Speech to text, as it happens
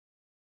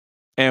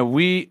And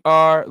we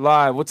are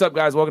live. What's up,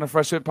 guys? Welcome to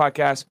Fresh Fit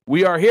Podcast.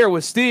 We are here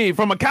with Steve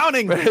from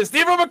accounting.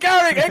 Steve from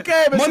accounting,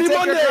 aka Money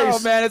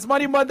Mondays. Man, it's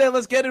Money Monday.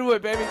 Let's get into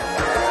it, baby.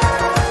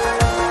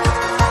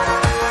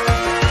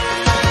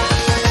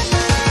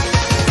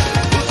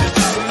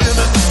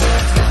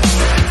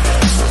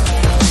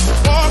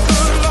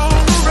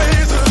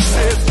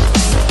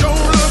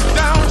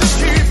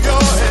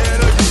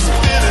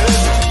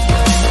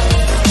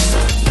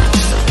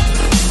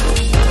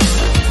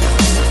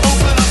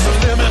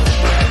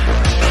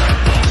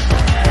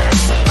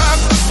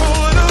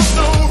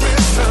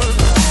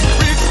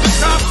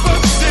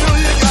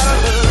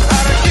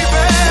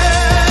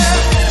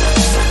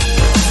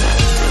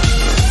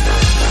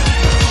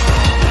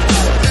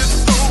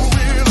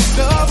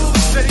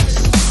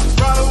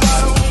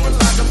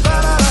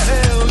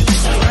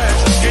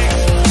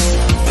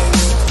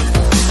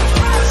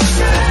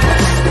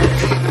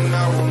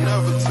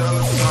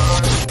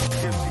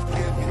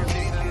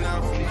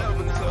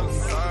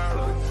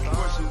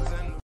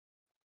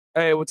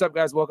 Hey, what's up,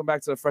 guys? Welcome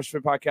back to the Fresh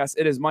Fit Podcast.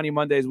 It is Money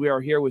Mondays. We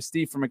are here with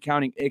Steve from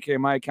accounting, aka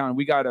My Accountant.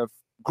 We got a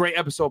great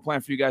episode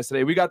planned for you guys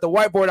today. We got the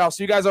whiteboard out,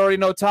 so you guys already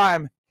know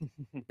time.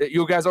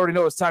 You guys already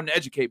know it's time to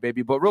educate,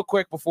 baby. But real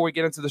quick, before we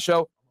get into the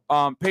show,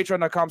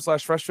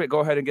 patreon.com/freshfit.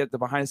 Go ahead and get the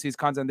behind-the-scenes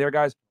content there,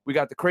 guys. We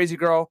got the crazy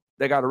girl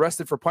that got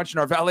arrested for punching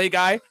our valet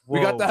guy. Whoa.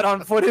 We got that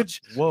on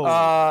footage.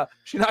 Whoa.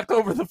 She knocked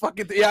over the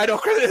fucking thing. Yeah, I know.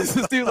 Chris,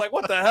 this dude's like,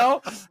 what the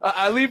hell?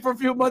 I leave for a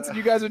few months and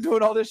you guys are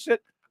doing all this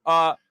shit.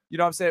 You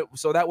know what I'm saying?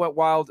 So that went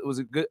wild. It was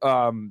a good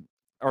our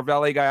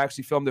valet guy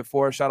actually filmed it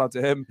for us. Shout out to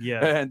him.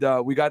 Yeah.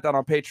 And we got that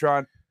on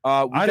Patreon.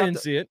 I didn't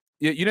see it.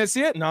 You didn't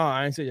see it? No,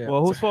 I didn't see it yet.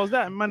 Well, whose fault is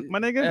that? My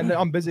nigga? And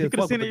I'm busy. You could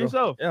have seen it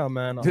yourself. Yeah,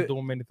 man. I'm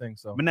doing many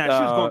things. So. But nah, she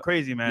was going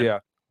crazy, man. Yeah.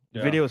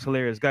 The video is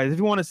hilarious. Guys, if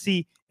you want to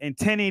see in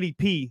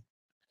 1080p,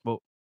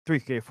 well,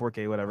 3K,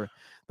 4K, whatever,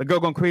 the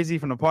girl going crazy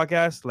from the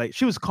podcast, like,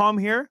 she was calm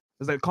here. It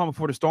was like calm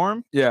before the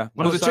storm. Yeah.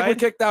 Well, the chick we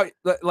kicked out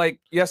like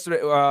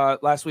yesterday,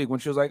 last week, when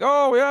she was like,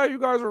 oh, yeah, you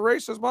guys are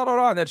racist, blah, blah,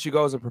 blah. And then she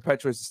goes and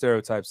perpetuates the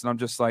stereotypes. And I'm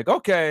just like,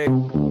 okay.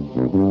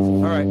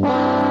 All right.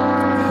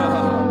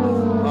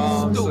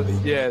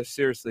 Yeah,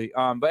 seriously.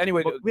 But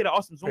anyway. But we had an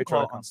awesome Zoom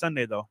call on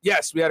Sunday, though.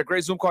 Yes, we had a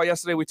great Zoom call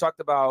yesterday. We talked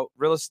about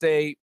real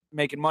estate,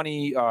 making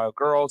money,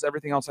 girls,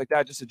 everything else like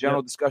that. Just a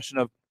general discussion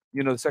of,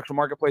 you know, the sexual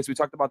marketplace. We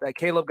talked about that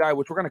Caleb guy,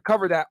 which we're going to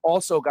cover that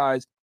also,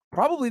 guys.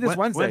 Probably this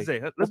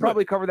Wednesday. We'll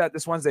probably cover that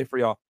this Wednesday for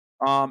y'all.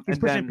 He's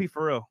pushing P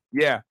for real.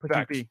 Yeah,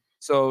 pushing P.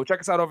 So check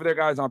us out over there,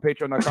 guys, on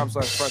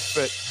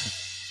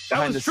patreon.com/freshfit.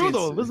 That was true,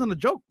 though. It wasn't a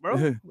joke, bro.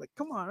 Like,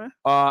 come on, man.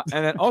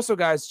 And then also,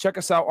 guys, check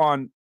us out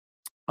on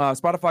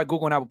Spotify,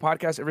 Google, and Apple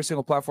Podcasts. Every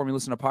single platform you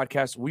listen to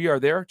podcasts, we are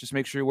there. Just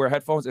make sure you wear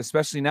headphones,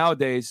 especially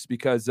nowadays,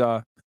 because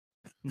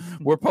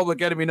we're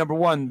public enemy number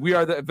one. We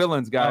are the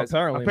villains, guys.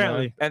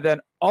 Apparently. And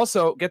then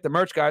also get the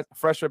merch, guys.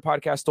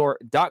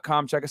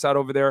 freshfitpodcaststore.com. Check us out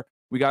over there.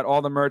 We got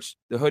all the merch,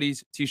 the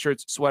hoodies,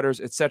 t-shirts,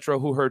 sweaters, etc.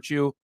 Who hurt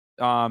you?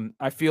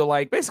 I feel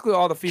like basically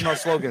all the female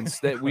slogans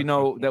that we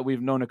know that we've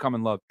known to come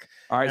and love.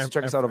 All right, so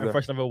check us out over there.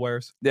 Fresh Never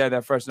Wears. Yeah,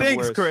 that Fresh Never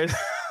Wears. Thanks, Chris.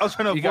 I was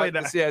trying to avoid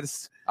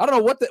that. I don't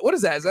know what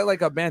is that? Is that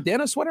like a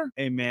bandana sweater?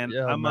 Hey, man,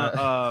 Yeah, I'm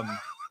a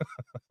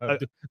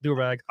do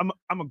rag. I'm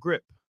a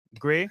grip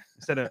gray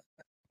instead of.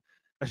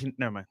 Actually,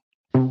 never mind.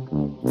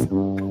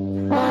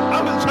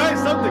 I was trying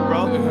something,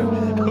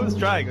 bro. I was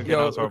trying. Okay, that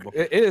was horrible.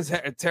 It is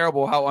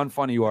terrible how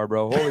unfunny you are,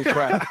 bro. Holy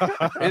crap.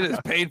 It is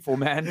painful,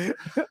 man.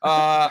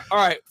 All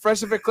right.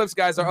 Fresh and Fit Clips,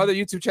 guys, our other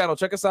YouTube channel.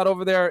 Check us out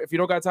over there. If you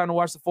don't got time to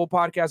watch the full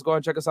podcast, go ahead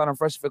and check us out on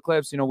Fresh and Fit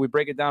Clips. You know, we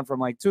break it down from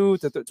like 2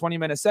 to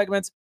 20-minute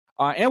segments.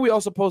 And we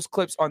also post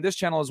clips on this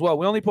channel as well.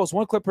 We only post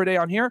 1 clip per day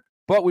on here,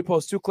 but we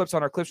post 2 clips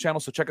on our Clips channel.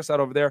 So check us out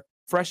over there.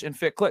 Fresh and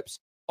Fit Clips.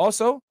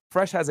 Also,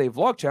 Fresh has a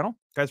vlog channel.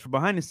 Guys, for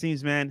behind the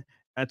scenes, man,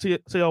 and tell you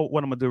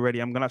what I'm gonna do already.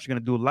 I'm actually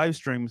gonna do live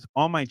streams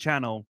on my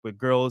channel with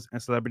girls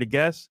and celebrity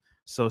guests.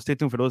 So stay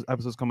tuned for those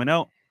episodes coming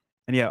out.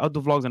 And yeah, I'll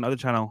do vlogs on the other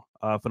channel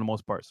for the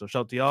most part. So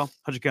shout out to y'all.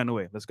 100K on the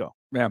way. Let's go.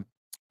 Yeah.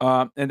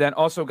 And then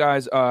also,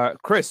 guys,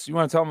 Chris, you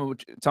want to tell them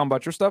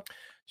about your stuff?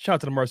 Shout out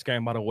to the merch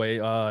gang, by the way.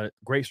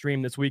 Great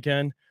stream this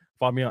weekend.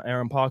 Follow me on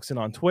Aaron Poxon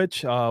on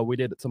Twitch. We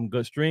did some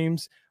good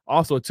streams.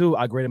 Also, too,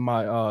 I graded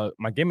my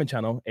my gaming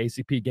channel,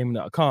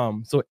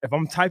 acpgaming.com. So if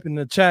I'm typing in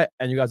the chat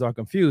and you guys are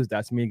confused,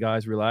 that's me,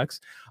 guys. Relax.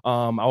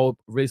 I will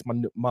release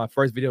my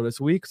first video this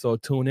week. So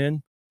tune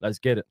in. Let's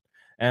get it.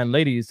 And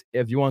ladies,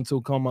 if you want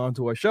to come on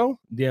to our show,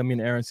 DM me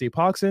and Aaron C.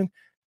 Poxon.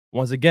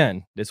 Once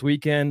again, this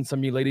weekend, some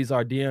of you ladies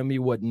are DMing me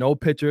with no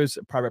pictures,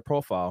 private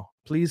profile.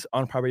 Please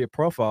unprivate your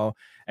profile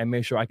and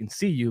make sure I can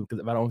see you, because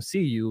if I don't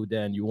see you,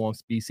 then you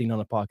won't be seen on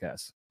the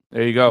podcast.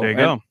 There you go. There you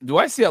go. Do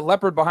I see a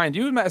leopard behind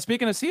you?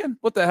 Speaking of seeing,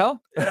 what the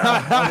hell?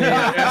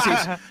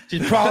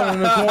 She's crawling in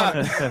the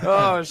corner.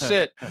 Oh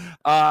shit.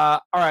 All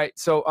right.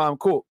 So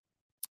cool.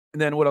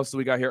 And then what else do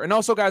we got here? And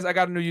also, guys, I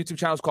got a new YouTube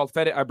channel. It's called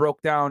Fed It. I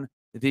broke down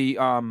the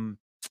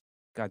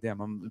goddamn,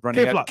 I'm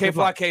running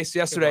K-Flock case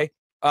yesterday.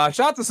 Shout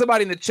out to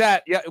somebody in the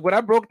chat. Yeah, when I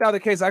broke down the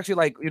case, I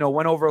actually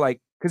went over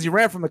because he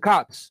ran from the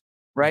cops,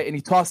 right? And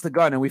he tossed the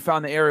gun, and we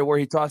found the area where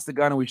he tossed the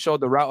gun, and we showed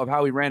the route of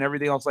how he ran,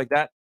 everything else like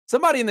that.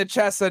 Somebody in the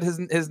chat said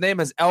his name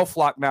is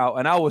Elflock now,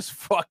 and I was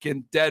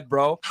fucking dead,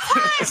 bro.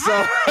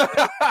 So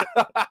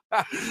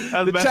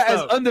the chat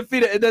is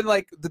undefeated. And then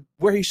like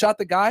where he shot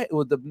the guy,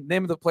 the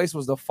name of the place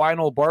was the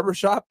Final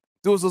Barbershop.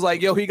 Dudes was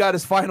like, yo, he got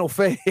his final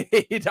fade.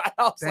 I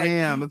was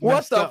Damn, like,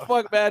 what the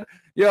fuck, man?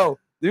 Yo,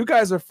 you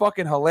guys are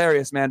fucking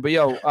hilarious, man. But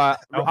yo,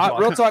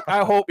 real talk,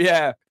 I hope,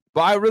 yeah.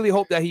 But I really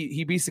hope that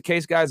he beats the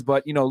case, guys.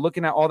 But, you know,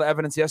 looking at all the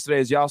evidence yesterday,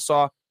 as y'all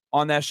saw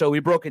on that show, we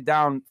broke it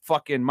down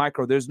fucking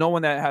micro. There's no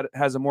one that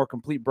has a more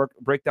complete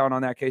breakdown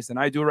on that case than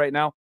I do right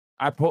now.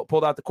 I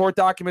pulled out the court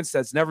documents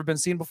that's never been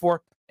seen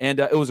before.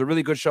 And it was a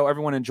really good show.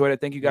 Everyone enjoyed it.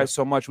 Thank you guys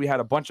so much. We had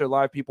a bunch of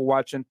live people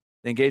watching.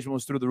 The engagement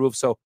was through the roof.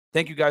 So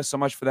thank you guys so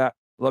much for that.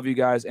 Love you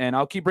guys. And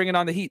I'll keep bringing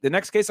on the heat. The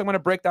next case I'm going to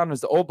break down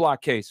is the O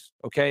Block case,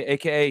 okay?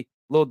 AKA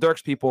Lil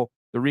Durk's people,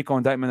 the RICO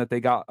indictment that they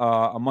got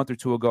a month or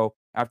two ago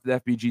after the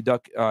FBG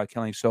duck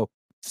killing. So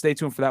stay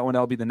tuned for that one.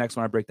 That'll be the next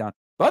one I break down.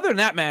 But other than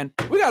that, man,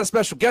 we got a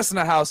special guest in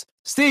the house.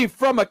 Steve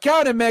from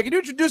Accounting, man. Can you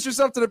introduce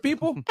yourself to the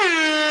people?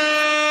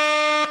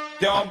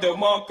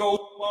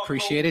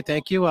 Appreciate it.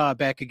 Thank you.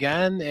 Back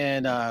again,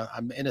 and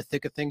I'm in the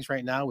thick of things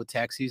right now with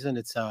tax season.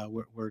 It's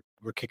we're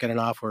kicking it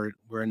off.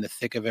 We're in the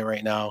thick of it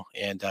right now,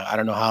 and I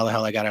don't know how the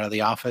hell I got out of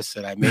the office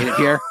and I made it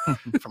here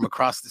from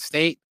across the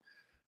state.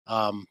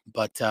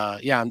 But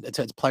yeah, it's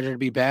a pleasure to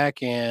be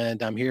back,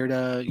 and I'm here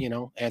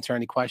to answer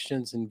any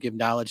questions and give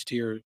knowledge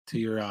to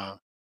your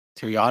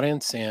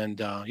audience. And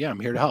yeah,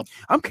 I'm here to help.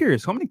 I'm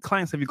curious, how many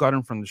clients have you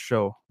gotten from the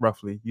show,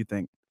 roughly? You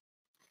think?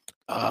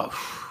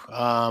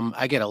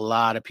 I get a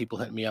lot of people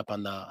hitting me up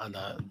on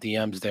the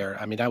DMs there.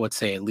 I mean, I would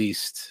say at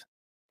least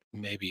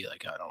maybe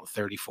like, I don't know,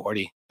 30,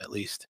 40 at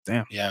least.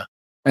 Damn. Yeah.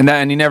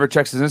 And he never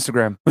checks his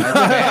Instagram.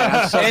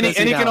 And he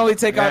can only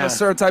take on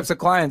certain types of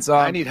clients.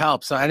 I need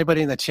help. So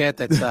anybody in the chat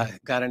that's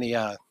got any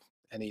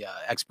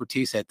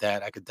expertise at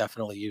that, I could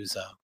definitely use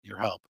your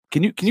help.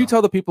 Can you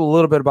tell the people a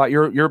little bit about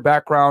your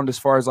background as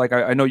far as like,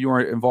 I know you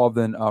were involved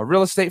in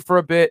real estate for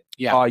a bit.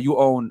 Yeah. You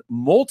own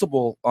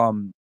multiple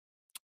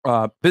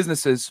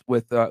businesses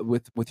with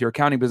your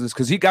accounting business,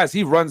 because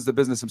he runs the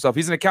business himself.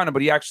 He's an accountant,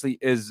 but he actually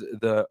is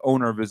the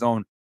owner of his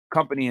own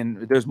company,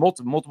 and there's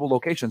multiple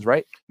locations,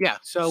 right? Yeah.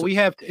 So we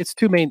have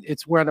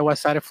we're on the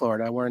west side of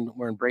Florida. We're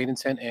in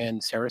Bradenton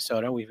and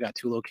Sarasota. We've got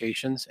 2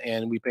 locations,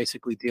 and we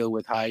basically deal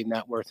with high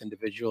net worth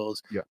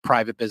individuals,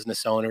 private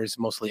business owners,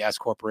 mostly S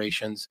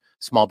corporations,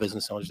 small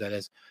business owners, that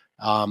is.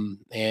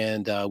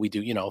 And we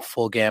do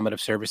full gamut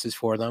of services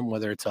for them,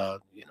 whether it's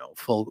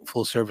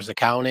full service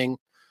accounting,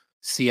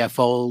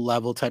 CFO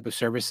level type of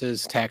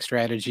services, tax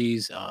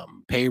strategies,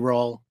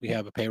 payroll. We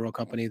have a payroll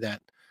company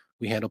that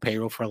we handle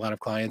payroll for a lot of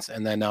clients.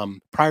 And then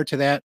prior to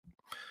that,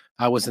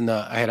 I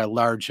had a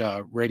large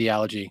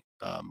radiology,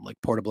 like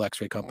portable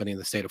X-ray company in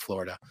the state of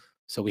Florida.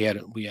 So we had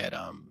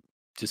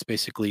just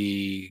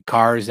basically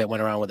cars that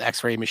went around with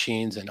X-ray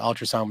machines and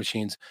ultrasound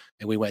machines,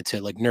 and we went to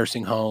like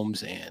nursing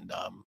homes and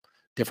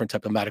different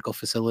type of medical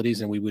facilities,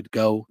 and we would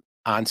go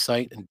on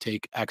site and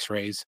take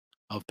X-rays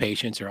of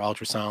patients or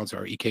ultrasounds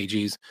or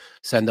EKGs,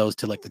 send those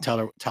to like the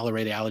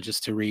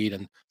teleradiologist to read,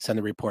 and send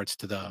the reports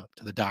to the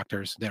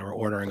doctors that were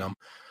ordering them.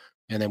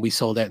 And then we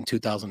sold that in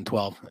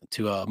 2012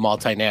 to a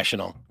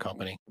multinational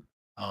company.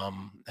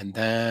 And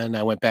then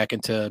I went back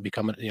into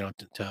becoming,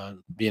 to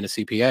being a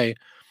CPA,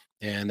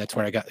 and that's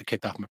where I got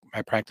kicked off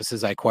my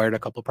practices. I acquired a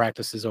couple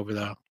practices over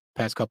the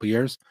past couple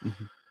years.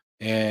 Mm-hmm.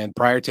 And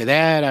prior to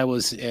that, I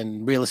was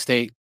in real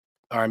estate,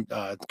 kind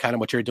of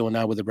what you're doing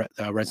now with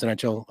the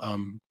residential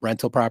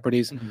rental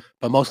properties,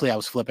 but mostly I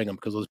was flipping them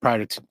because it was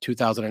prior to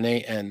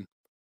 2008, and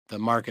the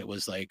market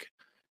was like,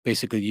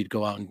 basically you'd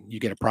go out and you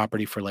get a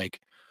property for like,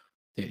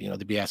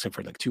 they'd be asking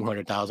for like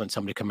 200,000,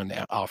 somebody come in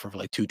and offer for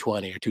like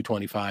 220 or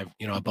 225,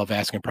 above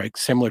asking price,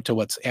 similar to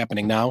what's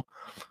happening now.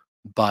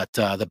 But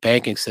the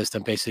banking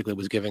system basically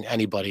was giving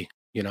anybody,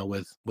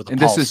 with a and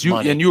pulse this is you,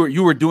 money. and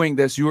you were doing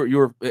this. You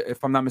were,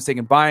 if I'm not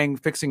mistaken, buying,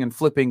 fixing, and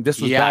flipping.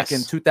 This was back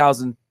in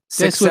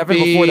 2006, 7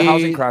 before the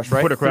housing crash,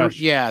 right? Before the crash.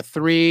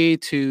 3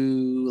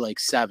 to like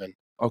 7.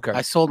 Okay.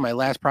 I sold my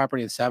last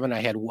property in 7.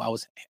 I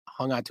was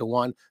hung on to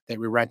one that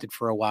we rented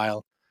for a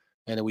while,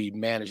 and then we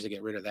managed to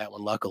get rid of that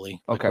one,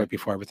 luckily. Okay. Right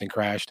before everything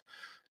crashed.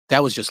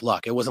 That was just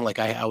luck. It wasn't like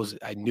I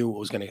knew what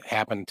was going to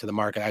happen to the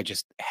market. I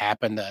just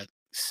happened to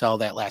sell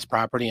that last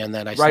property, and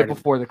then I started, right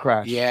before the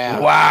crash. Yeah.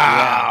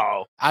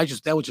 Wow. Yeah.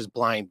 that was just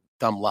blind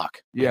dumb luck.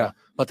 Yeah.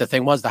 But the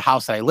thing was, the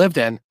house that I lived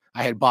in,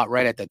 I had bought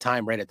right at the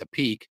time, right at the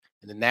peak,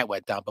 and then that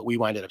went down. But we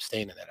ended up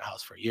staying in that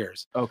house for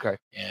years. Okay.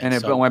 And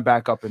it went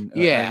back up and up,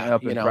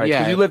 right?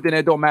 Because you lived in it,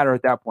 it don't matter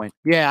at that point.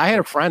 Yeah, I had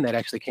a friend that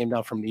actually came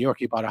down from New York.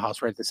 He bought a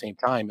house right at the same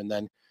time, and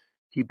then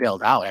he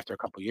bailed out after a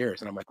couple of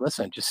years. And I'm like,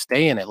 listen, just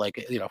stay in it.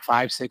 Like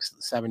 5, 6,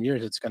 7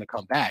 years, it's going to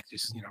come back.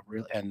 Just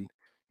really. And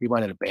he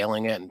wanted to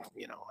bailing it, and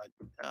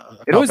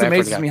it always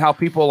amazes me how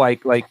people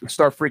like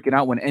start freaking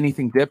out when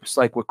anything dips,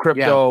 like with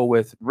crypto,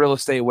 with real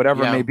estate,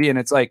 whatever it may be. And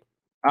it's like,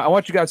 I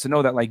want you guys to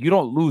know that like you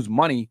don't lose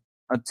money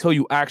until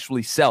you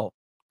actually sell.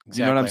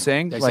 Exactly. You know what I'm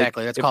saying?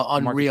 Exactly. That's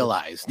called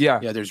unrealized. Yeah.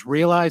 There's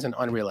realized and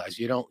unrealized.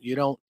 You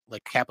don't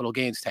like capital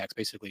gains tax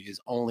basically is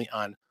only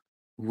on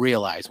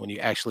realize when you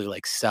actually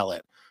like sell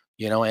it.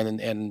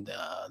 And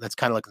that's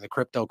kind of like the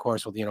crypto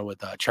course with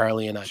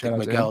Charlie and I think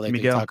Miguel. They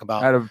talk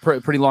about. I had a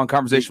pretty long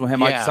conversation with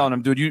him. I was telling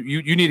him, dude,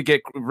 you need to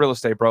get real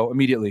estate, bro,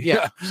 immediately.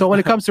 Yeah. So when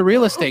it comes to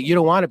real estate, you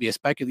don't want to be a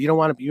speculator. You don't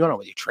want to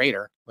be a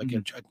trader, like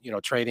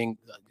trading,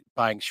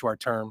 buying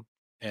short term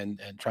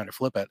and trying to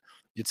flip it.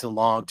 It's a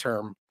long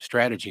term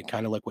strategy,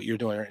 kind of like what you're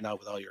doing right now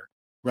with all your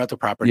rental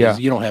properties. Yeah.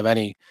 You don't have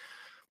any.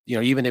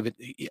 Even if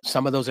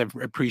some of those have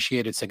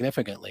appreciated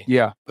significantly,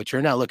 but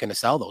you're not looking to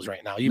sell those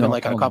right now. Even on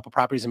a couple of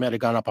properties that might have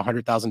gone up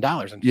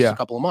 $100,000 in just a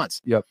couple of months.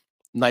 Yep.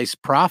 Nice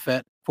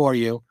profit for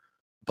you.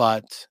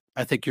 But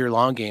I think your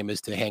long game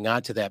is to hang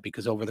on to that,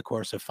 because over the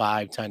course of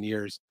 5-10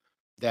 years,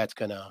 that's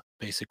going to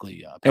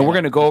basically. And we're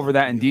going to go over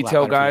that in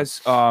detail,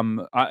 guys.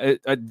 I'm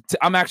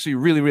actually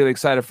really, really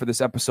excited for this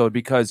episode,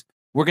 because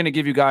we're going to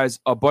give you guys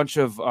a bunch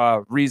of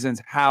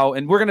reasons how,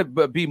 and we're going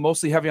to be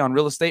mostly heavy on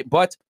real estate,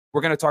 but we're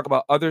going to talk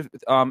about other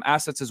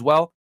assets as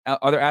well,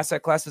 other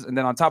asset classes. And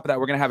then on top of that,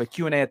 we're going to have a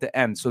Q&A at the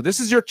end. So this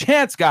is your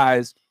chance,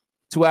 guys,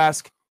 to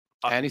ask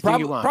anything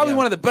you want. Probably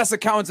one of the best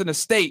accountants in the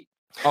state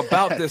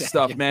about this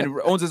stuff, man. He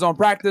owns his own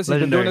practice. He's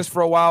been doing this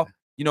for a while.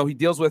 He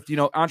deals with,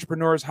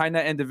 entrepreneurs, high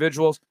net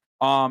individuals.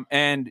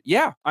 And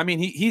yeah, I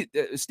mean,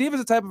 Steve is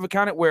the type of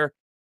accountant where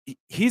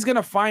he's going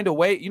to find a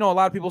way. A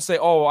lot of people say,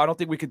 oh, I don't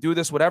think we could do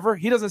this, whatever.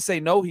 He doesn't say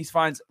no. He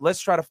finds, let's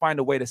try to find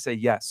a way to say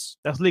yes.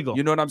 That's legal.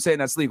 You know what I'm saying?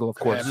 That's legal, of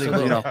course.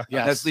 Absolutely.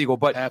 Yes. That's legal.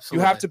 But you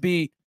have to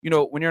be,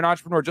 when you're an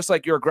entrepreneur, just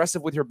like you're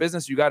aggressive with your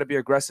business, you got to be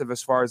aggressive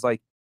as far as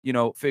like,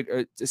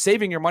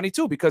 saving your money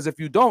too. Because if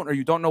you don't, or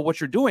you don't know what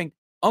you're doing,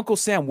 Uncle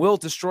Sam will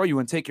destroy you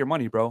and take your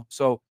money, bro.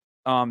 So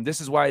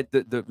this is why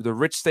the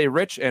rich stay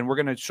rich. And we're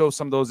going to show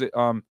some of those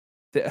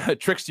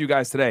tricks to you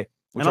guys today.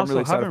 And also,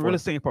 really having real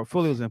estate in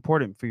portfolio is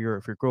important for your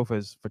growth,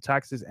 as for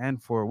taxes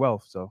and for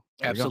wealth. So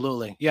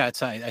absolutely, yeah.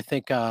 It's I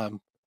think and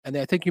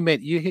I think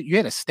you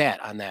had a stat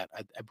on that.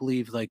 I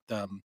believe like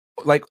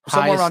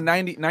somewhere around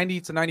 90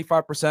 to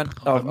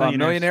 95% of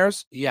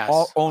millionaires, yes,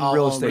 all own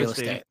real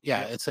estate.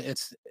 Yeah,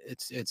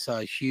 it's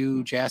a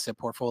huge asset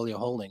portfolio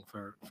holding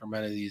for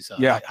many of these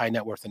high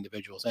net worth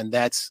individuals, and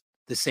that's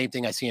the same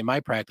thing I see in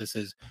my practice.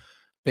 Is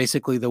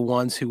basically the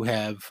ones who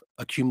have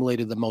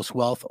accumulated the most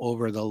wealth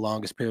over the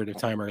longest period of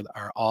time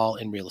are all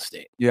in real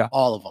estate. Yeah.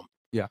 All of them.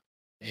 Yeah.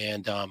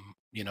 And,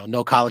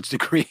 no college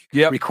degree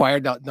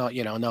required. Not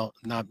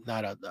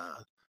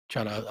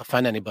trying to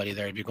offend anybody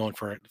there if you're going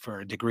for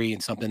a degree in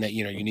something that,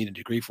 you need a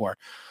degree for.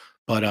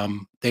 But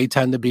they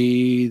tend to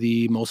be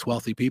the most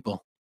wealthy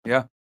people.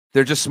 Yeah.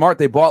 They're just smart.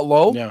 They bought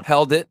low,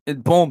 held it,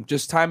 and boom,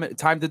 just time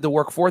did the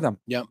work for them.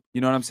 Yep.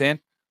 You know what I'm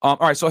saying? All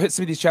right. So hit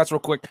some of these chats real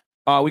quick.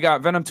 We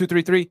got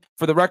Venom233.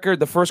 For the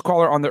record, the first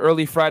caller on the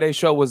early Friday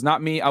show was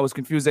not me. I was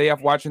confused AF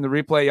watching the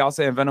replay. Y'all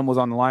saying Venom was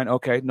on the line.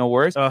 Okay, no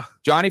worries.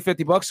 Johnny,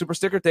 $50 super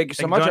sticker. Thank you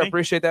so much. Johnny. I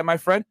appreciate that, my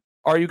friend.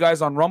 Are you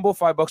guys on Rumble?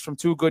 $5 from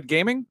Too Good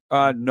Gaming.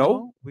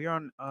 No. We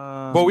are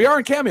on but we are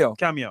on Cameo.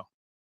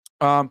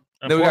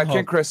 Then we got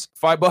King Chris,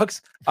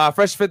 $5.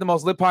 Fresh Fit, the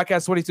most lit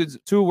podcast,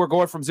 22. We're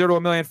going from 0 to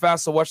 1 million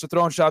fast. So watch the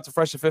throne. Shout out to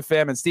Fresh Fit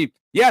fam and Steve.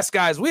 Yes,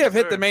 guys, we have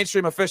hit the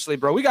mainstream officially,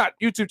 bro. We got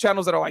YouTube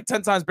channels that are like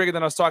 10 times bigger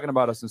than us talking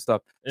about us and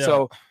stuff. Yeah.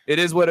 So it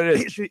is what it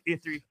is.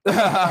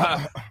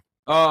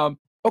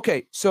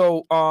 Okay,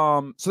 so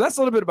that's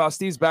a little bit about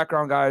Steve's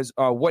background, guys.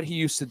 What he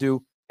used to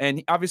do,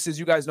 and obviously, as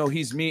you guys know,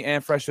 he's me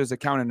and Fresh's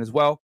accountant as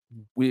well.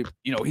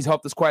 He's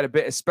helped us quite a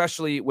bit,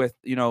 especially with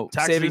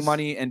taxes, saving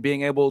money and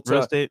being able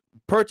to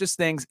purchase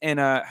things in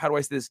a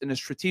in a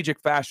strategic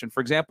fashion. For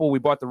example, we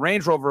bought the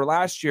Range Rover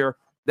last year.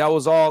 That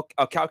was all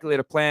a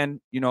calculated plan,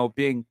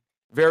 being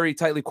very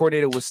tightly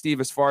coordinated with Steve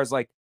as far as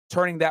like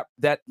turning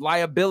that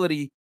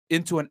liability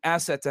into an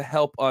asset to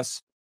help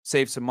us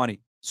save some money.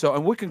 So,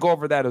 and we can go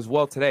over that as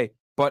well today.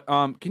 But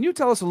can you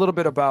tell us a little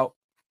bit about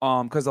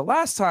because the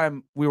last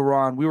time we were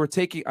on, we were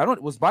taking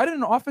was Biden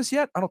in office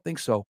yet? I don't think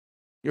so.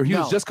 He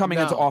was just coming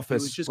into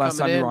office last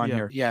time you were on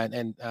here. Yeah,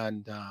 and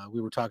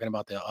we were talking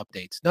about the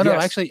updates. No,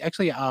 actually,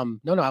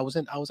 no, I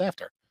was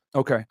after.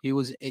 Okay.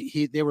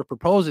 They were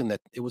proposing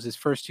that it was his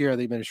first year of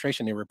the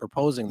administration. They were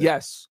proposing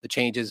that the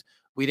changes.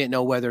 We didn't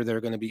know whether they're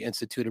going to be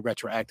instituted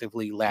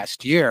retroactively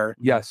last year.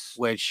 Yes.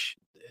 Which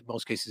in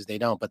most cases they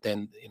don't, but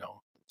then,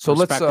 so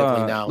let's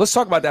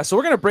talk about that. So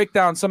we're going to break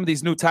down some of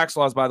these new tax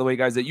laws, by the way,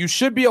 guys, that you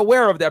should be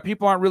aware of that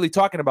people aren't really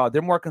talking about.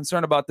 They're more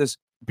concerned about this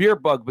beer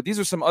bug, but these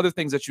are some other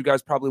things that you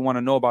guys probably want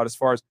to know about as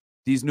far as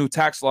these new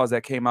tax laws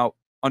that came out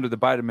under the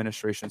Biden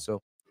administration.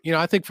 So,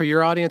 I think for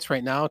your audience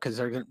right now, because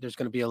there's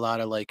going to be a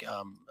lot of like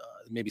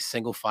maybe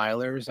single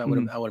filers. I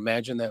would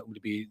imagine that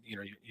would be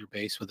your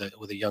base with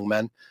a young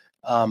men.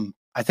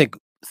 I think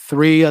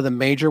 3 of the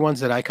major ones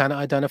that I kind of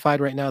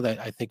identified right now that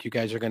I think you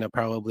guys are going to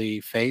probably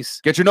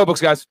face. Get your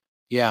notebooks, guys.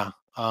 Yeah.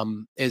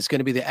 Is going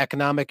to be the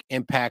economic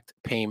impact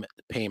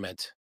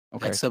payment.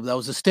 Okay. That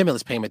was a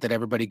stimulus payment that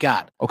everybody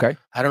got. Okay.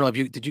 I don't know if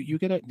you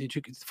get it? Did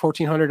you get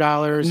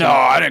 $1,400? No,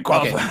 I didn't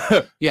qualify.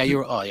 Okay. Yeah, you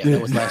were. Oh, yeah,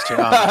 that was last year.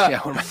 Yeah,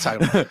 what am I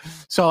talking about?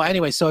 So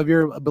anyway, so if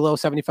you're below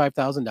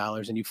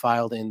 $75,000 and you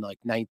filed in like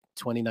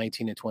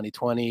 2019 and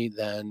 2020,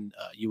 then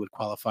you would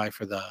qualify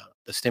for the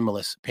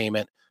stimulus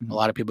payment. Mhm. A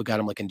lot of people got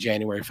them like in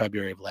January,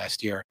 February of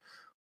last year.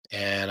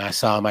 And I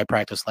saw in my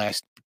practice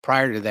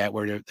prior to that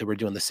where they were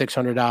doing the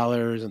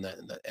 $600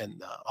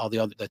 and all the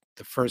other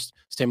the first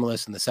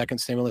stimulus and the second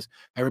stimulus.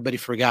 Everybody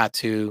forgot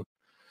to.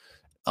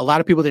 A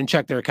lot of people didn't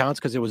check their accounts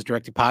because it was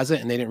direct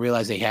deposit and they didn't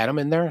realize they had them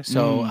in there.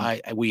 So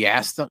we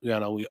asked them.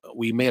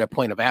 We made a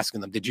point of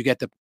asking them, did you get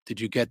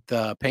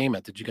the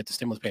payment? Did you get the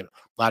stimulus payment?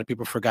 A lot of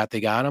people forgot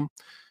they got them.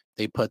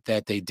 They put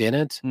that they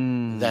didn't.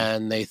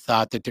 Then they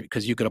thought that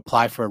because you could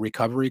apply for a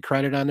recovery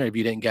credit on there if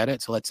you didn't get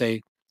it. So let's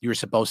say you were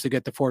supposed to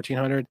get the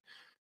 $1,400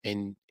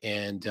 and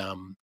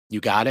you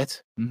got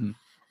it. Mhm.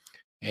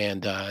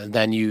 And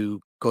then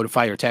you go to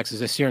file your taxes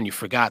this year and you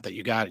forgot that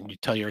you got it and you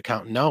tell your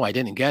accountant, no, I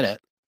didn't get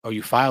it. Or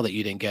you filed that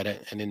you didn't get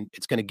it. And then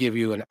it's going to give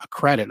you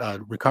a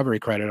recovery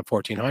credit of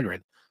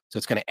 $1,400. So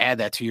it's going to add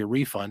that to your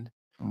refund.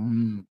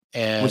 And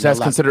which that's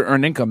considered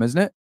earned income, isn't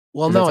it?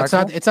 Well, Is no, that it's not.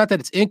 taxable? It's not that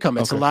it's income.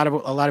 It's Okay.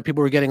 a lot of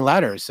people were getting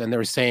letters and they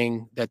were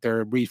saying that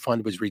their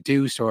refund was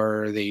reduced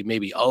or they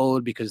maybe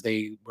owed because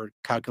they were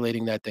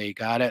calculating that they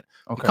got it.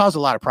 It Okay. caused a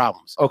lot of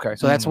problems. Okay.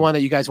 So that's one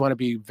that you guys want to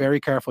be very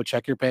careful.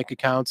 Check your bank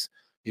accounts.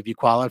 If you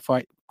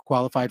qualified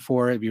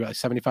for it, if you're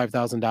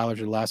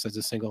 $75,000 or less as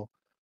a single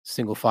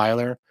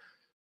filer,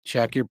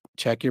 check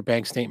your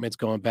bank statements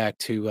going back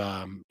to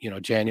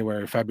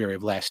January or February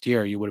of last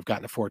year. You would have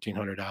gotten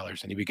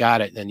 $1,400, and if you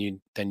got it, then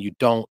you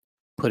don't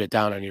put it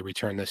down on your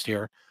return this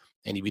year.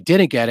 And if you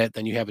didn't get it,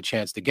 then you have a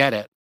chance to get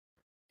it,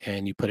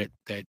 and you put it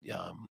that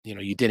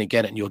you didn't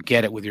get it, and you'll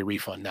get it with your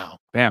refund now.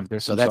 Bam.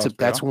 There's So some that's sauce for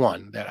that's you.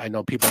 one that I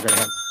know people are going to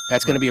have.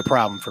 That's going to be a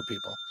problem for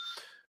people.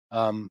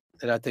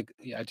 And I think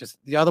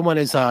the other one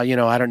is I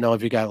don't know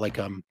if you got like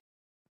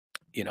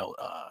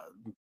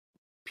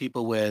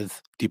people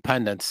with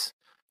dependents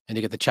and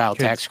you get the child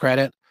Kids. tax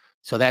credit.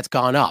 So that's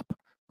gone up.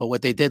 But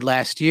what they did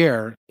last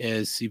year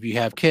is if you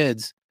have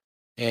kids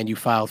and you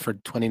filed for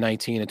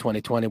 2019 and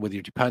 2020 with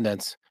your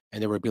dependents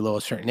and they were below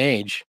a certain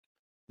age,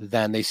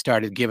 then they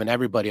started giving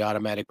everybody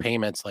automatic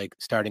payments like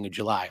starting in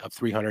July of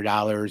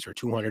 $300 or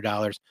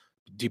 $200,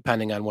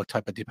 depending on what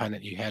type of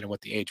dependent you had and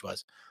what the age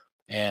was.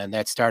 And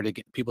that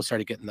people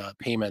started getting the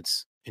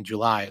payments in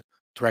July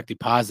direct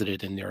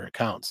deposited in their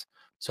accounts.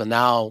 So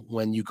now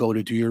when you go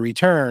to do your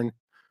return,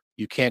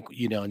 you can't,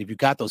 and if you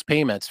got those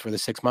payments for the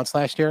 6 months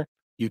last year,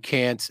 you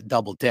can't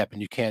double dip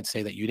and you can't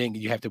say that you didn't.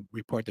 You have to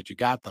report that you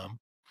got them.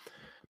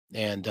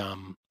 And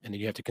then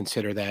you have to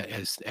consider that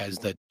as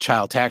the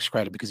child tax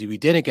credit, because if you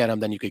didn't get them,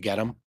 then you could get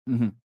them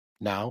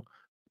now.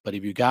 But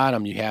if you got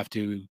them, you have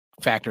to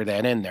factor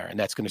that in there, and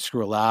that's going to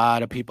screw a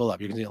lot of people up.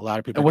 You're going to see a lot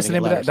of people. And what's the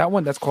name of that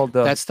one? That's called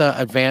the That's the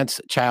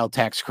Advanced Child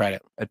Tax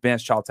Credit.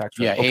 Advanced Child Tax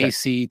Yeah, Credit. Okay.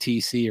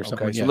 ACTC or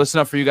something. Okay. So Yeah. listen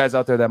up for you guys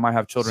out there that might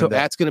have children. So that,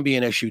 that's going to be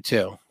an issue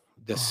too.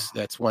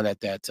 That's one that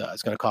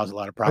is going to cause a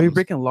lot of Are problems. you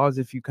breaking laws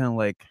if you kind of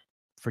like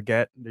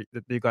forget that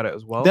you got it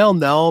as well? They'll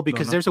know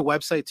because know. there's a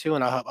website too,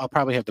 and I'll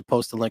probably have to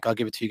post the link. I'll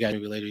give it to you guys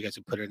maybe later. You guys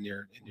can put it in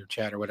your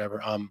chat or whatever.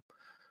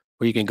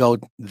 Where you can go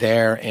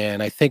there,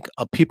 and I think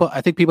people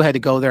had to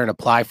go there and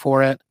apply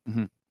for it,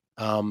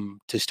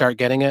 to start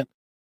getting it,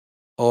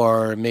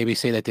 or maybe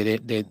say that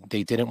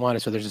they didn't want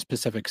it. So there's a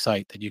specific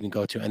site that you can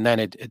go to, and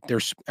then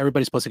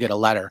everybody's supposed to get a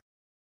letter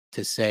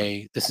to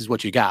say this is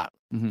what you got,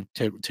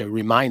 to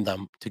remind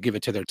them to give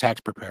it to their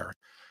tax preparer.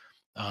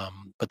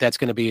 But that's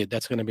going to be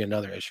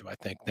another issue. I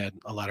think that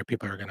a lot of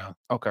people are going to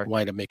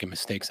wind up making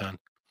mistakes on.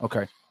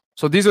 Okay.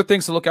 So these are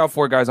things to look out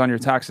for, guys, on your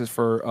taxes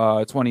for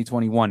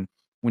 2021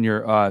 when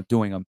you're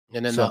doing them.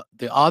 And then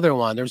the other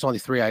one, there's only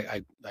three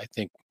I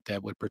think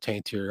that would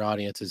pertain to your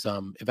audience is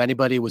if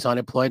anybody was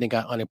unemployed and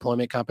got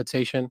unemployment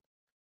compensation.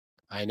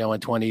 I know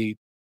in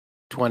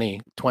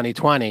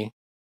 2020,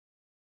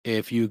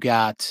 if you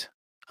got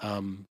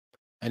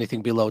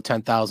anything below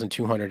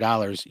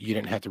 $10,200, you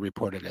didn't have to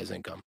report it as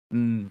income.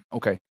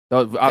 Okay.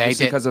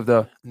 Obviously because of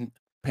the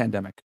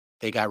pandemic.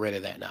 They got rid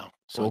of that now.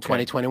 So in Okay.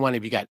 2021,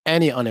 if you got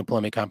any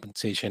unemployment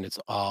compensation, it's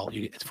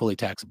fully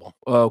taxable.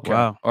 Okay.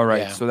 Wow. All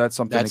right. Yeah. So that's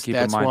something to keep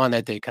in That's mind. one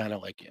that they kind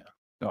of like, yeah.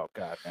 Oh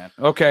God, man.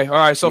 Okay. All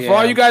right. So for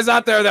all Yeah. you guys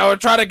out there that were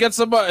trying to get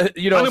somebody,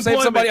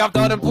 save somebody off the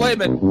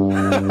unemployment,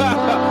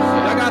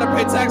 I gotta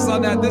pay tax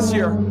on that this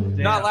year,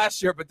 not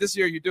last year, but this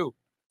year you do.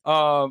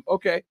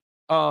 Okay.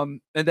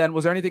 And then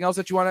was there anything else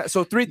that you want to?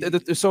 So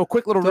so a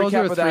quick little Those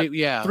recap are of that. three,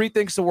 yeah. 3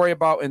 things to worry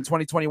about in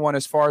 2021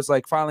 as far as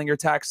like filing your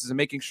taxes and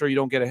making sure you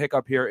don't get a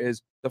hiccup here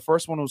is the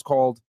first one was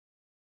called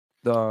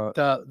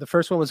The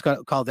first one was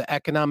called the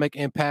economic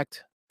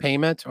impact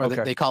payment, or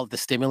Okay. they call it the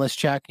stimulus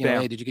check.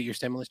 Bam. Hey, did you get your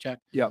stimulus check?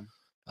 Yeah.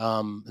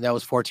 And that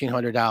was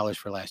 $1,400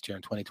 for last year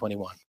in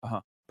 2021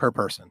 per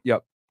person.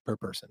 Yep. Per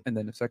person. and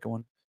then the second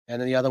one. And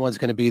then the other one's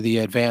going to be the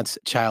advanced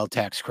child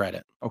tax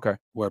credit, Okay.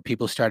 where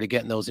people started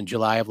getting those in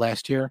July of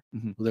last year.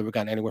 Mhm. They were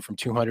gotten anywhere from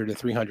 $200 to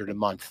 $300 a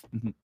month.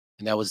 Mhm.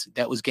 and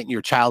that was getting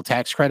your child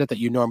tax credit that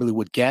you normally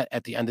would get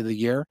at the end of the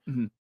year.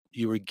 Mhm.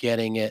 You were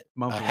getting it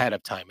Monthly. ahead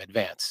of time,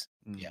 advance.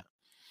 Mm. Yeah.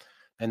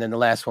 And then the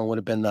last one would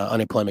have been the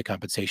unemployment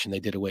compensation they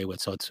did away with.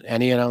 So it's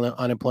any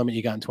unemployment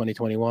you got in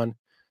 2021,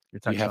 you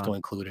have to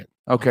include it.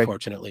 Okay.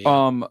 Unfortunately.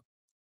 Yeah.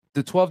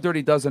 The 12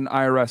 Dirty Dozen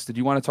IRS. Did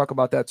you want to talk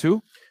about that too?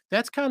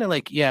 That's kind of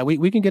like, yeah,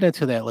 we can get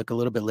into that like a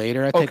little bit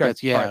later. I think Okay.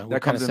 that's, yeah, All right. we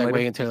That kind of comes in segue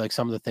later. into like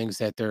some of the things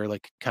that they're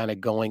like kind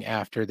of going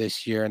after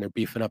this year, and they're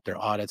beefing up their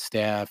audit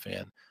staff,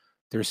 and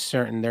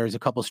there's a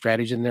couple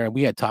strategies in there. And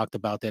we had talked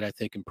about that, I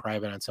think, in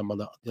private on some of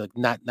the, like,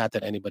 not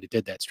that anybody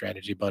did that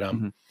strategy, but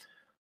Mhm.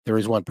 there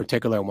is one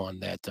particular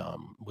one that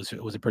was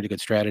a pretty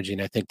good strategy,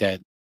 and I think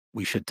that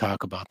we should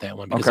talk about that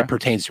one because Okay. it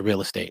pertains to real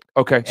estate.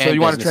 Okay. So And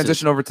you want to businesses.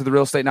 transition over to the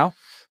real estate now?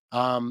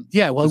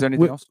 Yeah, well, there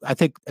anything else? I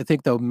think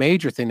the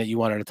major thing that you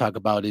wanted to talk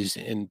about is,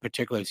 in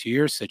particular to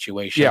your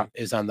situation, Yeah.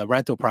 is on the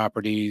rental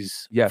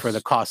properties Yes. for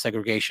the cost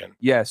segregation.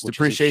 Yes, Which is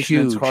a depreciation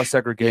and huge- cost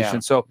segregation. yeah.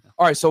 So,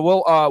 all right, so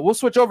we'll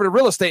switch over to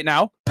real estate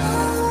now.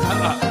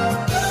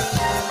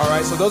 All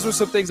right, so those were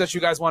some things that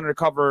you guys wanted to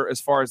cover as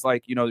far as,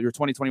 like, your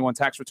 2021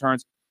 tax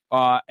returns.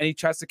 Any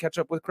chance to catch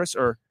up with Chris?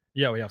 Or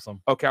Yeah, we have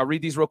some. okay, I'll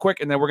read these real quick,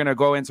 and then we're gonna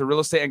go into real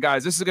estate. And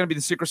guys, this is gonna be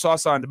the secret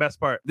sauce on The best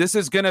part. This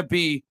is going to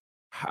be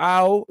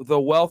how the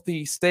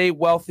wealthy stay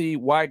wealthy,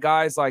 why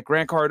guys like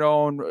Grant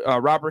Cardone,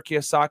 Robert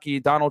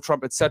Kiyosaki, Donald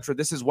Trump, etc.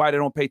 This is why they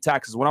don't pay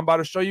taxes. What I'm about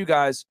to show you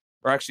guys,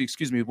 or actually,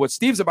 excuse me, what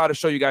Steve's about to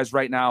show you guys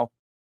right now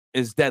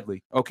is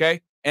deadly, okay?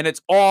 And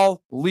it's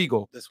all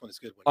legal. This one is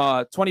a good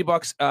one.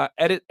 $20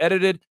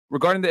 edited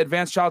regarding the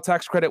advanced child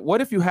tax credit. What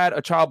if you had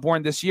a child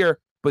born this year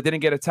but didn't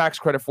get a tax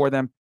credit for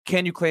them?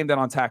 Can you claim that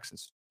on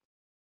taxes?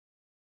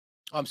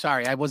 I'm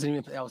sorry, I wasn't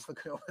even. I was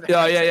looking over that.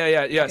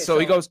 Yeah. Okay, So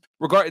he goes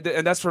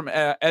and that's from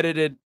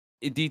edited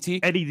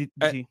DT. Eddie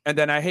DT. And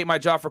then I hate my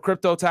job for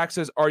crypto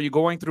taxes. Are you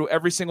going through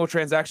every single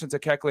transaction to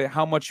calculate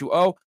how much you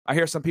owe? I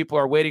hear some people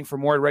are waiting for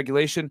more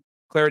regulation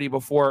clarity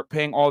before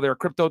paying all their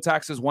crypto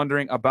taxes.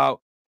 Wondering about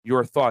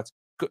your thoughts.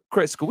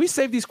 Chris, could we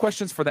save these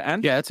questions for the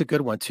end? Yeah, that's a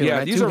good one too. Yeah,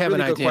 and I these do are have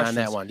really an good idea on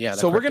that questions. one. Yeah.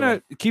 So we're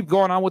gonna keep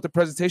going on with the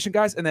presentation,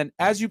 guys. And then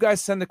as you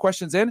guys send the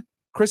questions in,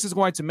 Chris is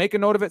going to make a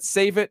note of it,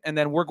 save it, and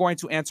then we're going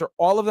to answer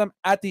all of them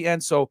at the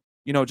end. So,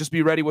 just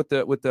be ready with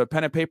the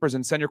pen and papers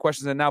and send your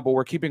questions in now, but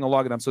we're keeping a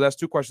log of them. So that's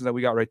 2 questions that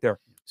we got right there.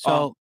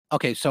 So,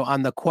 okay. So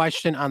on the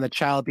question on the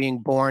child being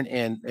born,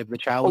 and if the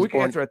child was we can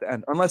born, answer at the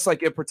end, unless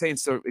like it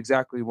pertains to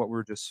exactly what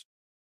we're just.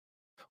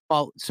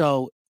 well,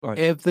 so Go ahead.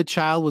 if the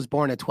child was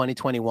born in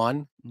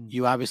 2021, Mm.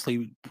 you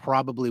obviously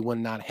probably would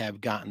not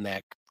have gotten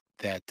that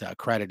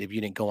credit if you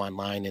didn't go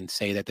online and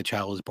say that the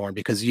child was born,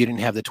 because you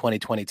didn't have the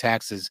 2020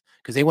 taxes,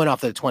 because they went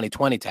off the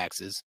 2020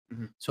 taxes.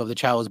 Mhm. So if the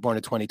child was born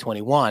in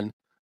 2021,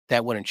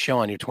 that wouldn't show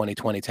on your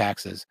 2020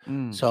 taxes.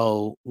 Mm.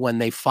 So when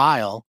they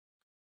file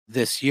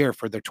this year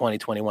for their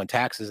 2021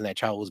 taxes and that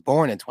child was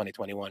born in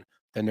 2021,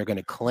 then they're going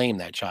to claim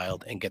that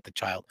child and get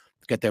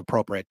the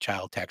appropriate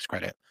child tax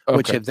credit.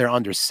 Which, Okay. if they're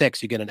under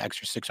 6, you get an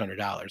extra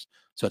 $600.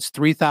 So it's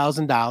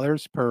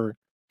 $3,000 per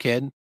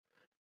kid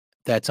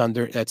that's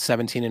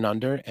 17 and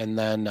under, and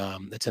then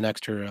it's an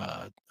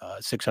extra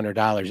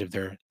 $600 if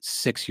they're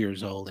 6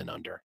 years old and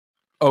under.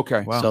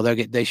 Okay. Wow. So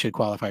they should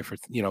qualify for,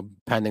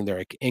 pending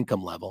their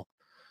income level,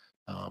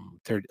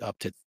 they're up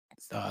to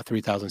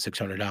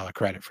 $3,600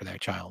 credit for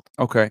that child.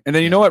 Okay. And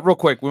then you Yeah. know what? Real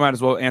quick, we might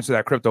as well answer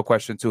that crypto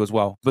question too as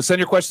well. But send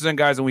your questions in,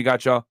 guys, and we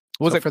got y'all.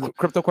 What was So that for the-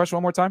 crypto question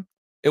one more time?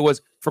 It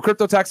was for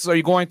crypto taxes. Are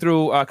you going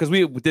through? Because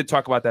we did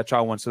talk about that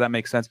child one, so that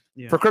makes sense.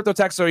 Yeah. For crypto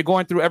taxes, are you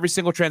going through every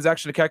single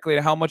transaction to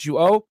calculate how much you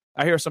owe?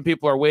 I hear some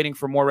people are waiting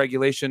for more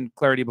regulation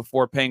clarity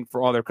before paying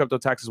for all their crypto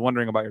taxes.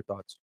 Wondering about your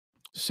thoughts.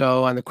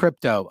 So on the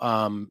crypto,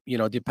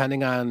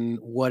 depending on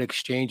what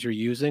exchange you're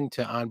using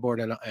to onboard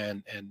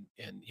and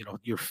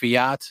your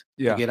fiat,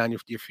 Yeah. to get on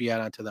your fiat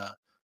onto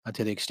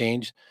the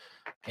exchange,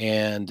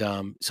 and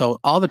so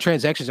all the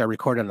transactions are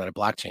recorded on a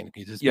blockchain.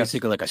 It's Yes.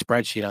 basically like a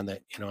spreadsheet on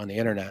the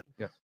internet.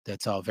 Yeah.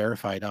 That's all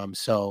verified.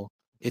 So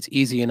it's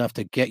easy enough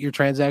to get your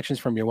transactions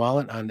from your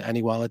wallet on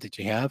any wallet that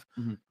you have,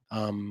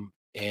 Mhm.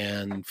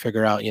 and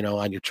figure out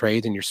on your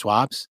trades and your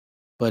swaps.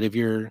 But if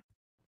you're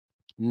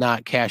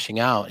not cashing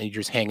out and you're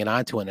just hanging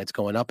on to it and it's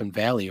going up in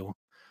value,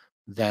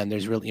 then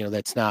there's really,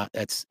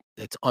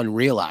 it's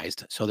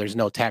unrealized. So there's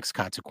no tax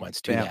consequence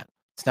to Yeah. that.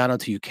 It's not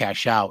until you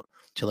cash out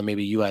till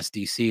maybe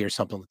USDC or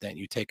something like that, and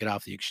you take it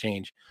off the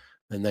exchange,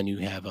 and then you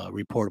have a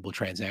reportable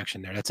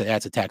transaction there.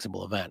 That's a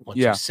taxable event once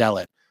Yeah. you sell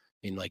it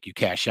and like you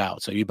cash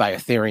out. So you buy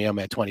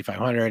Ethereum at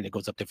 2,500 and it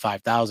goes up to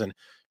 5,000,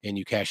 and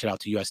you cash it out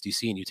to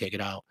USDC and you take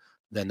it out.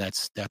 Then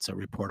that's a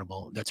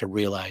reportable. That's a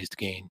realized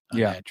gain on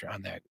Yeah.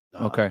 that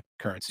Okay.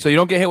 currency. So you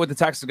don't get hit with the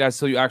taxes, guys,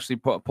 till you actually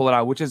pull it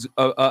out, which is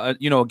a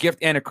gift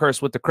and a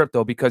curse with the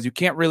crypto, because you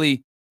can't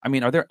really. I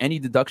mean, are there any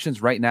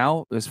deductions right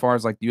now as far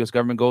as like the U.S.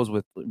 government goes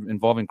with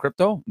involving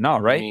crypto? No,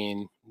 right? I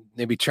mean,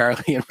 maybe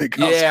Charlie and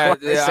Miguel's Yeah,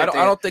 corner I said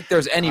don't think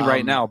there's any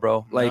right Um, now,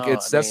 bro. Like no,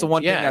 that's the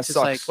one yeah, thing that it's just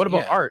sucks. like- What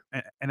about yeah. art,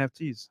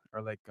 NFTs,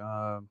 or like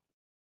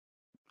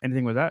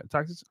anything with that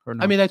taxes? Or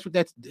no? I mean, that's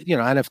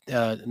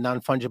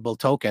non-fungible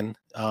token.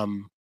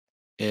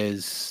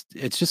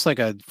 it's just like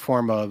a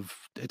form of,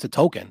 it's a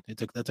token.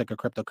 That's like a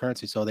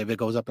cryptocurrency. So if it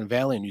goes up in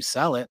value and you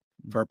sell it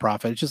for a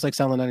profit, it's just like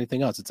selling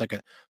anything else. It's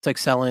like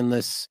selling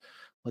this,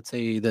 let's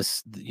say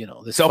this,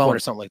 this Cell phone phone. or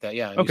something like that.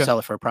 Yeah. And Okay. you sell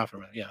it for a profit.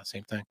 Yeah.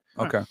 Same thing.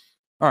 Okay.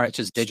 All right. It's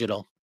just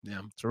digital.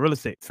 Yeah. So real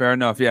estate. Fair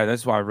enough. Yeah,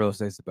 that's why real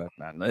estate's the best,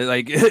 man.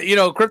 Like,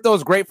 crypto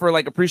is great for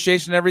like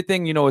appreciation and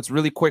everything. It's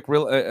really quick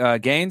real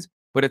gains,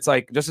 but it's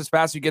like just as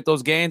fast as you get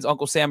those gains,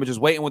 Uncle Sam is just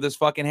waiting with his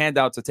fucking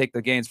handout to take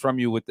the gains from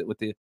you with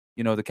the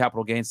the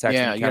capital gains tax.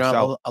 Yeah, when you cash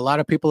out. a lot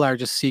of people are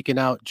just seeking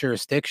out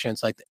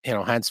jurisdictions like,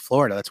 hence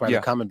Florida. That's why Yeah.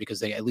 they're coming, because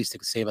they at least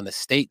can save on the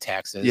state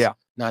taxes. Yeah.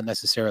 Not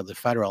necessarily the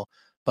federal,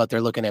 but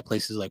they're looking at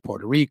places like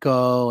Puerto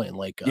Rico and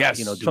like, Yes.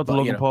 Shout out to Dubai,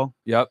 Logan Paul.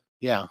 Yep.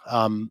 yeah.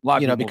 Lot of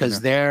people Because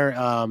moving they're,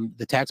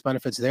 the tax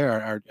benefits there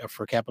are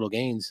for capital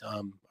gains,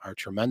 are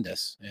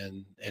tremendous,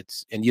 and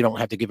you don't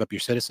have to give up your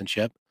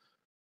citizenship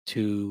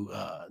to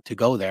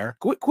go there.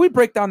 Can we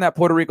break down that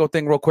Puerto Rico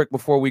thing real quick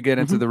before we get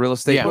into the real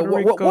estate? Yeah. What,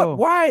 Puerto Rico.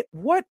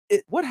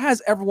 what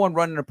has everyone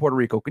running to Puerto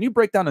Rico? Can you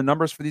break down the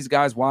numbers for these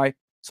guys? Why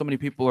so many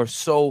people are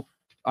so?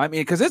 I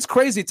mean, because it's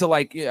crazy to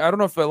like. I don't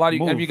know if a lot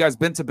of you guys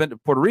been to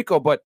Puerto Rico,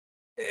 but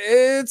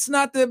it's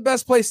not the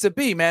best place to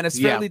be, man. It's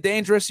fairly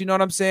dangerous. You know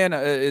what I'm saying?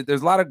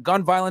 There's a lot of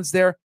gun violence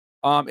there.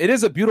 It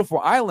is a beautiful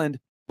island,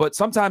 but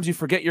sometimes you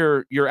forget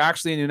you're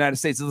actually in the United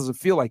States. It doesn't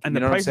feel like it, And you the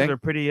know what I'm prices saying? are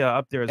pretty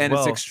up there as And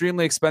well. it's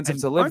extremely expensive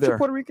to live Aren't you there.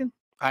 Puerto Rican?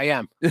 I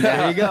am.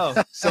 There you go.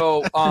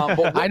 So,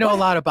 but I know a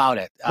lot about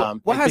it.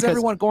 what has because-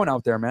 everyone going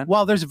out there, man?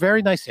 Well, there's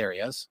very nice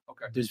areas.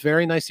 Okay. There's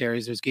very nice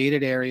areas. There's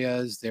gated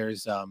areas.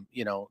 There's,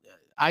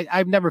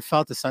 I've never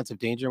felt a sense of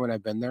danger when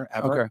I've been there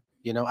ever. Okay.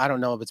 I don't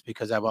know if it's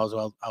because I was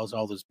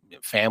all this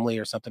family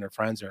or something, or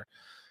friends, or,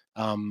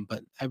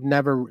 but I've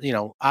never,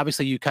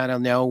 obviously you kind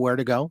of know where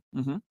to go.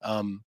 Mhm.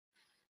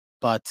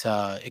 But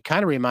it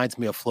kind of reminds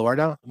me of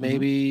Florida,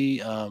 maybe,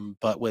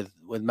 but with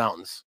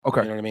mountains.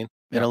 Okay. You know what I mean?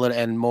 Yeah. And a little,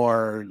 and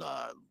more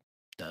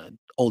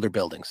older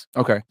buildings,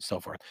 Okay. so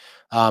forth.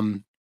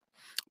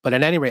 But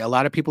at any rate, a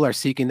lot of people are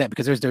seeking that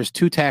because there's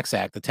two tax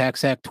act, the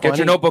Tax Act 20, Get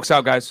your notebooks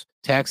out, guys.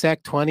 Tax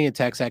Act 20 and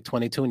Tax Act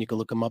 22, and you can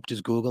look them up,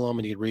 just Google them,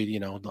 and you can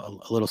read,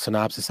 a little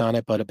synopsis on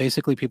it. But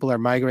basically, people are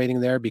migrating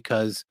there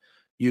because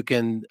you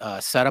can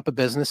set up a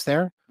business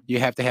there. You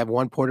have to have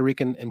one Puerto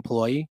Rican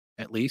employee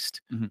at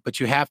least, Mhm. but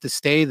you have to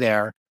stay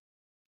there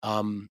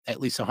at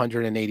least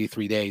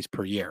 183 days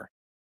per year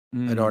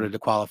in order to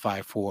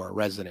qualify for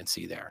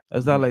residency there.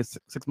 Is that like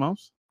 6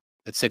 months?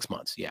 It's 6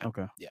 months. Yeah.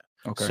 Okay.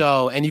 Okay.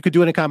 So, and you could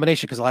do it in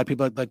combination because a lot of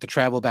people like to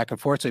travel back and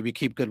forth. So if you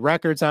keep good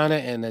records on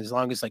it, and as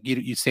long as like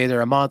you stay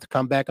there a month,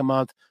 come back a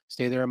month,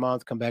 stay there a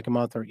month, come back a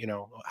month, or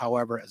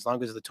however, as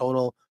long as the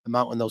total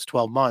amount in those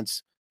 12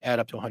 months add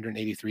up to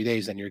 183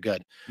 days, then you're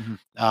good.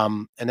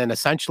 Mhm. And then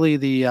essentially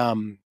the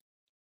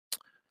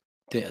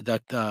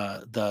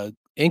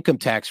income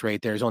tax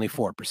rate there is only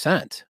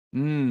 4%.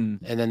 Mm.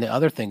 And then the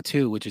other thing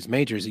too, which is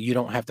major, is that you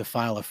don't have to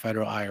file a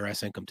federal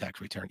IRS income tax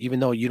return, even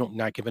though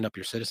not giving up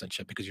your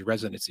citizenship because your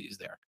residency is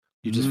there.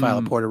 You just file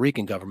a Puerto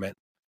Rican government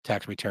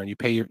tax return. You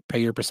pay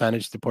your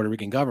percentage to the Puerto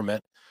Rican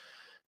government,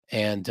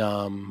 and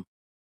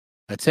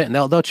that's it. And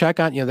they'll check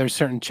on, there's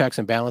certain checks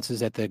and balances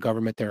that the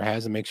government there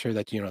has and make sure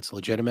that it's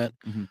legitimate.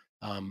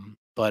 Mhm.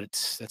 But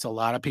it's a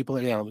lot of people,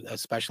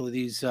 especially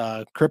these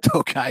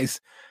crypto guys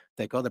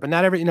that go there. But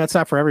not every, it's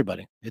not for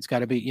everybody. It's got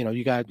to be, you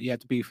have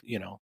to be,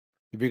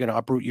 if you're going to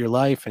uproot your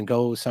life and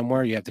go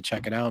somewhere, you have to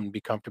check it out and be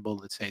comfortable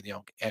to say,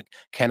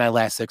 can I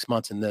last 6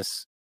 months in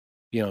this,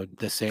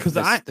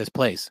 this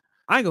place?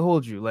 I can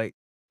hold you, like,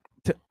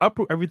 to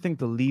uproot everything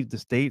to leave the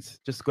States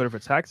just to go there for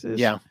taxes.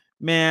 Yeah.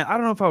 Man, I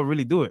don't know if I would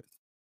really do it.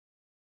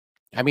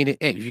 I mean,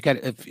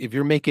 if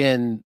you're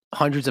making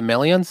hundreds of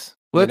millions,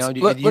 you Let's can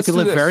do live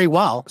this. very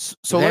well.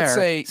 So let's there,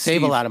 say save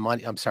Steve, a lot of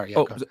money. I'm sorry. Yeah,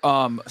 go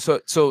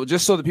ahead. So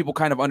just so that people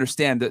kind of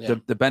understand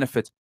the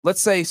benefits.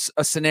 Let's say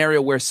a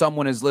scenario where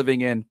someone is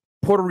living in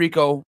Puerto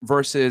Rico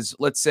versus,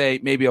 let's say,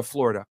 maybe a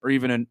Florida or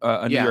even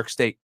a New York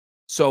State.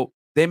 So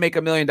they make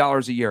 $1 million a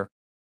year.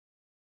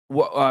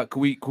 What could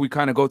we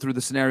kind of go through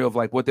the scenario of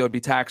like what they would be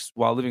taxed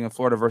while living in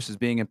Florida versus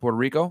being in Puerto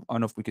Rico? I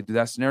don't know if we could do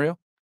that sscenario.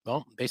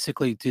 Well,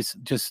 basically, just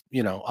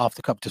off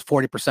the cup, just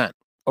 40%.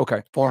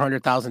 Okay.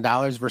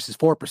 $400,000 versus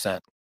 4%.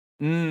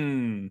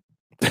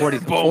 40,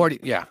 Boom. 40.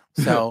 Yeah.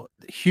 So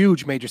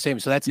huge major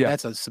savings. So that's Yeah.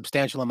 that's a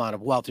substantial amount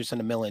of wealth just in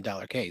 $1 million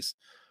case.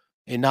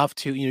 Enough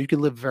to, you can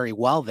live very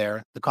well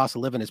there. The cost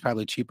of living is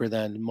probably cheaper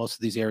than most of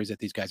these areas that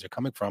these guys are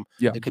coming from.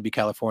 Yeah. It could be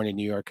California,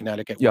 New York,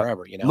 Connecticut, Yeah.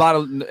 wherever, A lot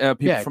of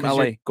people from 'cause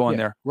LA you're- going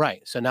yeah, there.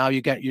 Right. So now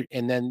you get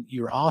and then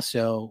you're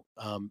also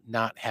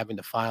not having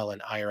to file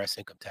an IRS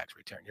income tax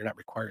return. You're not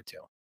required to.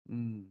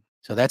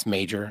 So that's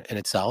major in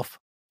itself.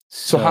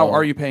 So how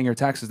are you paying your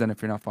taxes then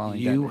if you're not filing? that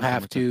You income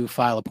have return? to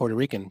file a Puerto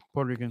Rican.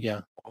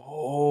 Yeah.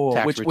 Oh,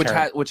 tax which return.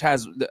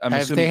 has I'm They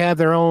assuming have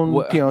their own,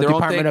 their own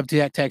Department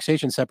thing? of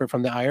Taxation separate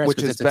from the IRS, Which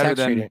 'cause is it's a better tax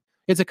than- return.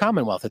 It's a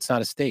Commonwealth. It's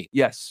not a state.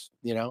 yes.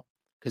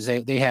 Because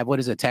they have, what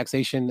is it,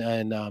 taxation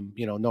and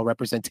no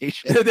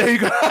representation. There you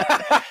go.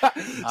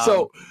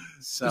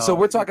 So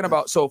we're talking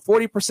about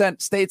 40%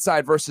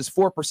 stateside versus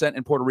 4%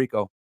 in Puerto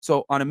Rico.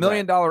 So on $1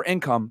 million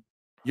income,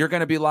 you're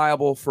going to be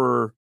liable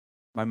for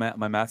my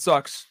math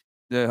sucks.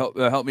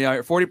 Help me out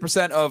here.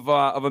 40% of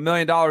 $1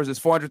 million is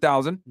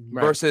 400,000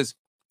 Right. versus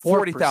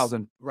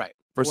 40,000 Right.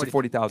 versus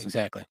 40,000.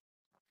 Exactly.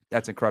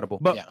 That's incredible.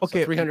 But Yeah.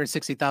 okay, So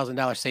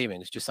 $360,000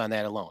 savings just on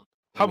that alone.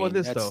 How about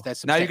this, though?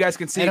 That's Now you substan- guys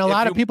can see and a if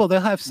lot you of people,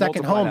 they'll have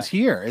second multiply homes that.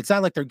 here. It's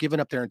not like they're giving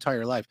up their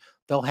entire life.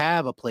 They'll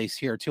have a place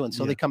here too, and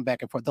so Yeah. they come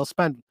back and forth. They'll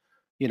spend,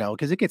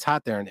 because it gets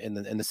hot there in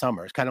the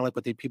summer. It's kind of like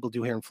what people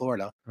do here in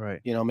Florida.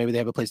 right. Maybe they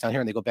have a place down here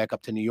and they go back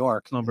up to New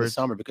York in the Snowbirds.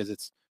 summer because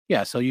it's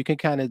so you can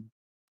kind of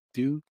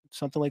do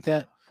something like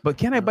that. But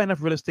can I Yeah. buy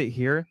enough real estate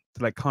here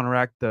to like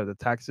counteract the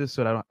taxes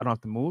so that I don't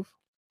have to move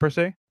per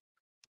se?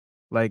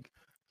 Like,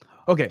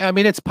 okay, I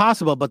mean, it's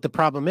possible, but the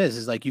problem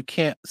is like you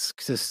can't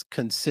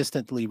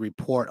consistently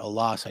report a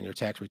loss on your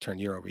tax return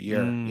year over year.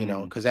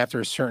 Mm. Because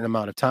after a certain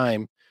amount of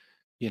time,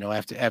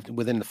 after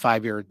within the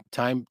 5-year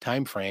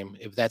time frame,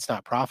 if that's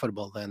not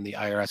profitable, then the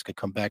IRS could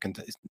come back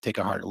and take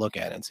a harder look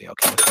at it and say,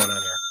 okay, what's going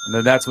on here? And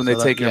then that's when So they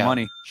that- take your yeah.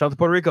 money. shout out to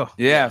Puerto Rico.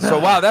 Yeah. So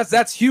wow,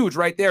 that's huge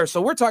right there.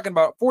 So we're talking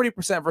about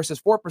 40% versus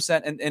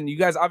 4%. And you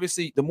guys,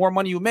 obviously, the more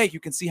money you make, you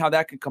can see how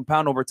that can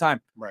compound over time.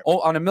 Right. Oh,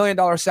 on $1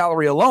 million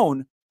salary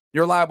alone,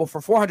 you're liable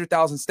for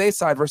 400,000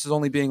 stateside versus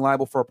only being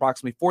liable for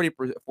approximately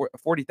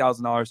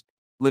 $40,000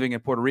 living in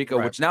Puerto Rico,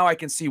 Right. which now I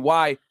can see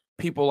why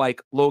people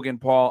like Logan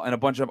Paul and a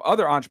bunch of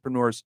other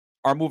entrepreneurs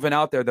are moving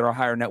out there that are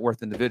higher net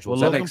worth individuals.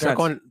 Well, that Logan makes They're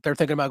sense. they're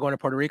thinking about going to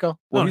Puerto Rico.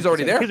 Well, No, he's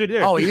already there. He's already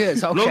there. Oh, he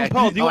is. Okay. Logan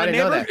Paul, do you Oh, want I a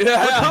didn't know neighbor?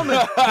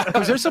 that. Yeah.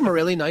 Because there's some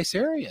really nice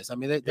areas. I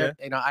mean, Yeah.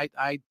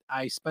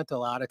 I spent a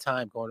lot of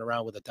time going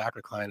around with a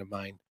doctor client of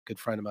mine, good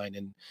friend of mine,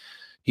 and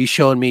he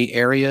showed me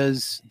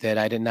areas that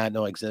I did not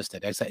know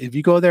existed. I said, if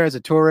you go there as a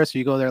tourist, or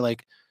you go there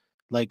like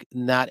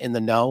not in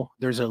the know,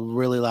 there's a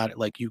really lot.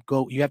 You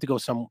have to go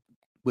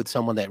with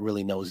someone that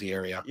really knows the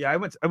area. Yeah, I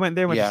went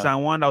there, went Yeah. to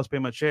San Juan. That was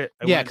pretty much it.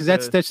 I Yeah, went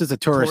because to that's just a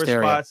tourist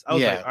area. spots. I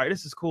was Yeah, like, all right,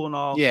 this is cool and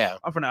all. yeah.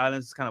 I'm from the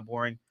islands. It's kind of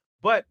boring.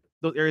 But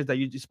those areas that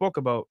you just spoke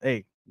about,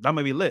 hey, that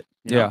might be lit.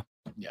 you know?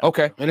 Yeah.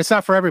 Okay. And it's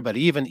not for everybody.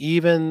 Even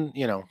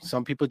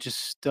some people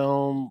just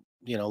don't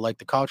like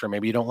the culture.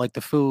 Maybe you don't like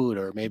the food,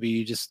 or maybe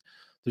you just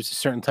there's a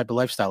certain type of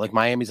lifestyle. Like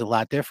Miami's a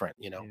lot different.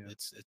 Yeah.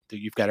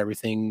 You've got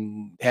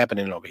everything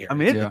happening over here. I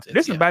mean, Yeah.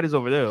 there's some baddies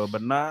over there,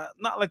 but not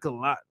like a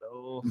lot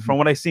though. From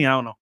what I see, I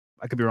don't know.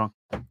 I could be wrong.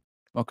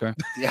 Okay.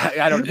 Yeah,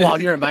 I don't. Well,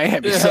 you're in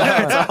Miami, so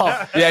it's all.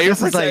 Yeah, your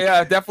This is like-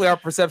 yeah, definitely our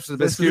perception of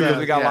this This is, because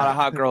we got a lot of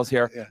hot girls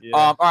here. Yeah.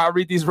 All right, I'll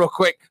read these real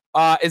quick.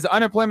 Is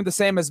unemployment the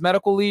same as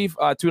medical leave?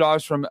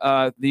 $2 from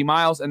the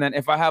Miles. And then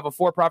if I have a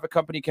for-profit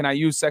company, can I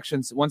use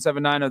sections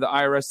 179 of the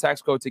IRS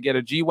tax code to get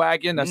a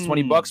G-Wagon? That's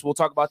 $20. We'll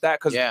talk about that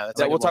because Yeah, that's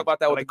a we'll good talk one. about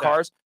that I with like the that.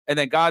 cars. And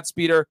then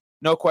Godspeeder,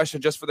 no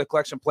question, just for the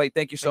collection plate.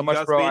 Thank you so Thank you,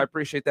 much, bro. Godspeed. I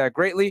appreciate that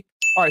greatly.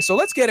 All right, so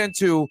let's get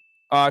into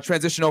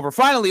transition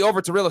finally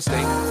over to real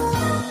estate.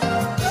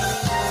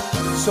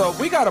 So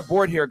we got a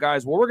board here,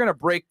 guys, where we're going to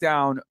break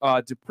down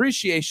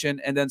depreciation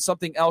and then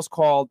something else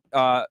called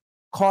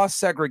cost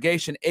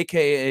segregation,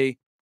 aka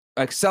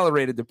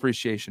accelerated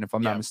depreciation, if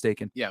I'm not Yeah.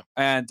 mistaken. Yeah.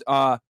 And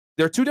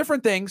they're two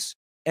different things,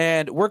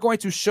 and we're going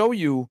to show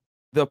you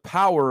the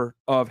power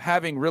of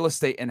having real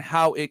estate and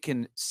how it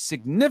can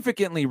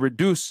significantly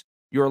reduce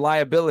your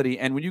liability.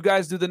 And when you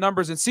guys do the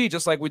numbers and see,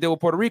 just like we did with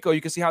Puerto Rico, you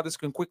can see how this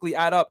can quickly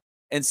add up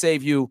and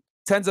save you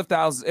tens of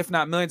thousands, if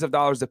not millions of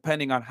dollars,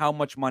 depending on how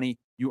much money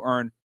you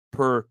earn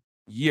per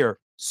year.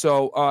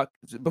 So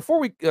before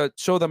we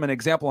show them an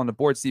example on the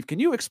board, Steve, can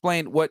you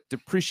explain what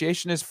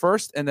depreciation is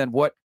first and then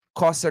what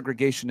cost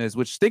segregation is?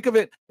 Which, think of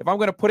it, if I'm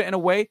going to put it in a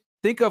way,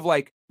 think of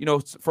like,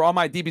 for all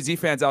my DBZ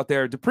fans out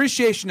there,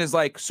 depreciation is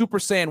like Super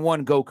Saiyan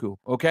 1 Goku,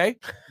 okay?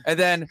 And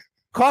then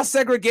cost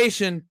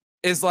segregation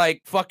is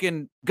like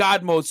fucking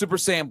God mode Super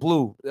Saiyan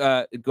Blue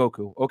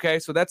Goku, okay?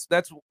 So that's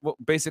what,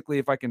 basically,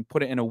 if I can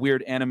put it in a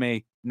weird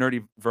anime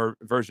nerdy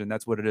version,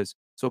 that's what it is.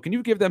 So can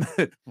you give them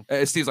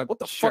Steve's like, what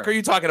the fuck Sure. are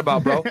you talking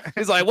about, bro?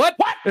 He's like, what?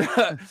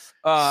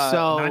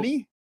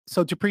 Nani?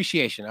 So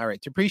depreciation. All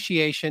right.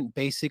 Depreciation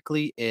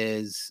basically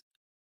is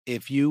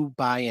if you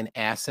buy an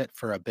asset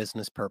for a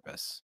business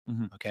purpose.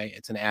 Mhm. Okay.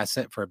 It's an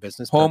asset for a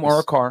business home or a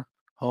purpose. car.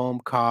 Home,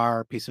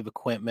 car, piece of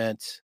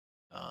equipment,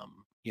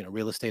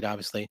 real estate,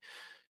 obviously.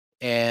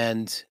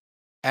 And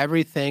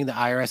everything the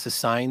IRS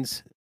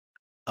assigns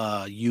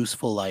a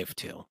useful life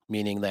to,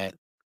 meaning that,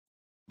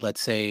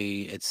 let's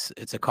say it's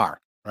a car,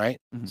 right?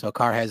 Mhm. So a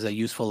car has a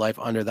useful life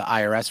under the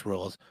IRS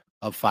rules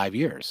of 5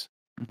 years.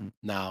 Mhm.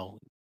 Now,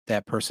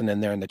 that person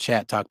in there in the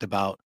chat talked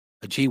about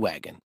a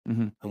G-Wagon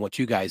Mhm. and what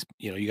you guys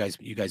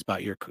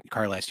bought your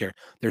car last year.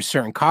 There's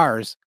certain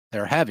cars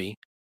that are heavy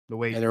The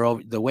weight. and they're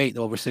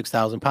over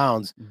 6,000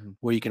 pounds Mhm.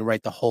 where you can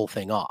write the whole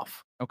thing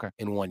off Okay.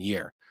 in 1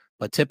 year.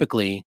 But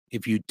typically,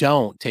 if you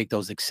don't take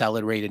those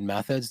accelerated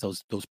methods,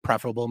 those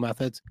preferable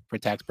methods for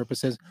tax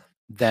purposes,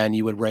 then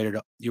you would write it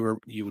up. You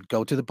would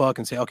go to the book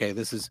and say, okay,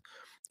 this is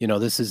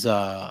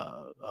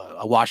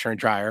a washer and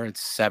dryer. It's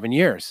 7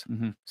 years.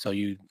 Mhm. So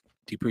you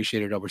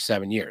depreciate it over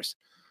 7 years.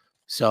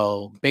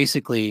 So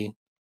basically,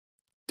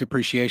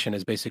 depreciation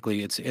is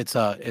basically it's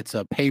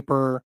a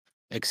paper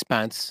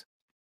expense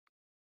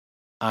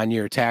on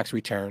your tax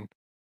return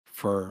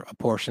for a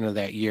portion of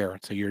that year.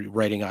 So you're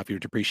writing off, you're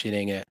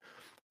depreciating it,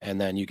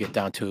 and then you get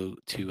down to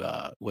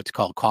what's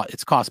called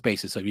it's cost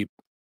basis. So if you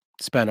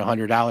spend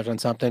 $100 on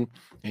something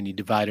and you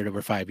divide it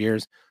over 5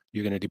 years,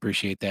 you're going to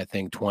depreciate that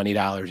thing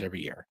 $20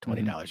 every year,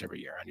 $20 every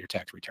year on your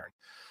tax return.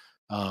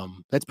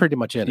 That's pretty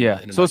much it.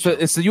 Yeah. In a So nutshell.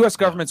 it's the U.S.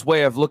 government's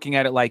way of looking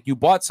at it like you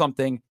bought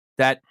something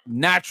that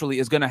naturally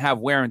is going to have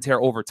wear and tear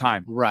over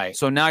time. Right.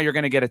 So now you're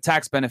going to get a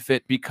tax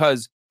benefit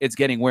because it's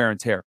getting wear and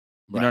tear.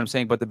 You know what I'm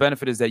saying? But the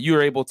benefit is that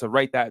you're able to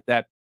write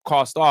that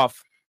cost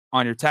off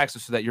on your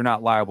taxes so that you're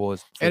not liable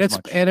as much.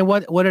 And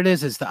what it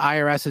is the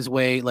IRS's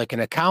way, like in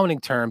accounting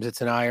terms,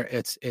 it's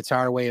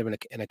our way of an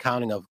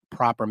accounting of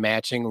proper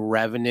matching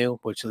revenue,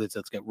 which is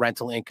let's get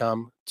rental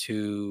income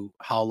to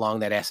how long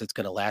that asset's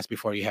going to last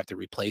before you have to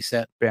replace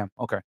it. Bam.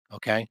 Okay.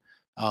 Okay.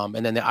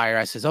 And then the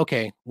IRS says,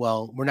 okay,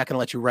 well, we're not going to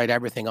let you write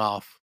everything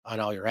off on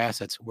all your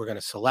assets. We're going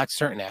to select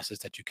certain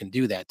assets that you can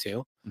do that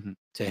to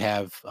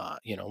have,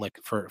 like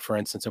for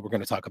instance, that we're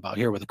going to talk about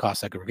here with the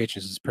cost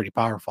segregation is pretty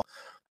powerful.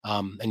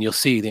 And you'll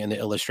see in the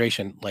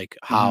illustration, like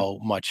how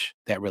much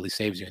that really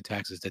saves you in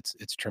taxes.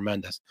 It's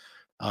tremendous.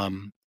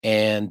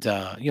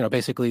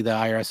 Basically the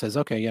IRS says,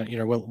 okay,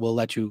 we'll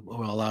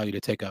allow you to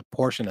take a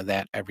portion of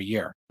that every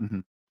year.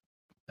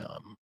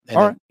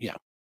 Yeah.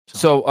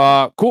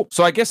 So cool.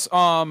 So I guess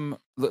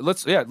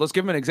let's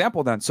give them an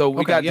example then. So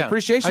we got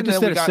depreciation. I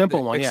just did a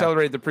simple one.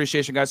 Accelerated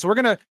depreciation, guys. So we're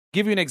gonna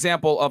give you an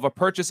example of a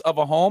purchase of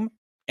a home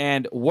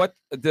and what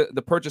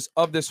the purchase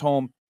of this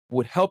home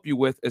would help you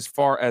with as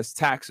far as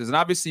taxes. And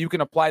obviously you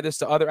can apply this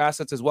to other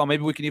assets as well.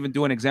 Maybe we can even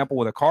do an example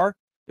with a car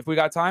if we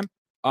got time.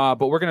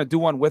 But we're gonna do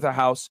one with a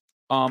house.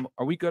 Are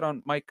we good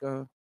on mic?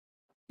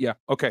 Yeah.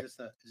 Okay. Is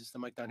this the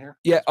mic down here?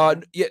 Yeah.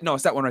 No,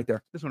 it's that one right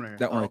there. This one right here.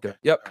 That one right there. Right,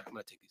 Yep. I'm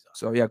gonna take these off.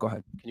 So yeah, go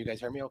ahead. Can you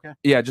guys hear me? Okay.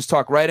 Yeah, just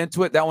talk right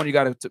into it. That one you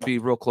got to be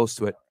real close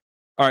to it.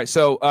 All right.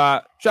 So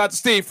shout out to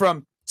Steve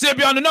from See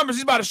Beyond the Numbers.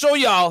 He's about to show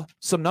y'all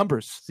some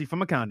numbers. Steve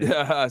from accounting.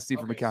 Steve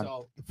from accounting.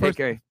 So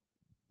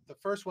the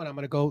first one I'm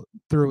going to go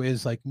through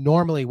is like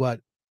normally what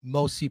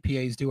most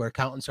CPAs do, or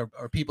accountants or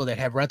people that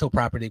have rental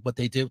property. What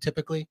they do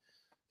typically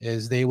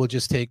is they will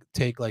just take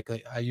like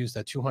I used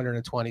a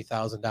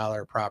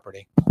 $220,000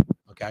 property.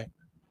 Okay.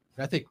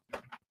 And I think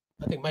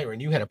Myron,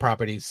 you had a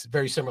property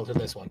very similar to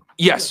this one.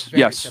 Yes.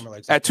 Similar,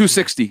 At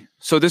 260.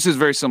 So this is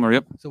very similar.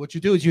 Yep. So what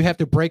you do is you have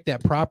to break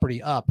that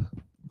property up,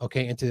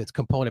 okay, into its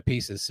component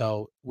pieces.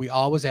 So we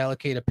always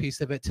allocate a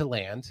piece of it to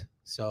land.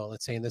 So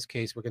let's say in this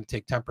case, we're going to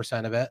take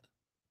 10% of it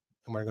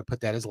and we're going to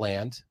put that as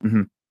land.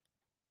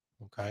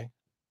 Okay.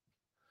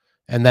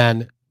 And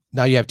then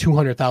now you have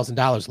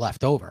 $200,000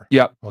 left over.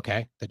 Yep.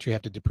 Okay. That you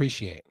have to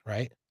depreciate,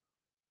 right?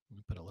 Let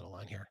me put a little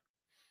on here.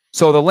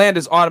 So the land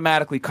is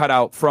automatically cut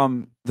out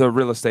from the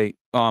real estate,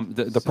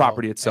 the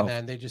property itself. And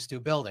then they just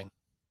do building.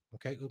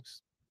 Okay.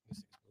 Oops.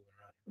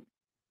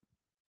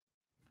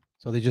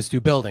 So they just do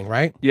building,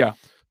 right? Yeah.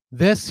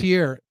 This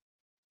here,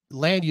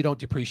 land you don't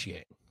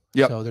depreciate.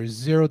 Yep. So there's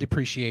zero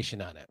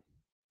depreciation on it.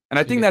 And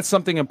I think that's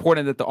something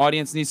important that the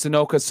audience needs to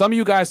know, because some of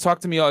you guys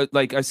talk to me,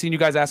 like I've seen you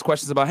guys ask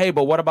questions about, hey,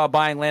 but what about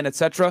buying land,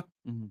 etc.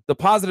 The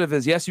positive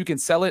is, yes, you can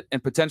sell it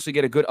and potentially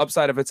get a good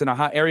upside if it's in a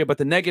hot area. But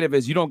the negative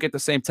is you don't get the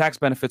same tax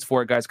benefits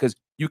for it, guys, because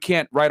you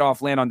can't write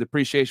off land on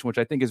depreciation, which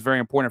I think is very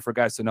important for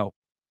guys to know.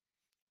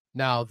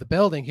 Now, the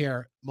building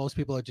here, most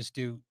people would just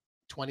do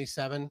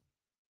 27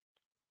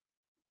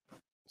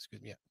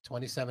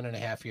 and a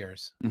half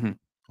years.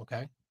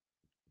 Okay.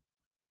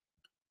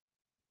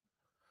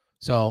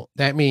 So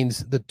that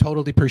means the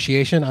total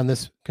depreciation on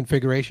this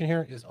configuration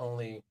here is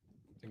only,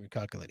 I think we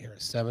calculate here,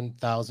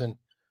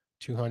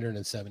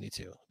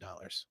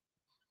 $7,272.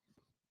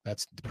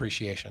 That's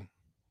depreciation.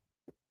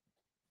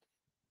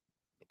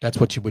 That's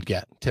what you would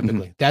get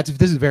typically. This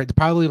is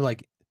probably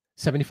like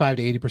 75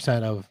 to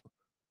 80% of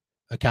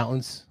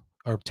accountants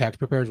or tax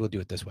preparers will do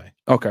it this way.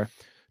 Okay.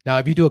 Now,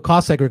 if you do a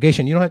cost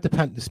segregation, you don't have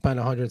to spend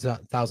hundreds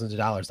of thousands of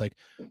dollars. Like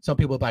some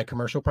people buy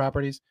commercial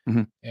properties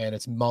and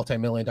it's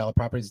multi-million-dollar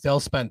properties. They'll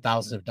spend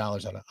thousands of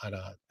dollars on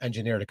a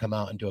engineer to come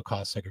out and do a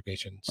cost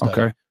segregation study.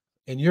 Okay.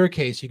 In your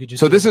case, you could just.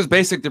 So this is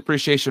basic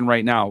depreciation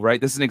right now,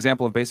 right? This is an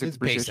example of basic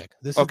depreciation.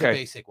 This is the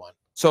basic one.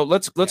 So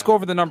let's go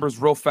over the numbers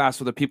real fast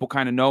so that people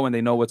kind of know and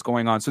they know what's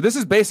going on. So this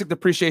is basic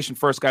depreciation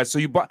first, guys. So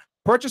you bought,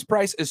 purchase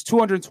price is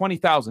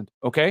 $220,000,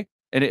 okay?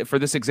 And for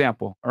this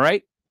example, all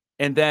right?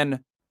 And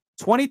then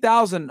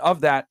 20,000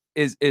 of that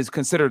is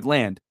considered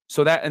land.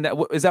 So that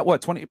is that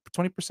what 20%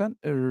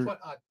 or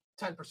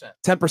 10%.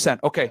 10%.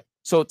 Okay.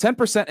 So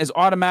 10% is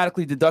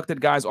automatically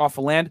deducted, guys, off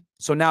of land.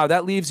 So now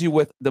that leaves you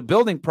with the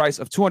building price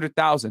of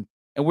 200,000.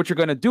 And what you're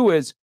going to do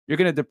is you're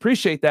going to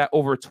depreciate that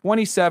over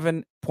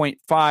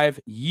 27.5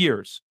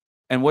 years.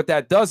 And what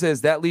that does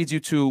is that leads you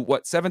to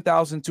what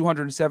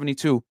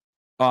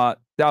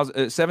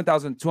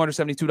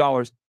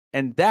 $7,272.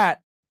 And that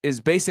is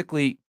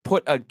basically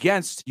put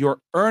against your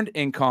earned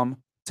income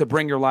to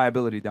bring your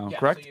liability down,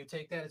 correct? So you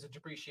take that as a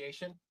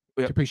depreciation.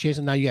 Yep.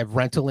 Depreciation. Now you have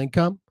rental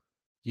income.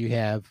 You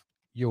have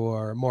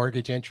your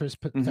mortgage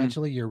interest,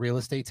 potentially your real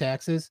estate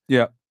taxes.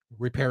 Yeah.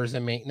 Repairs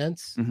and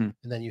maintenance. And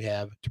then you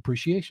have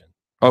depreciation.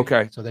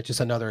 Okay. So that's just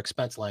another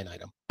expense line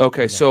item.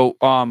 Okay. Yeah. So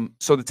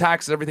the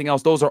taxes, everything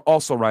else, those are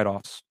also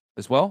write-offs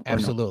as well? Or no?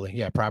 Absolutely.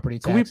 Yeah. Property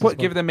Can we taxes.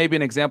 give them maybe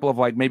an example of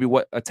like maybe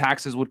what a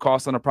taxes would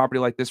cost on a property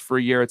like this for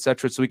a year, et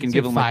cetera, so we can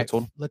give them like a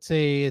total? Let's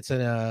say it's in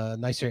a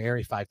nicer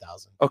area,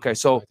 5,000. Okay.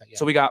 So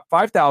we got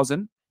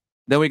 5,000,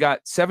 then we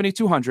got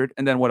 7,200,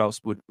 and then what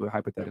else would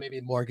hypothetically?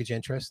 Maybe mortgage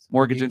interest.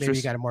 Mortgage maybe interest.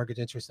 you got a mortgage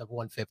interest of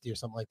 150 or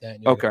something like that.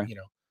 And Okay. You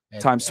know,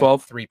 times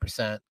 12,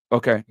 3%.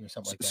 Okay. Or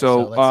something like that. So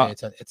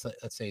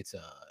let's say it's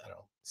I don't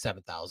know,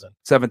 7,000.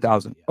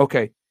 7,000. Yeah.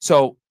 Okay.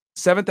 So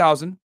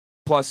 7,000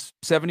 plus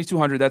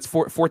 7,200. That's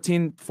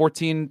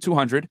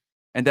 14,200,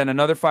 and then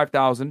another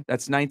 5,000.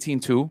 That's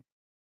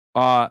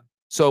 19,200.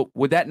 So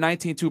would that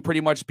 19,200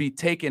 pretty much be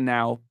taken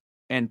now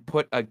and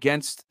put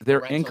against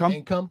their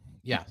income?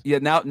 Yeah. Yeah.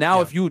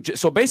 Now, if you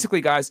so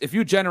basically, guys, if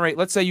you generate,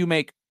 let's say you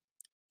make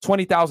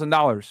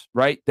 $20,000,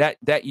 right,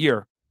 that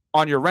year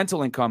on your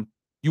rental income,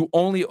 you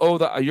only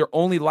you're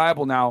only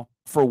liable now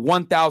for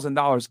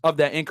 $1,000 of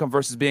that income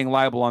versus being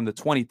liable on the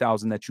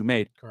 $20,000 that you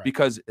made. Correct.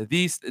 Because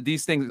these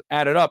things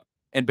added up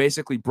and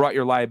basically brought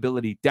your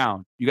liability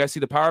down. You guys see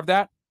the power of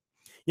that?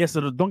 Yeah.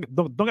 So don't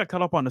get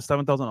caught up on the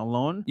 7,000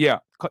 alone. Yeah.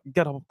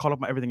 Get caught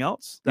up on everything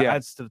else. That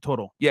adds to the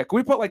total. Yeah. Can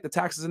we put like the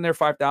taxes in there,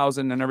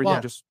 5,000 and everything?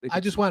 Well, I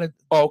just wanted.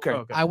 Oh,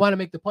 okay. I want to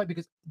make the point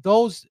because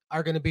those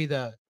are going to be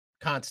the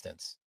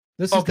constants.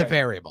 This is the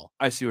variable.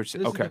 I see what you're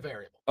saying. This Okay. is the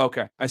variable.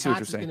 Okay. I see what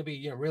you're It's going saying. to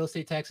be, real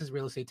estate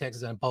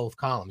taxes on both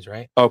columns,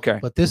 right? Okay.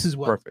 But this is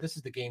Perfect. this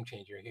is the game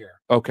changer here.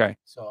 Okay.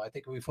 So I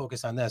think we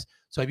focus on this.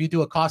 So if you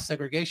do a cost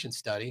segregation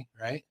study,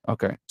 right?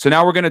 Okay. So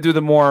now we're going to do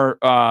the more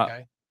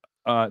Okay.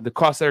 the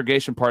cost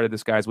segregation part of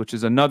this, guys, which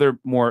is another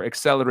more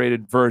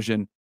accelerated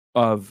version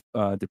of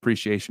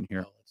depreciation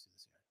here. Oh, let's do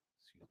this here.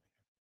 Excuse me.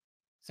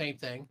 Same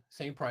thing,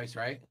 same price,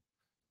 right?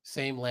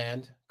 Same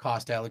land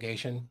cost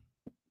allocation,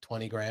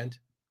 20 grand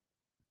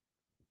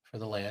for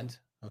the land.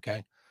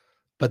 Okay.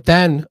 But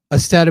then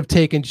instead of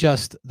taking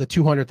just the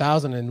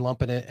 200,000 and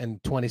lumping it in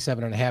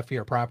 27.5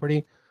 year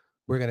property,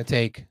 we're going to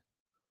take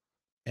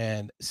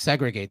and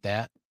segregate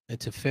that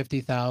into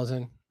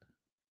 50,000.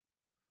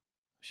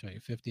 Show you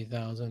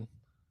 50,000.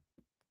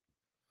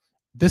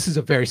 This is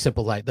a very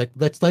simple like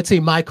let's say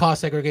my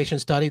cost segregation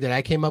study that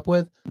I came up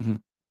with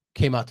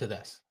came out to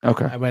this.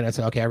 Okay. I went and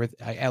said, okay,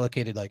 I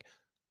allocated like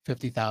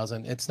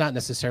 50,000. It's not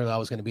necessarily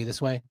always going to be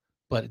this way,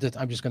 but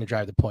I'm just going to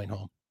drive the point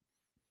home.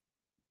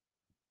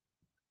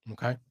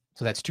 Okay.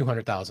 So that's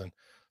 200,000.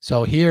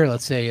 So here,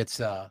 let's say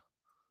it's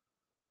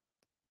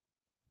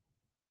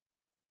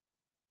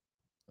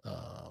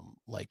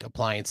like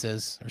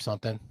appliances or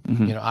something.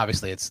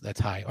 Obviously that's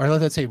high. Or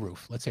let's say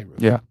roof. Let's say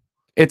roof. Yeah.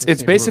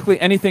 It's basically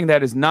anything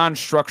that is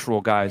non-structural,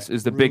 guys,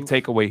 is the big Roof.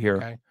 takeaway here.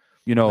 Okay.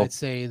 Let's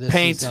say this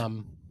paint. is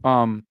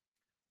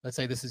let's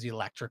say this is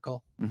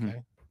electrical,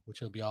 okay,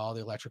 which will be all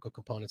the electrical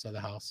components of the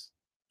house.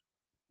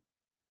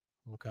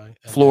 Okay.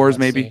 And floors, let's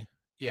maybe.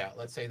 say,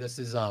 let's say this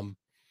is let's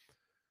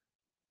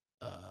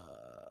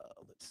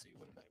see,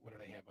 what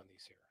did I have on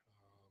these here?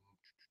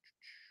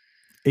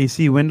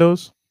 AC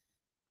windows.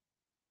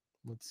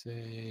 Let's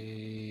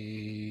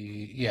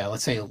say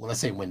let's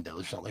say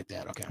windows or something like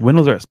that. Okay.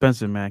 Windows are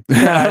expensive, man.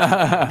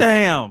 God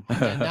damn.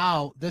 And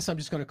now this I'm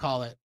just going to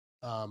call it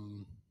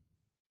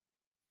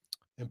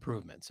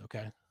improvements,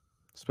 okay?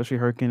 Especially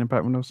hurricane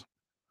impact windows.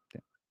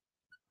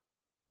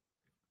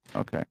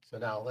 Okay. So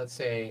now let's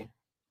say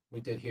we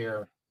did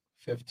here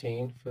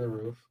 15 for the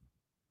roof.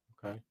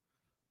 Okay.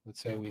 Let's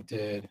say we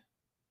did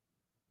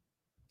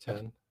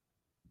 10,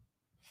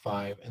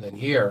 5, and then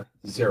here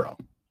 0.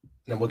 And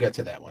then we'll get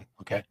to that one,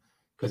 okay?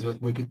 Because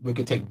we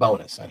could take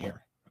bonus on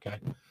here, okay?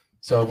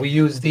 So if we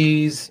use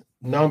these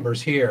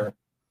numbers here,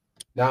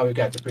 now we've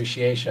got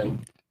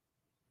depreciation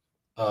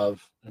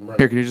of.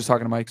 Here, can you just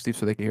talk to Mike, Steve,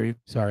 so they can hear you?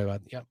 Sorry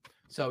about that. Yep.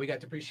 So we got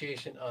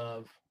depreciation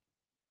of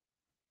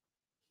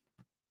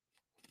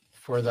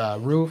for the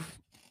roof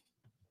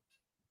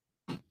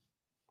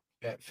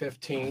at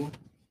 15.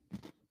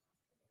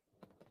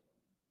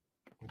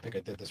 I think I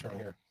did this wrong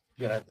here.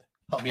 You gotta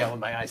help me out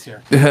with my eyes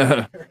here.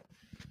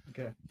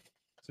 Okay.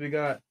 So we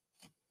got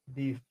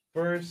the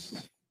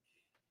first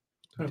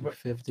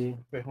 50.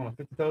 Wait, hold on,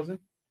 50,000.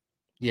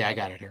 Yeah, I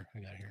got it here.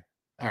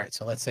 All right,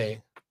 so let's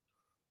say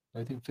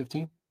I think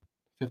 15.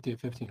 50 at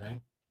 15,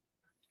 right?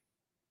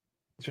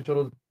 What's your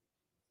total?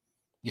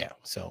 Yeah,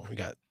 so we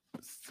got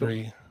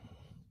 3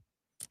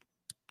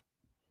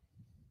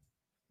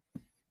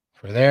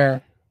 for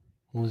there.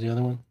 What was the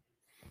other one?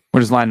 We're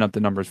just lining up the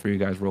numbers for you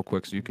guys real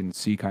quick so you can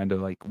see kind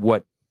of like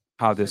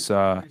how this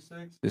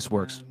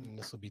works. And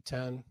this will be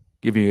 10.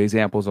 Give you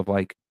examples of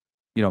like,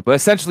 but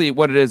essentially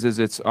what it is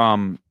it's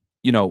 5,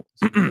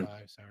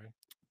 sorry.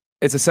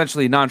 it's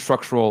essentially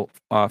non-structural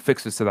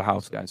fixes to the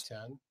house, guys. 10.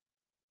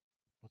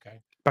 Okay.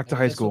 Back to And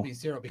high this will school. be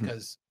 0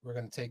 because we're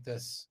going to take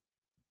this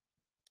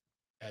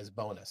as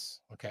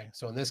bonus. Okay.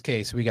 So in this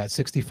case, we got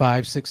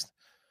 65,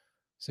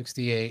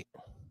 68,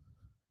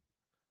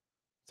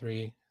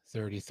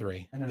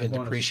 333 And then in the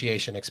bonus.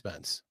 depreciation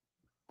expense.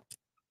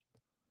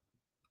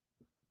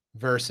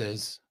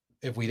 Versus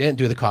if we didn't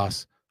do the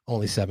cost,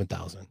 only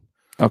 7,000.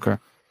 Okay.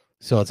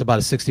 So it's about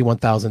a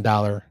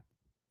 $61,000.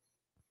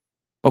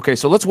 Okay,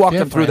 so let's walk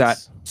them through that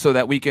difference.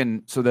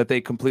 so that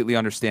they completely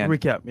understand.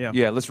 Recap. Yeah.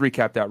 Yeah, let's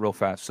recap that real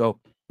fast. So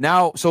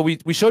now,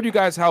 we showed you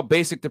guys how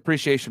basic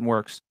depreciation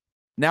works.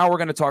 Now we're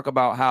going to talk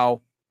about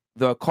how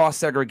the cost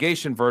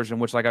segregation version,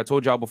 which, like I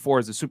told y'all before,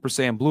 is the Super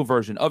Saiyan Blue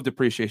version of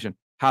depreciation,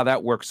 how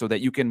that works so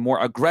that you can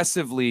more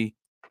aggressively,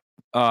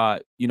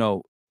 deduct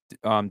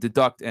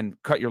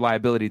and cut your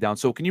liability down.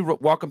 So can you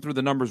walk them through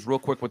the numbers real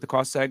quick with the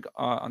cost seg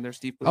on there,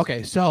 Steve, please?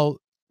 Okay,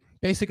 so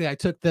basically I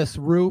took this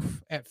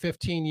roof at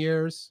 15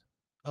 years.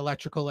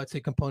 Electrical, let's say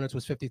components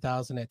was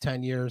 50,000 at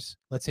 10 years.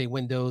 Let's say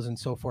windows and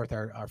so forth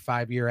are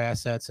 5-year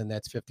assets, and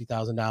that's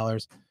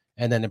 $50,000.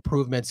 And then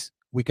improvements,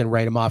 we can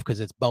write them off because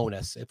it's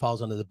bonus. It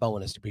falls under the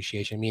bonus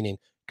depreciation, meaning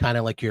kind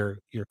of like your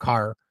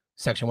car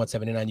section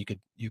 179.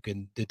 You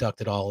can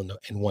deduct it all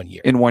in 1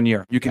 year. In 1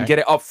 year, you can get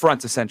it up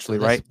front essentially,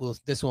 So right?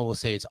 This one will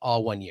say it's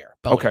all 1 year.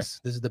 Bonus. Okay.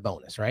 This is the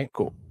bonus, right?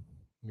 Cool.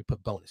 Let me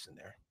put bonus in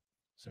there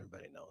so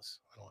everybody knows.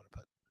 I don't want to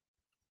put.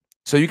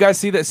 So you guys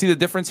see the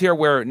difference here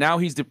where now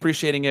he's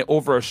depreciating it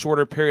over a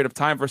shorter period of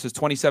time versus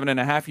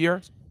 27.5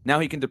 years. Now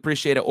he can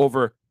depreciate it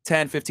over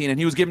 10, 15, and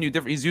he was giving you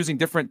he's using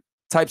different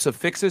types of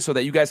fixes so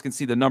that you guys can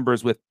see the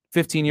numbers with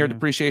 15-year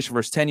depreciation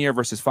versus 10-year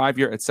versus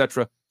 5-year,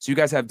 etc. So you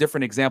guys have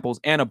different examples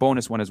and a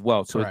bonus one as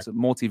well. So Correct. It's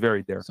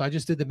multivariate there. So I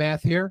just did the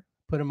math here,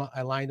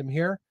 I lined them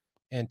here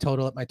and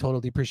total up my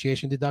total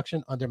depreciation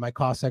deduction under my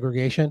cost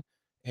segregation.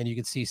 And you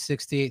can see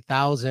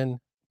 68,000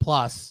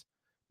 plus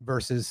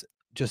versus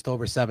just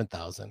over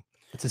 7,000.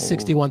 It's a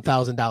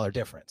 $61,000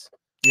 difference.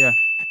 Yeah.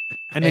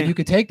 And then you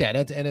could take that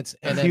and it's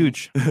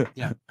huge.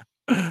 Yeah.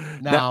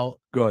 Now,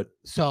 good.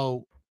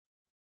 So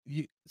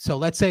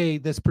let's say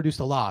this produced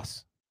a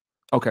loss.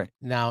 Okay.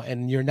 Now,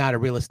 and you're not a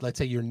let's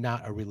say you're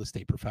not a real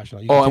estate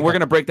professional. And we're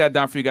going to break that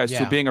down for you guys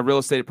Yeah. too. Being a real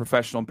estate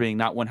professional, being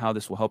not one, how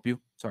this will help you.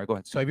 Sorry, go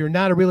ahead. So if you're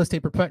not a real estate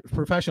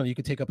professional, you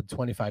could take up a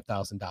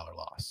 $25,000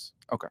 loss.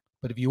 Okay.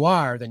 But if you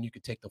are, then you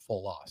could take the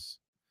full loss.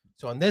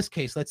 So in this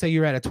case, let's say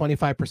you're at a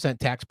 25%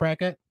 tax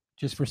bracket,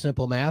 just for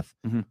simple math.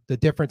 Mhm. The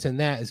difference in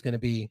that is going to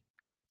be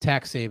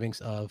tax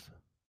savings of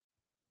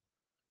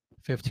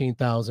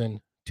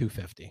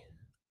 $15,250.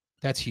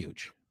 That's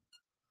huge.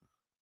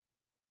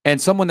 And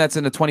someone that's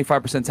in a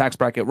 25% tax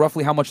bracket,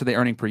 roughly how much are they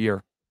earning per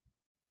year?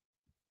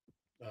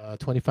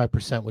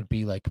 25% would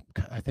be like,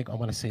 I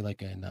want to say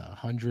like in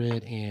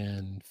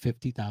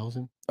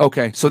 150,000.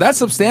 Okay, so that's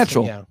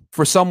substantial Yeah.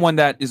 for someone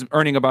that is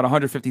earning about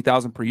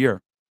 150,000 per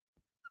year.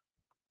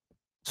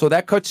 So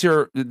that cuts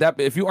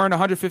if you earn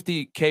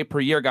 150K per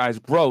year, guys,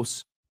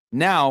 gross,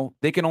 now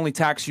they can only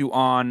tax you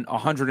on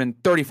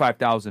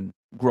 135,000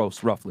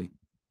 gross, roughly.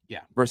 Yeah.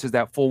 Versus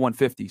that full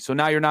 150. So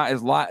now you're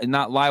not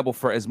not liable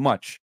for as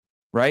much,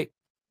 right?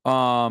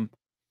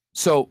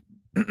 So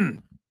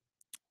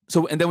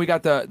and then we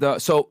got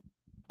so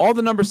all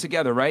the numbers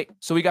together, right?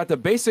 So we got the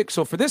basic.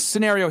 So for this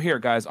scenario here,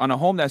 guys, on a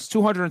home that's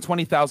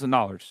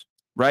 $220,000,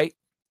 right?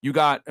 You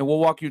got, and we'll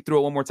walk you through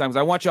it one more time because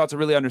I want y'all to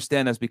really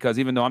understand this, because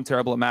even though I'm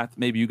terrible at math,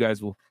 maybe you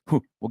guys will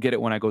get it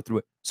when I go through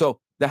it.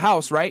 So the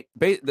house, right?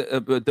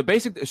 The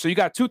basic. So you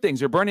got two things.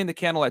 You're burning the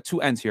candle at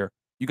two ends here.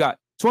 You got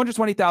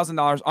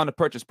 $220,000 on the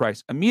purchase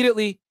price.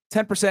 Immediately,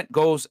 10%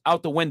 goes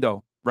out the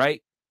window,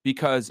 right?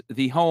 Because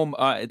the home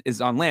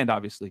is on land,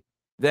 obviously.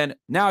 Then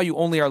now you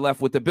only are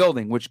left with the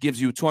building, which gives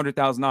you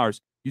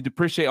 $200,000. You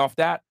depreciate off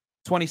that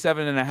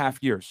 27.5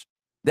 years.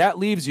 That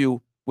leaves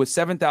you with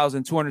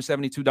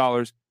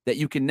 $7,272 that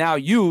you can now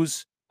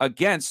use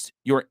against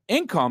your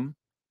income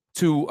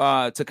to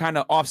kind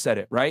of offset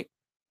it, right?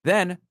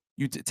 Then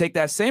you take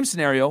that same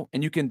scenario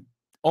and you can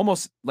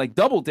almost like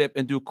double dip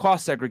and do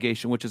cost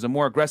segregation, which is a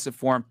more aggressive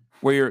form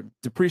where you're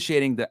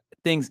depreciating the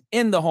things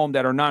in the home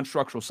that are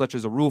non-structural, such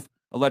as a roof,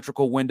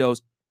 electrical,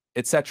 windows,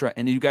 etc.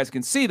 And you guys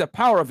can see the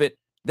power of it.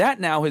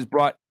 That now has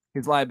brought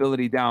his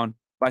liability down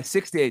by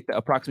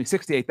approximately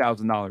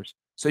 $68,000.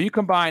 So you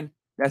combine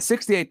that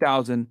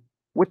 $68,000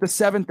 with the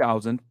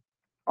 $7,000,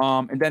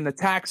 and then the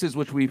taxes,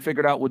 which we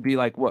figured out would be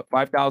like what,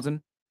 $5,000,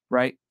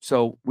 right?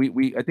 So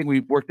I think we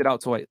worked it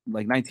out to like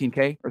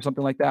 $19K or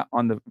something like that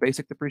on the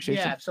basic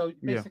depreciation. Yeah. So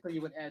basically,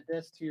 you would add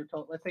this to your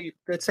total.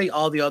 Let's say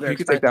all the other. You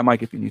can take that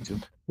mic if you need to.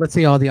 Let's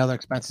say all the other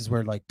expenses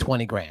were like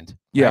 20 grand.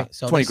 Yeah. Right?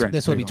 So 20 grand.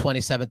 This would be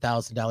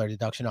 $27,000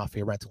 deduction off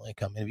your rental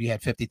income. And if you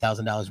had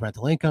 $50,000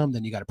 rental income,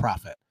 then you got a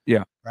profit.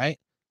 Yeah. Right.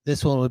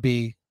 This one would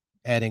be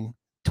adding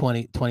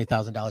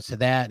 $20,000 to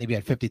that. And if you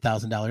had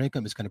 $50,000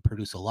 income, it's going to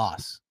produce a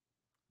loss.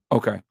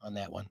 Okay. On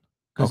that one,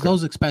 because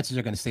those expenses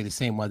are going to stay the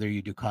same whether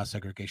you do cost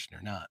segregation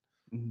or not.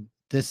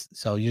 Mm-hmm.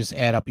 So you just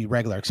add up your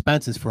regular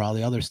expenses for all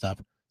the other stuff.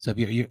 So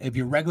if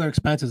your regular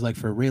expenses, like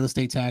for real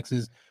estate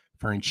taxes,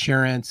 for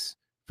insurance,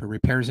 for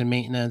repairs and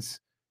maintenance,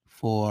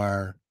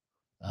 for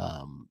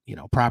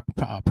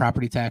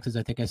property taxes,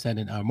 I think I said,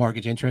 in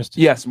mortgage interest.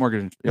 Yes,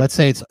 mortgage interest. Yep. Let's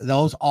say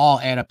those all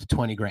add up to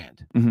 20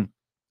 grand. Mm-hmm.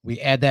 We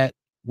add that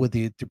with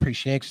the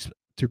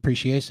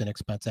depreciation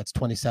expense. That's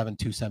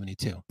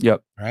 27,272.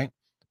 Yep. Right.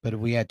 But if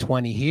we had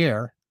 20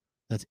 here,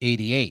 that's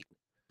 88.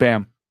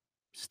 Bam.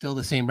 Still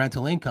the same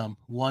rental income.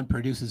 One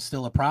produces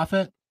still a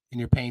profit. and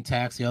you're paying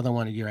tax. The other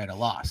one, you're at a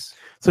loss.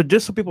 So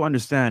just so people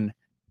understand,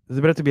 is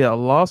it better to be at a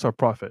loss or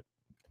profit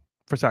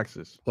for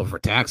taxes? Well, for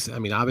tax, I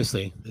mean,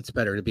 obviously, it's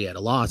better to be at a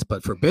loss.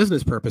 But for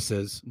business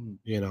purposes, Mm.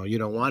 you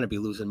don't want to be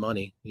losing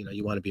money.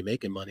 You want to be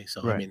making money.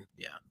 So, I Right. mean,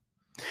 yeah.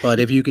 But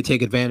if you could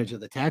take advantage of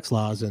the tax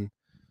laws and,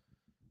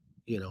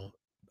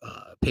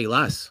 pay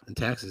less in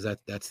taxes,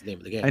 that's the name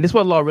of the game. And this is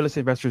what a lot of real estate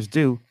investors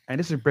do. And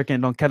this is breaking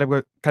it down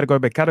category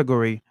by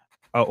category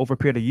over a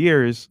period of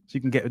years, so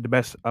you can get the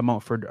best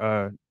amount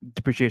for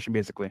depreciation,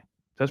 basically. So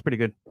that's pretty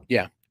good.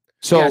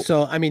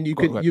 So I mean,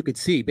 Go ahead. you could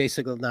see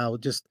basically now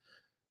just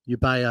you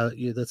buy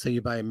let's say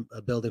you buy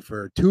a building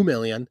for $2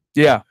 million.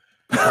 yeah.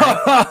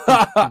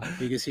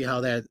 You can see how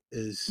that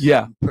is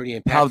Yeah. pretty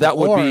impactful. How that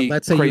would Or be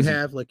let's say crazy. you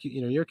have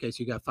in your case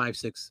you got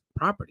 5-6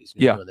 properties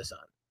Yeah. you're doing this on,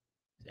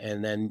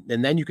 and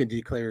then you can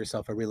declare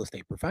yourself a real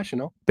estate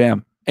professional.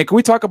 Bam. And can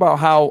we talk about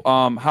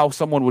how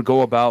someone would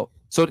go about?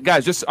 So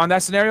guys, just on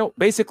that scenario,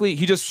 basically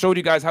he just showed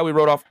you guys how he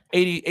wrote off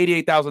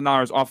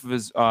 $88,000 off of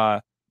his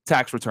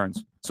tax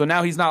returns. So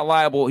now he's not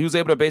liable. He was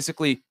able to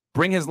basically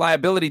bring his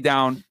liability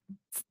down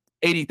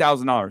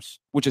 $80,000,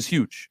 which is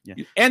huge. Yeah.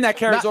 And that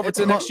carries Not- over it's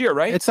to not- next year,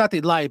 right? It's not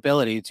the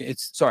liability.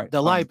 It's Sorry.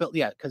 the liability.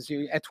 Yeah, because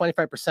you at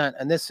 25%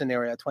 in this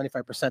scenario, at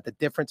 25%, the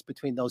difference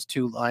between those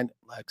two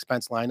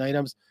expense line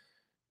items,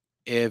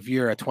 if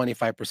you're a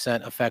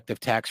 25% effective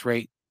tax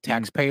rate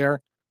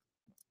taxpayer,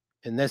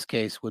 in this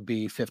case would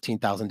be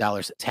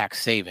 $15,000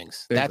 tax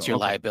savings. There you That's go. your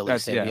Okay. liability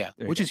That's- saving, yeah,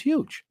 there you which go. is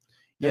huge.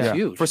 That's Yeah.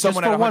 huge For Just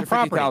someone at one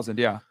property. 150,000,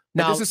 yeah.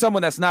 But Now, this is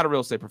someone that's not a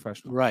real estate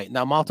professional. right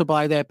now,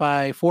 multiply that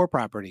by 4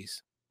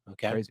 properties.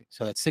 Okay, Crazy.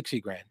 so that's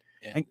 60 grand.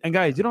 Yeah. And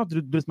guys, you don't have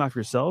to do this math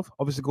yourself.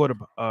 Obviously, go to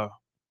a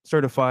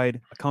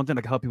certified accountant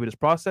that can help you with this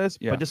process.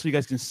 Yeah. But just so you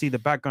guys can see the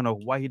background of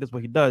why he does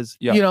what he does.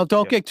 Yeah.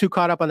 Don't Yeah. get too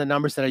caught up on the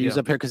numbers that I use Yeah.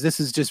 up here because this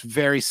is just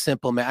very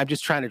simple, man. I'm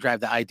just trying to drive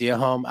the idea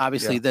home.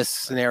 Obviously, this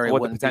scenario What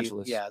the wouldn't potential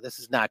be. is. Yeah, this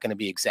is not going to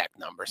be exact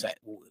numbers.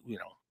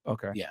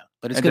 Okay. Yeah,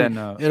 but it's And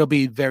gonna. then It'll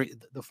be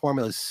the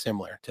formula is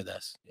similar to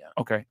this. Yeah.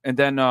 okay. And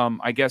then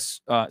I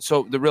guess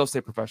so the real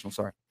estate professional,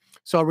 sorry.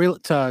 So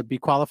to be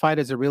qualified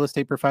as a real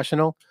estate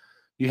professional,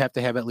 you have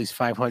to have at least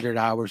 500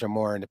 hours or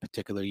more in a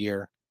particular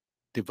year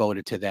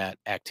devoted to that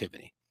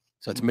activity.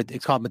 So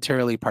it's called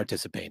materially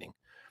participating.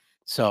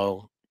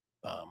 So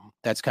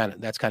that's kind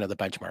of the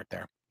benchmark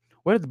there.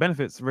 What are the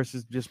benefits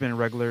versus just being a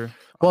regular?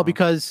 Well,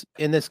 because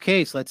in this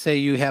case, let's say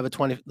you have a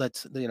 20,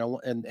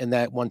 in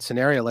that one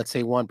scenario, let's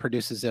say one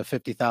produces a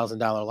 $50,000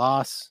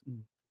 loss.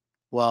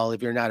 Well,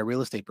 if you're not a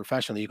real estate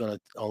professional, you're going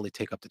to only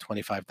take up to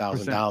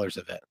 $25,000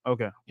 of it,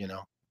 okay.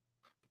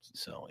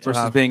 So yeah.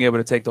 Versus being able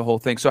to take the whole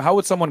thing. So how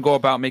would someone go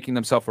about making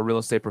themselves a real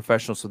estate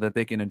professional so that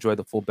they can enjoy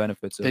the full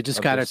benefits of They just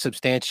of got to this?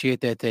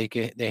 substantiate that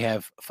they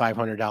have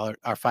 $500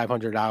 or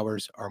 500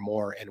 hours or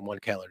more in one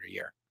calendar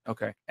year.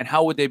 Okay. And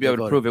how would they be able to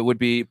Devoted. prove it? Would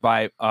be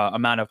by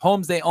amount of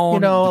homes they own,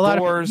 A the lot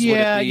doors? of Would it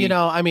yeah, be-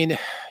 I mean,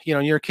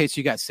 in your case,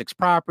 you got 6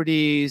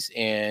 properties,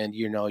 and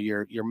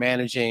you're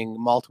managing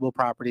multiple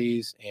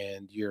properties,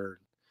 and you're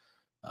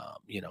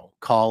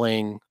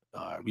calling,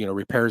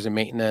 repairs and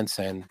maintenance,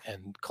 and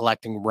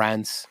collecting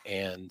rents,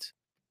 and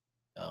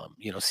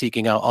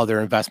seeking out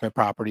other investment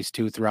properties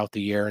too throughout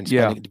the year, and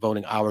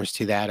devoting hours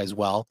to that as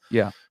well.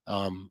 Yeah.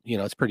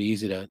 It's pretty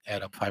easy to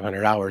add up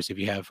 500 hours if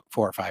you have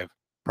 4 or 5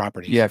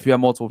 properties. Yeah, if you have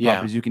multiple Yeah.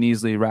 properties, you can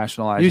easily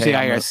rationalize. Usually hey,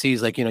 I'm a- IRC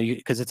is like,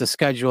 because it's a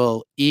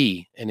Schedule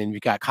E, and then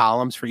you've got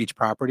columns for each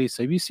property.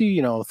 So if you see,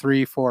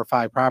 3, 4,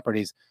 5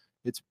 properties,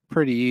 it's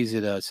pretty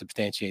easy to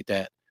substantiate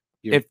that.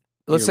 Let's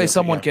you're say real-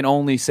 someone yeah. can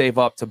only save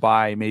up to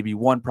buy maybe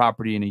one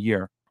property in a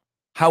year.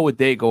 How would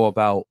they go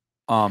about?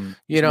 I making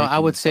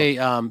would themselves- say,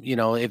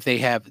 if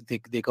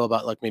they go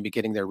about like maybe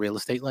getting their real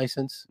estate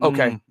license.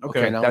 Okay.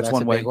 Okay. That's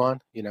one a way. big one,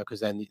 because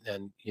then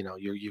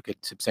you could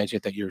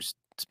substantiate that you're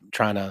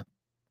trying to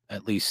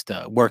at least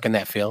work in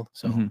that field.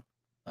 So Mhm.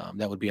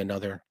 that would be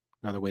another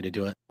way to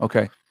do it.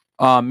 Okay.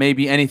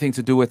 Maybe anything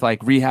to do with like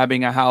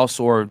rehabbing a house,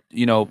 or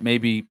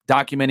maybe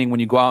documenting when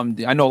you go out.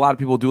 And I know a lot of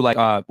people do like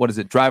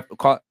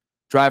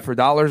drive for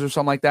dollars or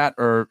something like that,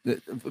 or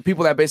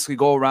people that basically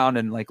go around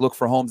and like look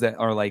for homes that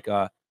are like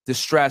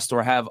distressed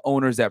or have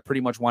owners that pretty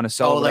much want to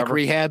sell. Oh, like whatever.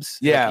 rehabs?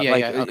 Yeah,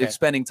 okay. it's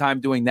spending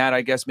time doing that.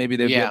 I guess maybe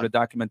they'd be Yeah. able to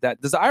document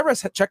that. Does the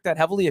IRS check that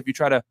heavily if you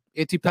try to?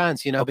 It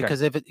depends, Okay. because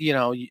if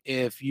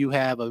if you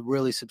have a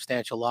really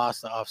substantial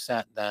loss to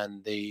offset,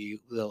 then they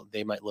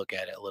might look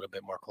at it a little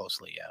bit more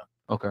closely. Yeah.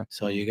 Okay.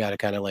 So you got to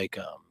kind of like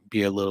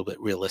be a little bit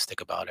realistic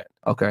about it.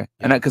 Okay.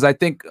 And because I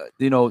think,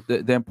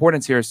 the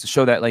importance here is to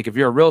show that like if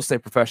you're a real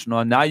estate professional,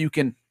 and now you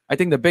can, I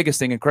think the biggest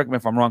thing, and correct me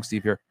if I'm wrong,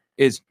 Steve, here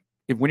is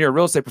when you're a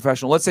real estate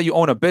professional, let's say you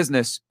own a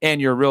business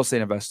and you're a real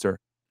estate investor,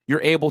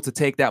 you're able to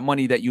take that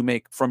money that you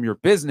make from your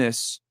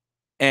business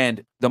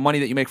and the money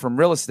that you make from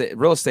real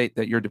estate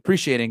that you're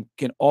depreciating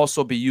can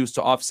also be used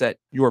to offset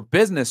your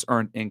business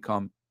earned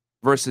income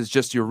versus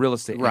just your real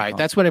estate Right. income.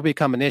 That's when it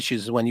become an issue,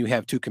 is when you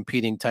have 2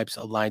 competing types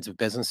of lines of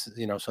business,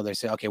 so they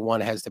say, okay,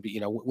 one has to be,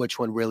 which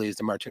one really is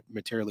the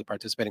materially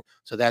participating.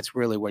 So that's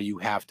really where you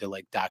have to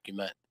like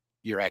document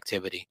your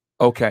activity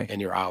okay. and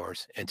your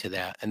hours into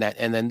that. And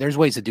then there's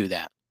ways to do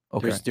that.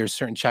 Okay. There's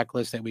certain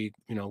checklists that we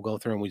go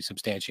through and we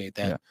substantiate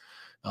that.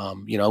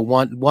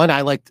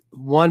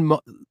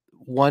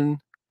 One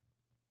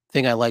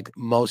thing I like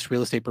most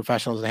real estate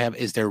professionals to have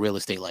is their real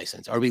estate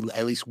license. Are we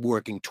at least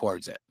working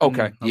towards it?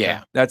 Okay.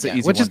 Yeah, That's an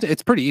easy which one.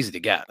 it's pretty easy to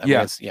get. I mean,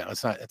 it's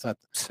not.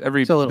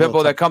 Every it's a little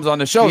bimbo that tough. comes on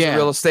the show is a Yeah.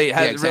 real estate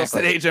Yeah, real estate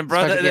exactly. agent,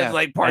 brother. Especially- That's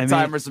like I part mean,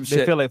 time or some They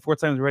shit. feel like 4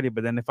 times ready,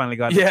 but then they finally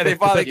got it. Yeah, they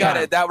finally got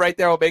Yeah. it. That right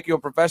there will make you a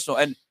professional.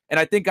 And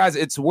I think, guys,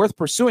 it's worth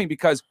pursuing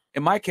because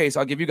in my case,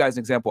 I'll give you guys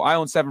an example. I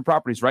own 7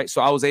 properties, right? So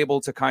I was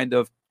able to kind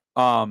of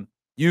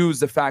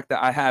use the fact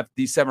that I have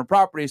these 7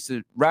 properties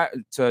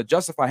to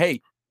justify,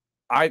 hey,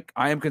 I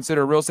am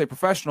considered a real estate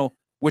professional,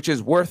 which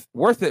is worth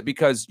it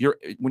because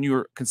when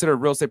you're considered a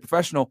real estate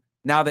professional,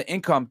 now the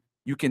income,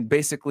 you can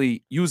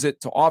basically use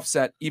it to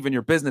offset even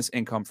your business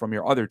income from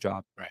your other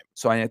job. Right.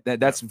 So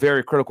that's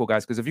very critical,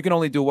 guys, because if you can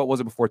only do, what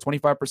was it before,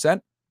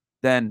 25%,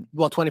 then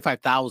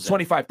 25,000.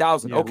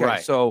 25,000. Yeah, Okay.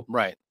 right. So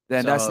Right.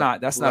 then So, that's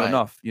not right.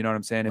 enough. You know what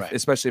I'm saying? Right.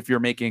 Especially if you're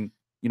making,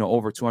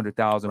 over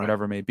 200,000, Right.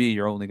 whatever it may be,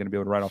 you're only going to be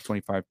able to write off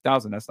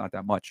 25,000. That's not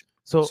that much.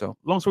 So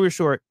long story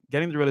short,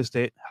 getting the real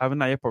estate, having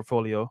that in your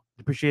portfolio,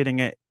 depreciating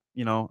it,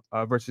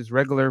 versus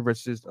regular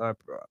versus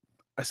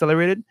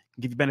accelerated,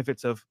 can give you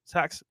benefits of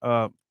tax,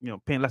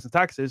 paying less in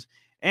taxes,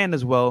 and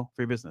as well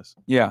for your business.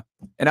 Yeah.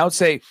 And I would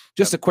say,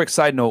 just a quick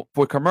side note,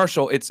 for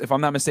commercial, it's, if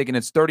I'm not mistaken,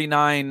 it's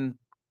 39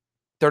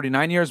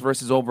 years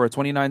versus over a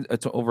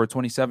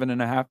 27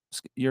 and a half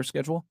year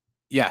schedule.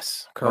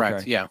 Yes.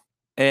 Correct. Okay. Yeah.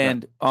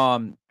 And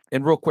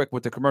and real quick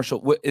with the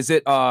commercial, is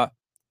it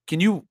can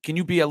you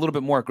be a little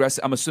bit more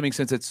aggressive? I'm assuming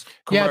since it's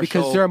commercial,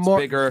 because they're it's more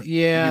bigger.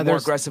 Yeah, more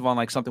there's aggressive on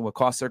like something with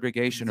cost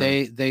segregation.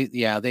 they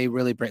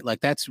really break, like,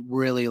 that's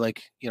really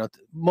like,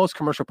 most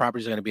commercial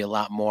properties are going to be a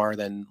lot more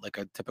than like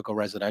a typical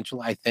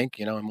residential, I think,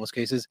 in most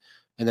cases.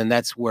 And then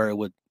that's where it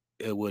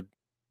would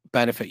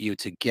benefit you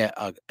to get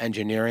an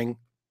engineering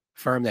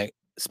firm that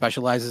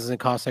specializes in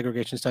cost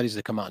segregation studies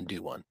to come out and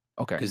do one,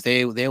 Okay. because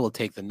they will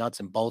take the nuts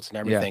and bolts and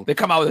everything. They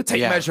come out with a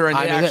tape measure and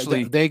I they mean,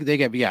 actually they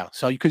get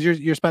so because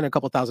you're spending a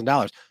couple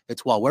 $1,000s,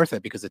 it's well worth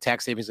it because the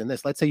tax savings in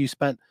this. Let's say you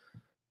spent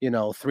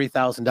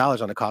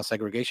 $3,000 on a cost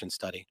segregation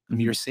study. I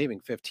mean, you're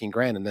saving 15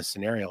 grand in this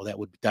scenario. That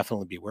would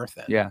definitely be worth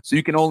it. Yeah. So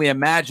you can only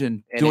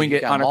imagine And doing if you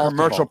it got on a commercial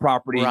multiple,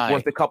 property right,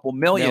 worth a couple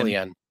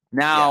million.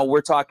 Now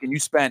we're talking, you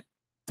spent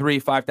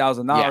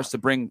 $5,000 to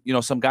bring,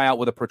 some guy out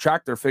with a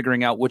protractor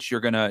figuring out which you're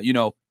gonna,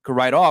 could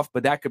write off,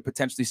 but that could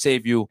potentially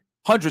save you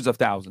hundreds of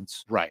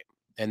thousands. Right.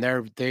 And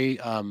and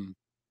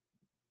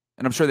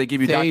I'm sure they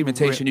give you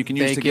documentation you can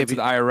use to give to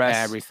the IRS.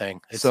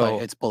 Everything. It's So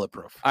it's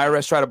bulletproof.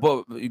 IRS try to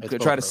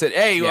bulletproof. say,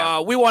 hey,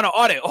 we want to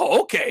audit.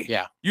 Oh, okay.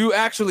 Yeah. You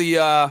actually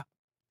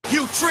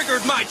You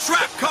triggered my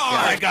trap card.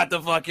 I got the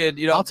fucking,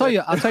 I'll tell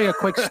you a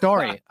quick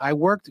story. I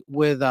worked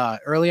with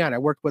early on. I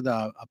worked with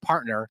a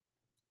partner,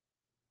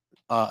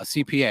 a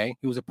CPA.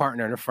 He was a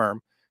partner in a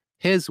firm.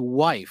 His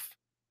wife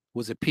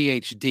was a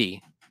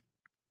PhD.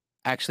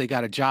 Actually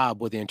got a job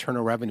with the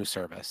Internal Revenue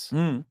Service,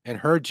 and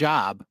her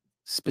job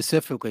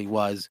specifically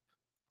was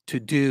to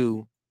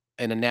do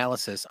an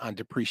analysis on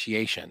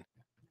depreciation.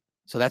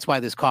 So that's why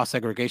this cost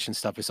segregation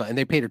stuff is. And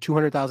they paid her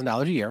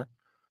 $200,000 a year,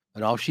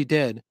 and all she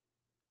did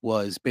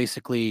was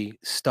basically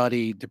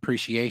study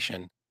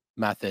depreciation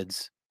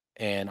methods,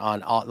 and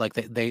on all, like,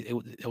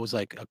 it was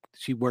like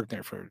she worked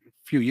there for a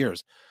few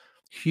years.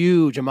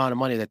 Huge amount of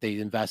money that they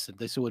invested.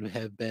 This would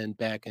have been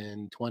back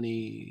in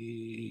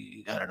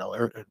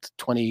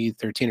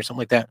 2013 or something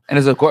like that. And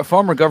as a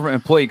former government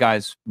employee,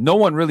 guys, no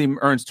one really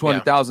earns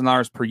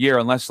 $200,000 per year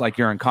unless like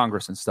you're in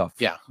Congress and stuff.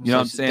 Yeah. You know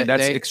what I'm saying?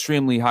 That's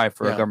extremely high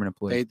for a government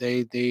employee.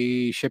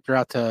 They shipped her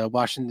out to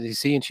Washington,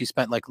 D.C., and she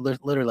spent like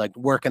literally like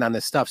working on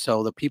this stuff.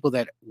 So the people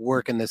that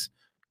work in this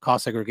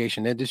cost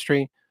segregation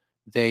industry,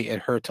 they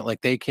adhere to, like,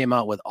 they came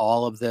out with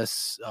all of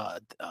this,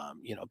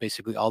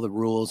 basically all the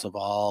rules of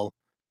all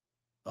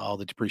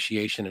the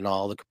depreciation and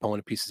all the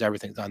component pieces,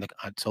 everything's on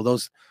so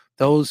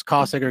those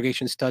cost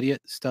segregation study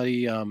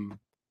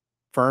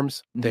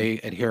firms, they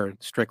adhere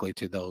strictly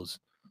to those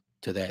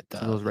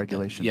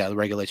regulations. The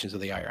regulations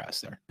of the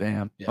IRS there.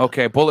 Damn. Yeah.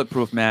 Okay,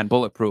 bulletproof, man,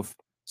 bulletproof.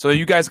 So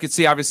you guys can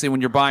see, obviously,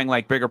 when you're buying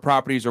like bigger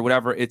properties or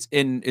whatever,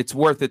 it's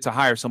worth it to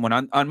hire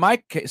someone. On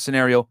my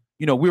scenario,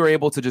 we were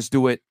able to just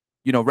do it,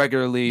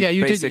 regularly. Yeah,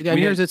 you basic. did.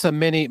 Yours, it's a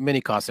mini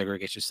cost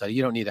segregation study.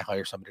 You don't need to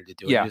hire somebody to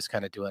do it. Yeah. You just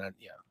kind of do it on,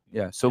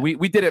 Yeah, so we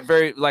did it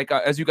very, like,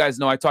 as you guys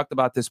know, I talked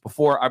about this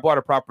before. I bought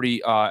a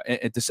property. I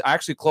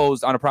actually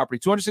closed on a property,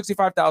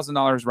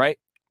 $265,000. Right,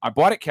 I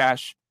bought it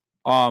cash,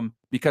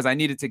 because I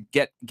needed to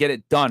get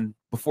it done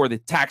before the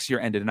tax year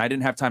ended, and I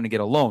didn't have time to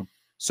get a loan.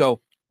 So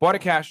bought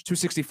it cash,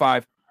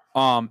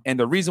 $265,000. And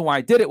the reason why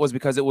I did it was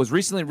because it was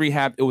recently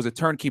rehabbed. It was a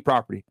turnkey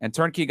property, and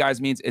turnkey, guys,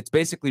 means it's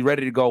basically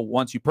ready to go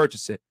once you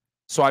purchase it.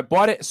 So I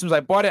bought it. As soon as I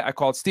bought it, I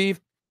called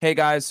Steve. Hey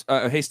guys,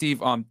 hey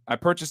Steve, I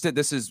purchased it.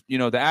 This is,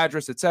 the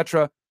address,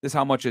 etc. This is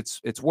how much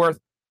it's worth.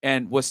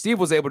 And what Steve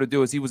was able to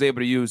do is he was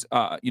able to use,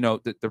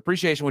 the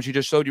depreciation, which he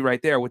just showed you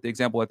right there with the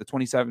example at the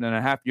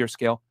 27.5-year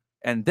scale.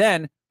 And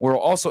then we're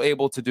also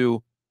able to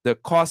do the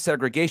cost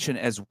segregation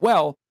as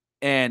well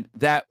and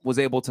that was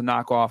able to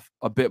knock off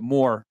a bit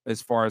more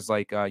as far as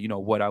like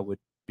what I would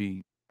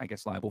be, I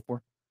guess, liable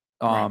for.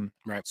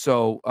 Right.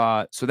 So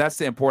that's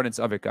the importance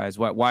of it, guys.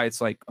 Why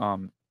it's like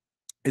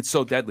it's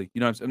so deadly.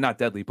 Not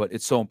deadly, but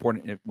it's so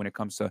important when it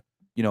comes to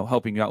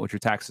helping you out with your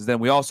taxes. Then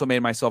we also made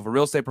myself a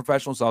real estate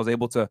professional, so I was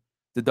able to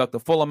deduct the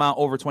full amount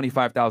over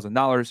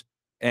 $25,000.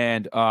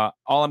 And all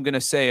I'm gonna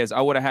say is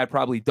I would have had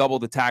probably double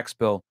the tax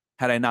bill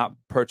had I not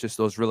purchased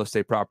those real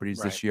estate properties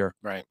this year.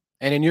 Right.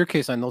 And in your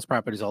case, on those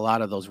properties, a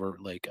lot of those were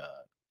like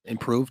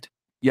improved.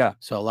 Yeah.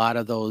 So a lot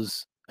of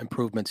those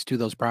improvements to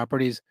those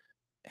properties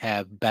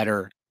have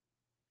better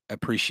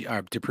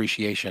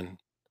depreciation.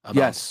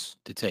 Yes.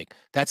 To take.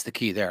 That's the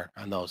key there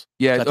on those.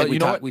 Yeah. So I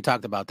think we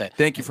talked about that.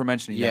 Thank you for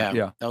mentioning that.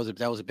 Yeah. That was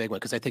a big one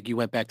because I think you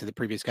went back to the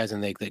previous guys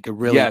and they could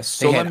really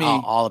So they had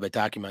all of it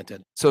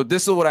documented. So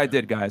this is what I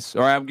did, guys.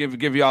 All right, I'm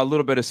give you all a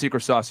little bit of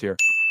secret sauce here.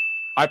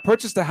 I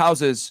purchased the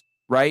houses,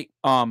 right?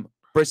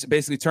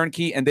 Basically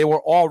turnkey, and they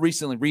were all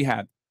recently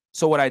rehabbed.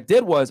 So what I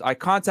did was I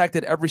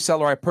contacted every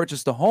seller I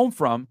purchased the home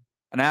from,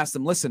 and I asked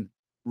them, listen,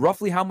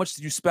 roughly how much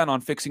did you spend on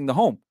fixing the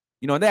home?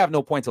 And they have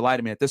no point to lie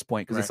to me at this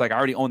point because it's like I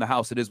already own the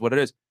house. It is what it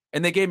is.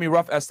 And they gave me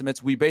rough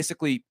estimates. We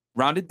basically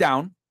rounded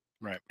down,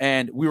 right?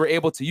 And we were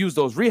able to use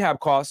those rehab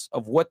costs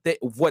of what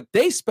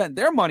they spent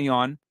their money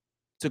on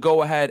to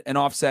go ahead and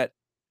offset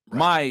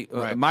my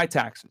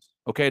taxes.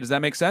 Okay, does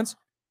that make sense?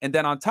 And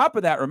then on top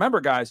of that,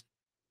 remember, guys,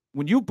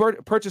 when you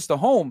purchase the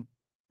home,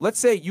 let's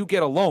say you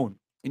get a loan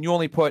and you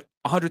only put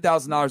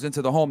 $100,000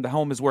 into the home. The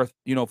home is worth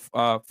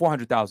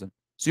 $400,000,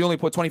 so you only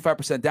put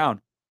 25%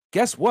 down.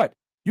 Guess what?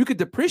 You could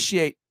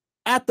depreciate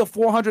at the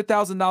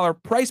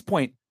 $400,000 price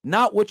point,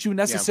 not what you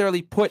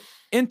necessarily put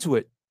into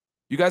it.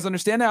 You guys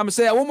understand that? I'm gonna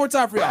say that one more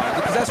time for y'all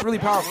because that's really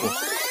powerful.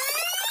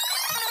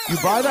 You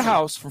buy the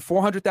house for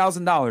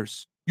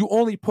 $400,000. You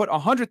only put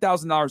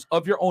 $100,000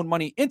 of your own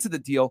money into the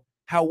deal.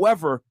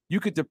 However, you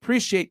could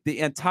depreciate the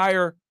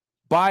entire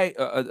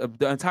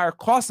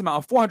cost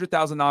amount of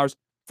 $400,000,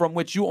 from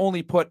which you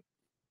only put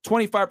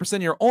 25%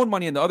 of your own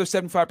money, and the other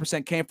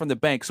 75% came from the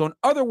bank. So in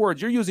other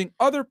words, you're using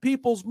other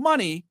people's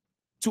money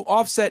to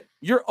offset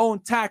your own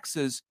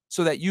taxes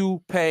so that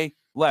you pay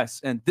less.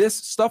 And this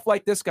stuff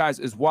like this, guys,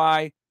 is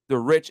why the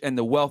rich and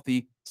the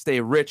wealthy stay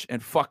rich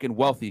and fucking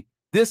wealthy.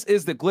 This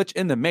is the glitch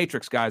in the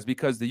matrix, guys,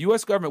 because the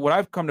U.S. government, what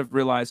I've come to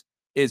realize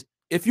is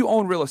if you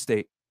own real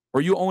estate or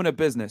you own a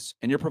business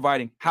and you're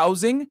providing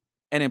housing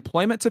and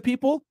employment to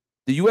people,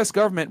 the U.S.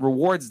 government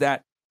rewards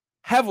that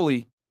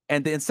heavily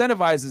and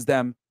incentivizes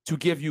them to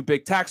give you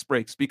big tax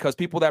breaks because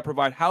people that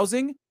provide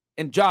housing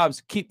and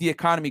jobs keep the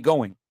economy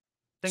going.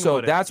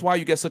 So that's why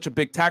you get such a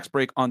big tax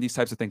break on these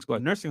types of things. Go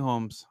ahead. Nursing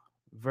homes,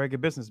 very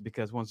good business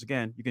because once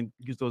again, you can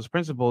use those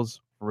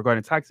principles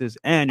regarding taxes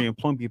and you're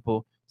employing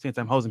people, same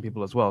time housing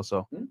people as well.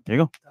 So there you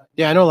go.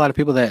 Yeah, I know a lot of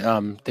people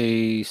that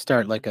they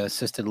start like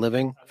assisted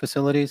living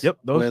facilities. Yep,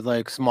 with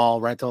like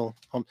small rental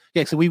home.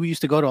 Yeah, so we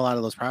used to go to a lot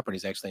of those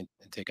properties actually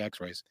and take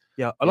X-rays.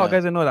 Yeah, a lot of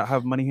guys I know that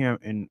have money here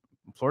in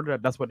Florida,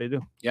 that's what they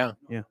do. Yeah,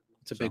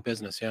 it's a big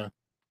business. Yeah,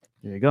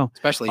 there you go.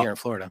 Especially here in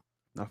Florida.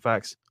 No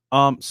facts.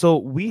 So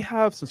we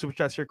have some super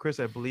chats here, Chris,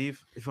 I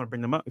believe, if you want to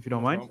bring them up, if you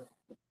don't mind.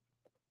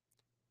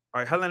 All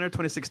right, Highlander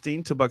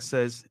 2016, $2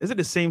 says, is it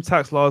the same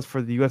tax laws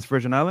for the U.S.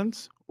 Virgin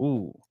Islands?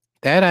 Ooh.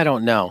 That I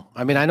don't know.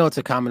 I mean, I know it's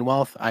a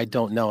Commonwealth. I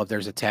don't know if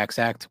there's a tax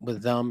act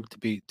with them,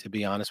 to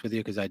be honest with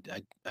you, because I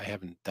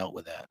haven't dealt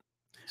with that.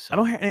 So. I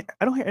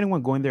don't hear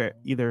anyone going there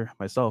either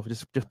myself,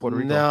 just Puerto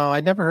Rico. No, I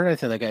never heard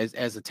anything like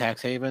as a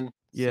tax haven.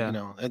 Yeah.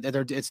 So,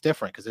 it's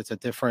different because it's a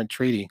different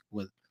treaty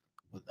with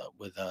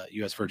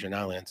U.S. Virgin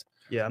Islands.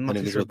 Yeah, I'm not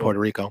too sure with Puerto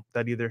Rico.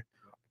 That either.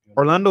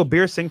 Orlando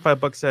Beer Sing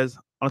 $5 says,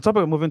 on the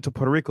topic of moving to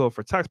Puerto Rico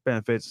for tax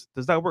benefits,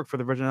 does that work for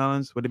the Virgin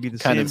Islands? Would it be the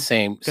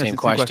same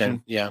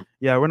question? Yeah,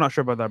 we're not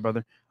sure about that,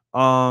 brother.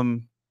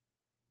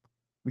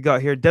 We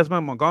got here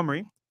Desmond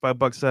Montgomery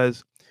 $5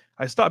 says,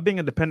 I stopped being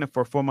independent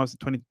for 4 months in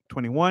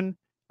 2021.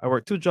 I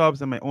worked 2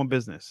 jobs in my own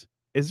business.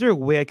 Is there a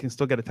way I can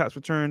still get a tax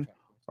return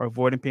or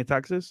avoiding paying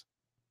taxes?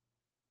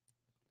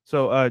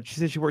 So she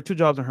said she worked 2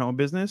 jobs in her own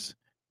business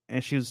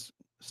and she's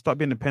stopped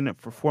being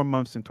independent for 4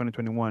 months in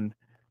 2021.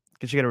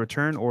 Can she get a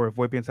return or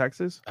avoid paying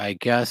taxes? I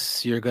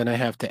guess you're gonna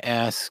have to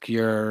ask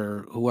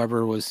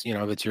whoever was,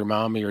 if it's your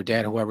mom or your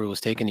dad, whoever was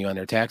taking you on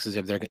their taxes,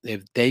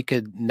 if they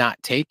could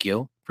not take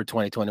you for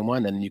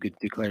 2021, then you could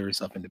declare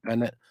yourself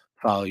independent,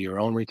 file your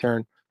own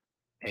return,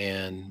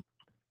 and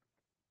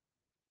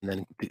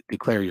then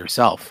declare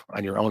yourself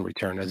on your own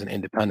return as an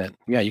independent.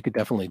 Yeah, you could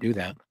definitely do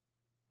that.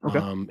 Okay.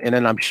 And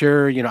then I'm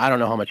sure, I don't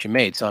know how much you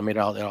made, so I mean, it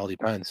all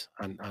depends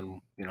on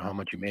how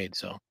much you made.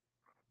 So.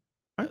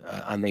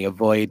 On the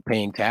avoid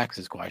paying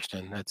taxes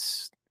question,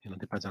 that's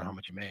depends on how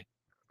much you made.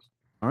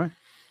 All right.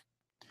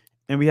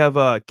 And we have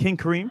King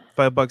Kareem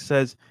 $5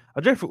 says,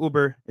 I drive for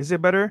Uber. Is it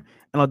better?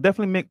 And I'll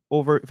definitely make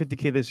over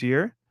 $50K this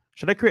year.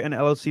 Should I create an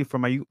LLC for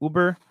my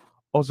Uber?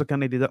 Also,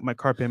 can I deduct my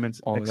car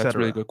payments? Oh, that's a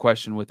really good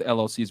question with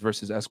LLCs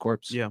versus S corps.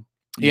 Yeah.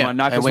 You want to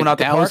knock this one out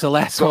the park? That was the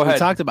last one we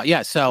talked about.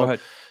 Yeah. So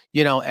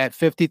you know, at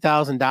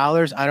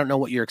 $50,000, I don't know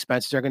what your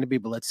expenses are going to be,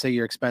 but let's say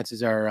your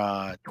expenses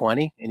are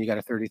 20 and you got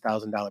a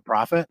 $30,000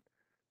 profit.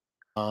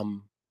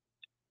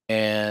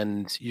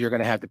 And you're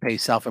going to have to pay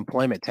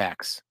self-employment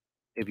tax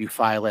if you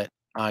file it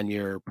on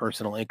your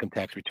personal income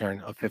tax return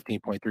of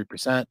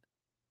 15.3%.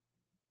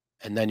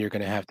 And then you're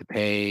going to have to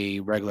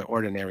pay regular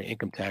ordinary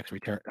income tax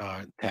return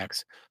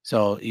tax.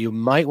 So you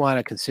might want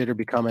to consider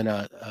becoming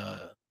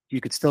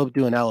you could still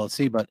do an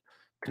LLC, but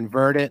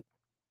convert it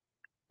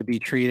to be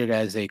treated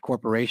as a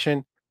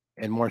corporation,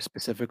 and more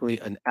specifically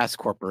an S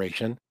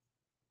corporation.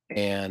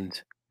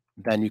 And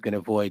then you can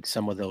avoid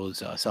some of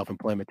those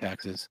self-employment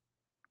taxes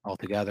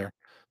altogether.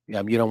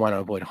 You don't want to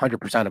avoid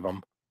 100% of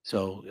them.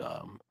 So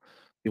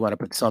you want to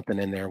put something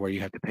in there where you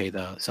have to pay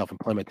the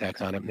self-employment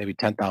tax on it, maybe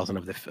 $10,000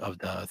 of the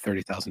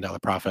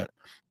 $30,000 profit,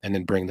 and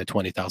then bring the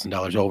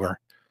 $20,000 over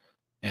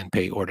and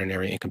pay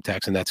ordinary income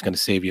tax, and that's going to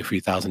save you a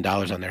few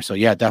 $1,000s on there. So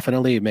yeah,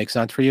 definitely it makes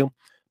sense for you,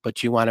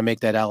 but you want to make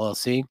that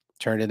LLC,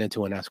 turn it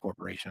into an S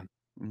corporation.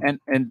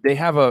 And they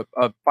have a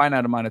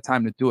finite amount of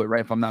time to do it,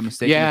 right? If I'm not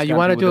mistaken. Yeah, you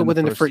want to do it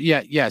within the first.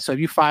 Yeah. So if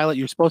you file it,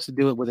 you're supposed to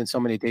do it within so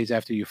many days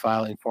after you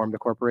file and form the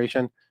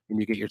corporation, and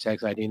you get your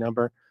tax ID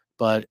number.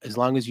 But as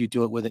long as you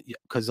do it with it,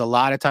 because a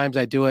lot of times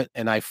I do it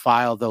and I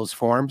file those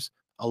forms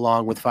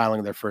along with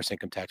filing their first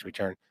income tax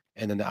return,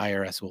 and then the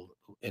IRS will,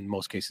 in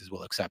most cases,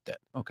 will accept it.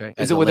 Okay.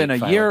 Is it within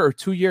a year or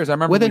 2 years? I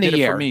remember within we did a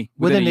year. It for me.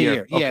 Within a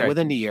year. Okay. Yeah,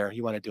 within a year,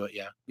 you want to do it.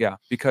 Yeah. Yeah,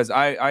 because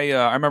I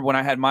remember when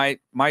I had my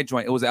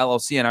joint, it was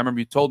LLC, and I remember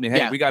you told me,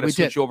 hey, we got to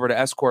switch you over to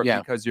S corp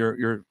because you're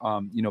you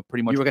know,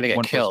 pretty much you were going to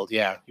get killed.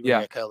 Yeah.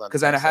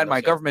 Because I had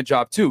my government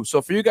job too.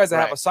 So for you guys that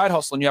have a side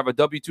hustle and you have a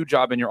W-2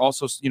 job and you're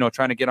also, you know,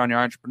 trying to get on your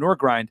entrepreneur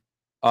grind,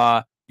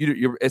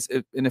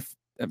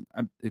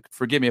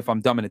 forgive me if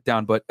I'm dumbing it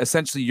down, but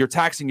essentially you're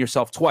taxing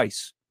yourself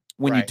twice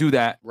when you do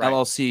that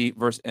LLC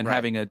versus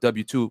having a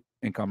W-2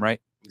 income, right?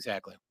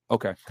 Exactly.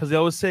 Okay. Because they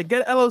always say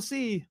get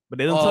LLC, but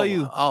they don't tell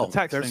you. Oh,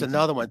 there's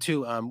another one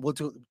too. We'll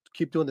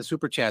keep doing the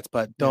super chats,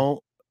 but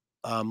don't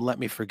let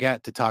me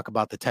forget to talk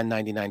about the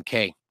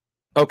 1099K.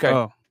 Okay.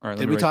 Oh. All right,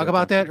 did we talk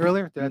about that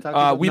earlier? Did I talk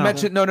about we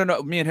mentioned no.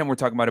 Me and him were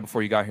talking about it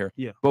before you got here.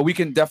 Yeah. But we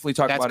can definitely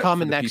talk about it. That's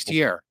coming next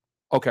year.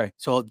 Okay.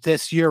 So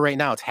this year, right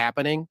now, it's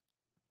happening.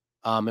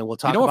 And we'll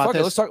talk about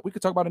this. We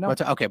could talk about it now.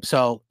 Okay,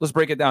 so let's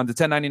break it down to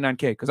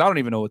 1099K because I don't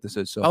even know what this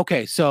is. So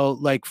okay, so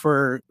like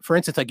for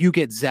instance, like you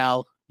get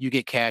Zelle, you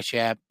get Cash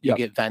App, you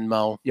get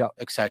Venmo,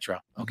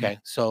 etc. Okay,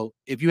 so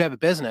if you have a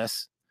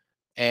business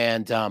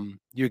and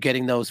you're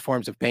getting those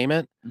forms of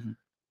payment,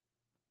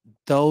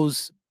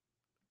 those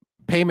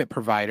payment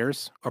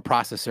providers or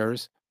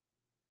processors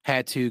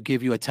had to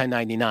give you a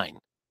 1099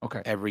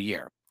 every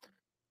year.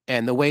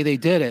 And the way they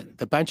did it,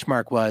 the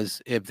benchmark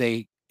was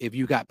if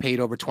you got paid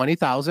over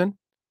 20,000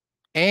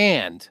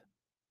 and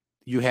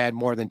you had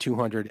more than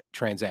 200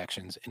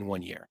 transactions in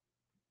 1 year.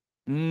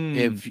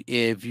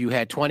 If you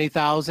had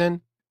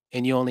 20,000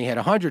 and you only had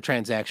 100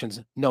 transactions,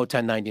 no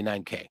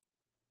 1099K,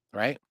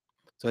 right?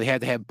 So they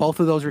had to have both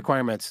of those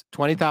requirements,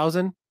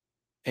 20,000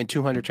 and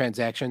 200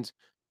 transactions,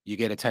 you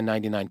get a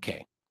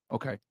 1099K.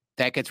 Okay.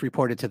 That gets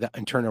reported to the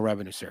Internal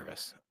Revenue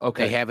Service.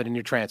 Okay. They have it in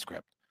your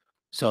transcript.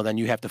 So then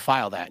you have to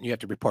file that and you have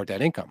to report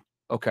that income.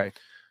 Okay.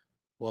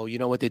 Well, you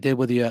know what they did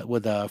with the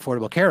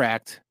Affordable Care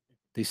Act?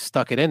 They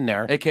stuck it in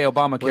there, aka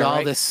Obamacare, with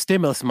all this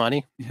stimulus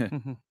money.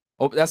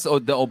 Oh, that's the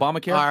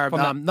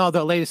Obamacare. No,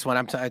 the latest one.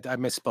 I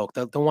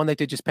misspoke. The one that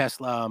they just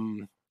passed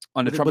under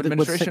Trump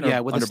administration.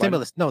 With the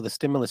stimulus. Biden? No, the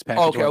stimulus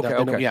package. Okay.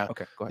 Okay. Go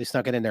ahead. They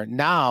snuck it in there.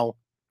 Now,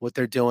 what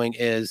they're doing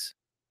is,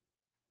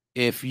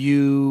 if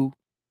you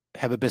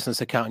have a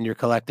business account and you're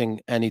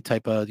collecting any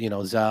type of,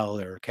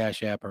 Zelle or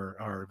Cash App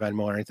or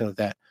Venmo or anything like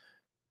that,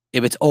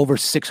 if it's over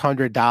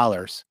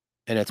 $600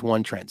 and it's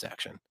one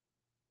transaction,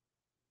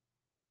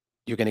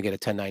 you're going to get a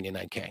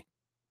 1099K.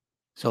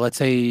 So let's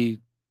say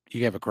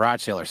you have a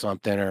garage sale or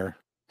something, or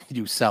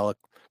you sell a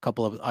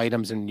couple of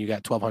items and you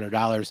got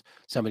 $1,200.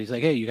 Somebody's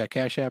like, hey, you got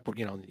Cash App, and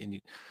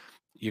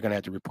you're going to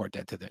have to report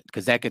that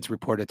because that gets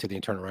reported to the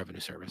Internal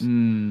Revenue Service.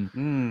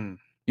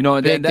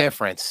 Big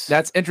difference.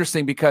 That's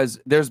interesting because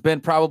there's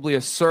been probably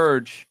a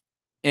surge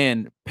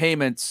in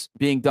payments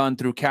being done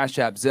through Cash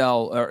App,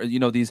 Zelle,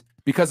 or these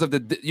because of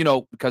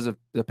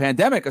the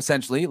pandemic.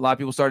 Essentially, a lot of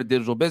people started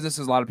digital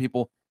businesses. A lot of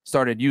people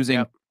started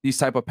using these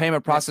type of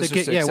payment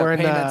processors. We're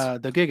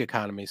in the gig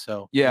economy,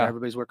 so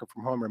everybody's working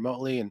from home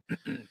remotely, and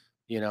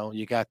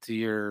you got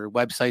your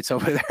websites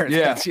over there.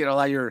 That's, a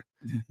lot of your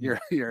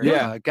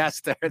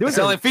guests there. They're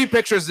selling feed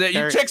pictures that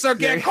you chicks are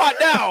getting caught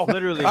now.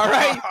 Literally. All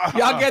right.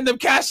 Y'all getting them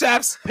Cash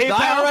Apps. PayPal. The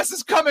IRS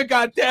is coming,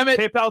 God damn it.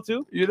 PayPal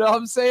too. You know what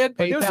I'm saying?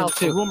 PayPal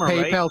too. Rumor,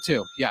 PayPal right?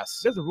 too.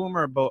 Yes. There's a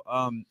rumor about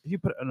if you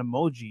put an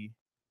emoji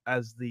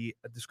as the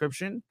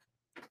description,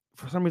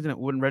 for some reason it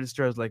wouldn't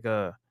register as like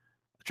a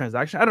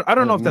transaction. I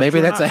don't know if that's maybe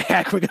true that's a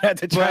hack. We're gonna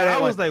have to try that.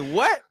 I was like,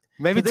 what?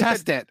 Maybe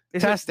test it.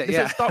 Test it.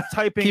 Yeah. Stop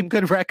typing. Keep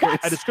good records.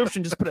 A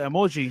description. Just put an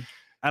emoji.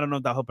 I don't know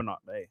if that'll help or not.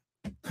 Hey.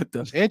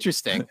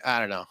 Interesting. I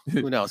don't know.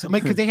 Who knows?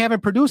 Because they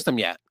haven't produced them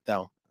yet,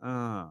 though.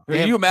 Can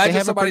They you imagine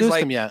haven't somebody's produced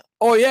like, them yet.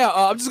 oh yeah,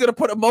 I'm just gonna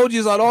put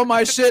emojis on all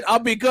my shit. I'll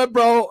be good,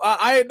 bro.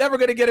 I ain't never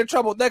gonna get in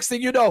trouble. Next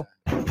thing you know,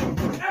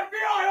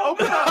 FBI,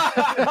 open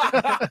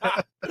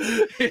up!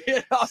 you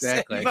know what I'm saying?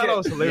 Exactly. I thought that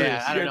was hilarious.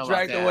 Yeah, I You don't know get about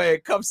dragged that. away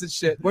in cuffs and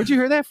shit. Where'd you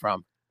hear that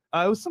from?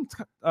 It was some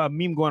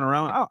meme going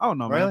around. I don't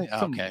know, Really? man.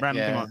 Some Okay,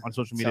 random thing yeah. on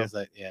social media.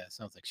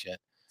 Sounds like shit.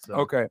 So.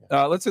 Okay,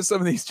 let's hit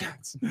some of these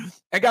chats.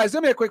 And guys,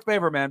 do me a quick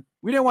favor, man.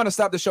 We didn't want to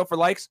stop the show for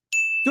likes.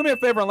 Do me a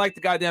favor and like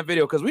the goddamn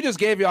video because we just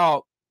gave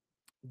y'all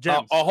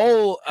Gems. a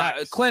whole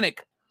Facts.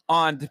 clinic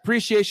on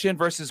depreciation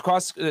versus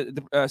cross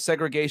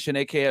segregation,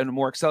 aka a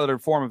more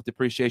accelerated form of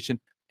depreciation,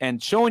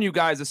 and showing you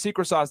guys the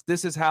secret sauce.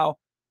 This is how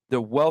the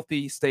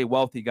wealthy stay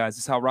wealthy, guys.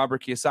 This is how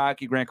Robert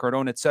Kiyosaki, Grant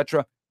Cardone,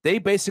 etc. They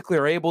basically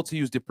are able to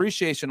use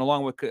depreciation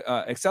along with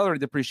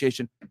accelerated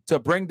depreciation to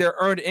bring their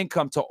earned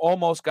income to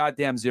almost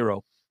goddamn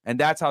zero, and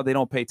that's how they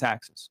don't pay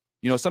taxes.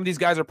 You know, some of these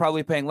guys are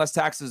probably paying less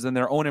taxes than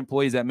their own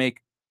employees that make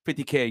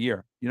 $50K a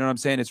year. You know what I'm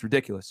saying? It's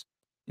ridiculous.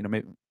 You know,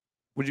 maybe.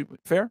 Would you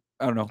fair?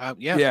 I don't know.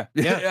 Yeah. Yeah.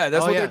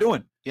 That's Oh, what yeah. they're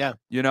doing. Yeah.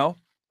 You know.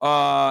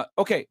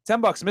 Okay,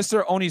 $10,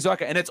 Mr.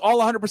 Onizuka, and it's all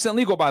 100%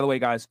 legal, by the way,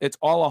 guys. It's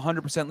all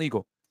 100%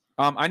 legal.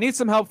 I need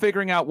some help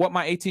figuring out what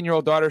my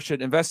 18-year-old daughter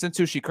should invest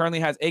into. She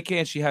currently has AK,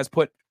 and she has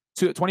put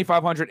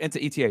 $2,500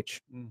 into ETH. ETH.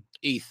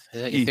 Is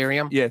that ETH.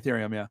 Ethereum? Yeah,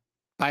 Ethereum. Yeah.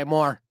 Buy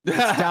more. It's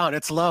down.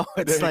 It's low.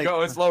 There It's you like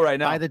go. It's low right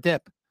now. buy the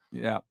dip.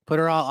 Yeah. Put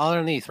her all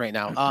underneath right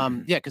now.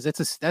 Yeah, because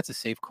that's a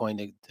safe coin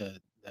to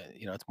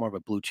you know, it's more of a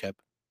blue chip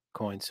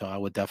coin. So I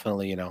would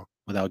definitely, you know,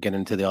 without getting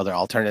into the other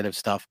alternative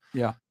stuff.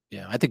 Yeah.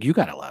 Yeah. I think you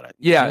got a lot of.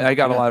 Yeah, I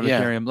got a lot of yeah.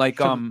 Ethereum. Like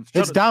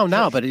It's down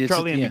now, but it's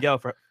Charlie and yeah. Miguel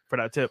for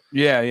that tip.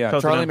 Yeah. Shout out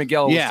to Charlie them.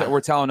 Miguel was- Yeah.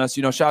 were telling us,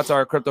 you know, shouts to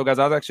our crypto guys.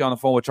 I was actually on the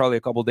phone with Charlie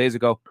a couple days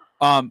ago.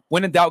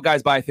 When in doubt,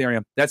 guys, buy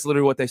Ethereum. That's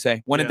literally what they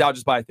say. When in Yeah. doubt,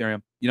 just buy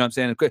Ethereum. You know what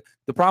I'm saying?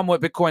 The problem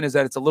with Bitcoin is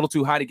that it's a little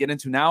too high to get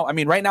into now. I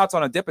mean, right now it's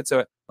on a dip. It's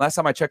last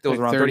time I checked, it was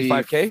around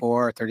 35K.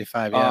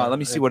 35. Yeah. Let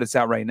me see what it's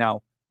at right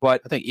now.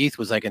 But I think ETH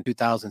was like in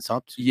 2000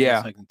 something. yeah,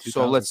 It's like in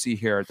so 2000. let's see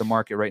here at the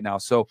market right now.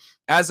 So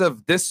as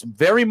of this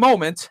very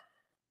moment,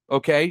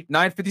 okay,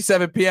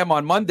 9:57 p.m.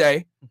 on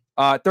Monday,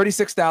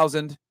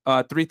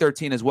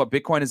 36,313 is what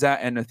Bitcoin is at,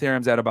 and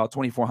Ethereum's at about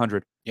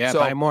 2,400. Yeah, so-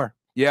 buy more.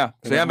 Yeah.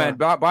 So Maybe yeah, man,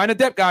 buying a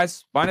dip,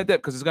 guys. Buying a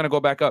dip because it's gonna go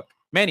back up.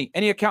 Manny,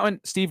 any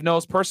accountant Steve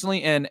knows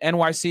personally in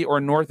NYC or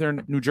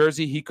Northern New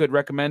Jersey he could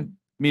recommend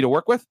me to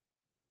work with?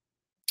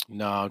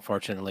 No,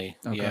 unfortunately.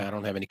 Okay. Yeah, I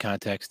don't have any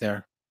contacts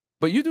there.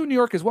 But you do New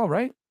York as well,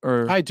 right?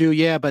 Or I do,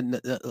 yeah, but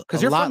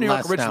because you're from New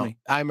York originally.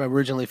 I'm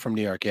originally from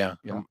New York, yeah.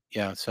 Yeah.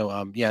 Yeah.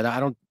 So yeah, I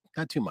don't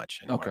not too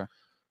much anymore. Okay.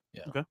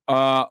 Yeah. Okay.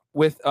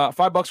 With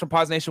 $5 from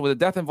Paz Nation, with a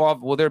death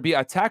involved, will there be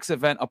a tax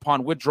event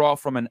upon withdrawal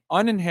from an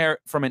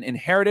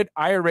inherited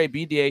IRA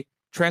BDA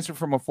transferred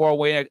from a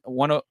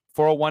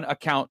 401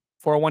 account,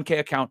 401k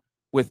account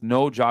with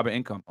no job or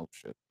income? Oh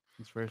shit!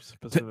 It's very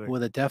specific.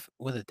 With a death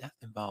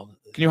involved.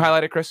 Can you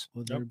highlight it, Chris?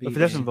 Will there be If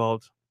that's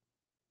involved,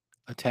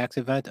 a tax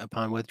event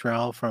upon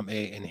withdrawal from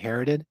a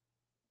inherited?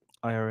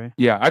 IRA.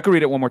 Yeah, I could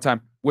read it one more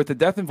time. With the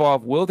death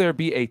involved, will there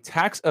be a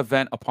tax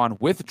event upon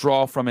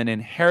withdrawal from an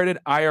inherited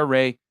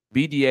IRA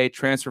BDA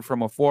transfer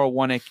from a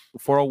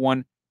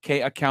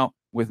 401k account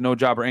with no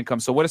job or income?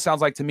 So what it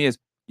sounds like to me is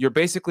you're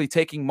basically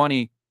taking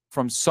money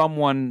from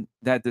someone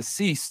that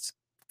deceased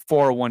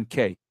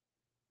 401k.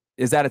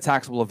 Is that a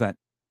taxable event?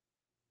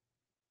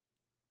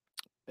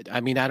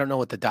 I mean, I don't know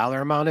what the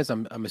dollar amount is.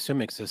 I'm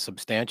assuming it's a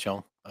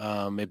substantial.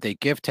 If they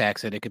give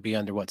tax it, it could be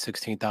under what,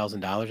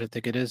 $16,000, I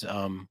think it is.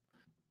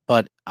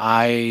 But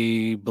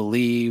I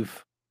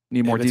believe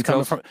Need more if it's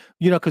coming details? from,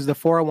 you know, because the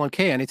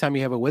 401k, anytime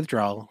you have a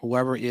withdrawal,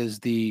 whoever is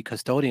the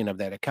custodian of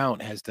that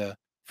account has to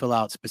fill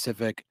out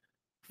specific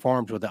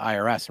forms with the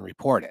IRS and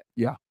report it.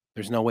 Yeah.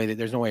 There's no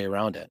way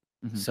around it.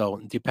 Mhm. So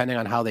depending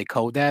on how they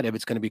code that, if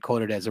it's going to be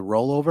coded as a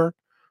rollover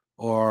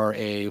or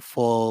a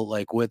full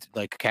with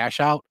cash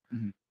out,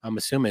 Mhm. I'm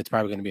assuming it's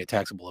probably going to be a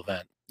taxable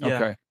event. Yeah.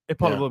 Okay. It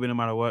probably Yeah. will be no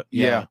matter what.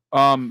 Yeah.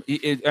 I mean,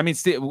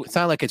 It's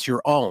not like it's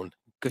your own.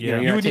 'Cause, Yeah.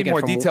 you're you not would need taking more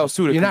from- details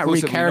too. To You're not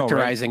conclusively know,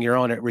 right? recharacterizing your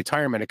own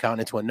retirement account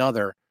into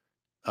another,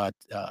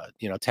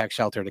 tax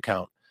sheltered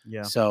account.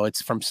 Yeah. So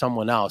it's from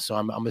someone else. So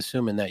I'm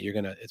assuming that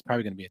it's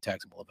probably gonna be a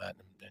taxable event.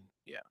 And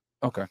yeah.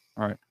 Okay.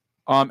 All right.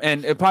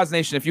 And Paz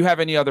Nation, if you have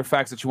any other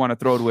facts that you want to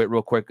throw to it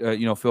real quick,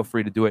 feel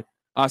free to do it.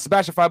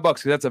 Sebastian, $5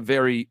 because that's a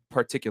very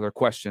particular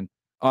question.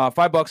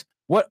 $5.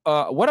 What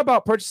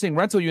about purchasing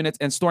rental units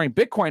and storing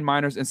Bitcoin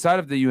miners inside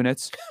of the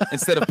units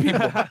instead of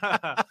people?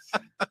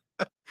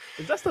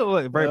 Is that still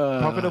very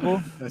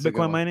profitable? that's a good Bitcoin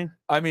one. mining?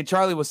 I mean,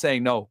 Charlie was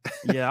saying no.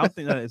 Yeah, I don't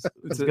think that is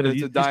It's as good as a it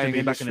used to dying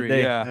be back in the industry.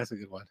 day. Yeah. That's a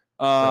good one.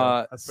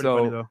 that's pretty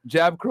funny, So though.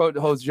 Jab Crow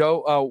host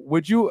Joe,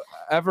 would you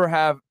ever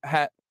have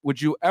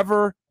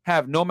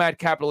Nomad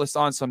Capitalist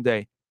on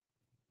someday?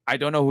 I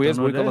don't know who he Don't is.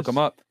 know We who can it look him is.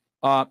 up.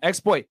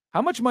 Exploit.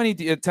 How much money?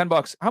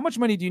 $10. How much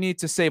money do you need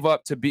to save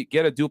up to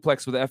get a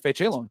duplex with an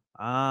FHA loan?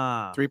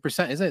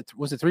 3%, isn't it?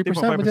 Was it 3%?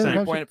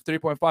 3.5%.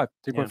 3.5.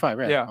 3.5,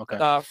 right? Yeah.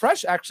 Okay.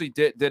 Fresh actually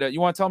did it.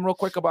 You want to tell them real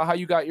quick about how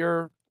you got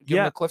your give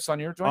 'em Yeah. the cliffs on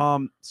your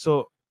joint?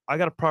 So I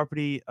got a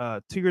property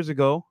 2 years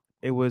ago.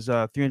 It was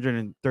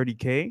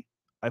 330K.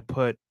 I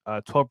put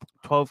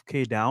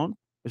 12K down,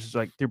 which is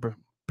like 3%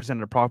 of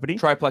the property.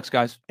 Triplex,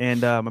 guys.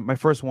 And my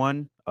first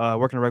one,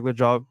 working a regular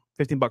job,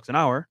 $15 an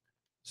hour,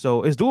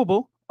 so it's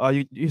doable.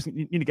 You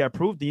need to get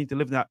approved. You need to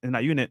live in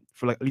that unit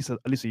for like at least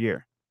a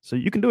year, so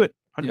you can do it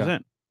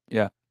 100%.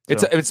 Yeah.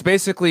 So- It's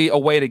basically a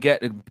way to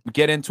get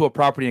into a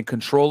property and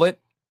control it.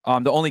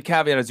 The only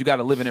caveat is you got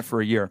to live in it for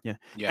a year. Yeah.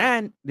 Yeah.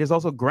 And there's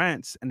also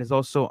grants, and there's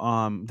also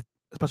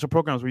special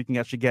programs where you can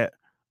actually get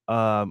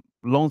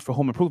loans for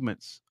home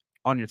improvements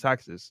on your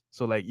taxes.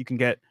 So like you can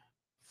get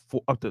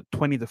up to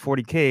 20 to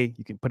 40K.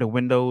 You can put in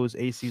windows,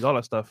 ACs, all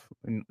that stuff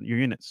in your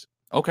units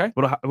Okay.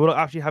 without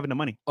actually having the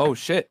money. Oh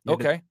shit. Yeah,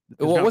 okay. there's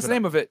Well, grants what's for the that.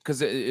 name of it? Because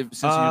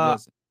since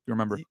you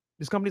remember.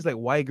 This company's like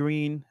Y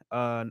Green.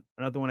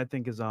 Another one I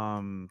think is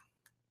Elance.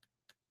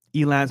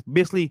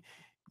 Basically,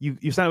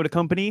 you sign with a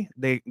company.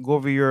 They go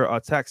over your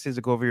taxes,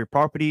 they go over your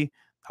property,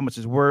 how much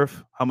it's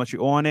worth, how much you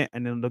owe on it,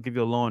 and then they'll give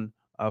you a loan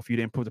for you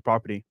to improve the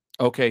property.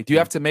 Okay. Do you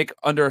have to make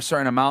under a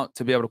certain amount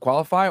to be able to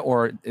qualify,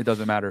 or it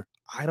doesn't matter?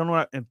 I don't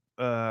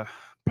know.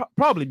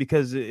 Probably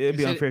because it'd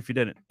be Is it- unfair if you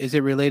didn't. Is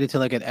it related to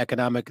like an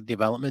economic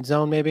development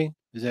zone? Maybe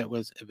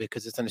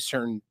because it's in a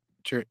certain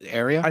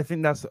area, I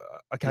think that's a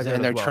and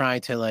caveat they're as well.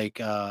 trying to like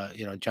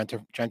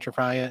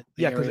gentrify it.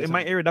 the Yeah, because areas in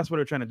my and- area, that's what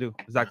they're trying to do.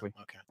 Exactly.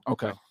 Okay.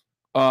 Okay.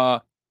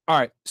 All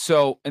right.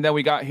 So, and then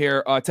we got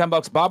here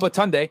 $10. Baba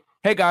Tunde.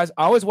 Hey guys,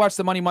 I always watch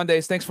the Money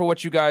Mondays. Thanks for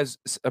what you guys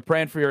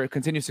praying for your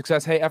continued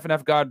success. Hey,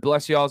 FNF, God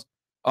bless y'all.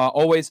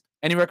 Always.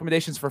 Any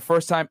recommendations for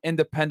first-time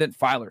independent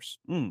filers?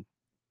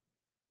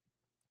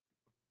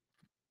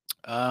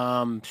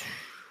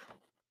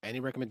 Any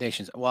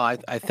recommendations? Well,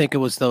 I think it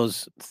was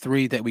those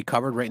three that we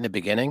covered right in the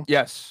beginning.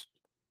 Yes.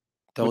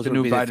 Those the would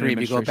new be the Biden three. If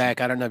you go administration.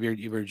 back, I don't know if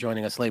you were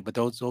joining us late, but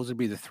those would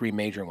be the three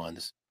major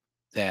ones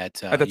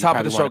that At the you top of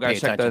probably the show, wanna pay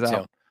guys, check attention that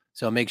to. out.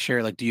 So make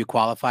sure, like, do you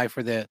qualify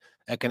for the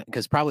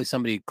because probably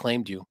somebody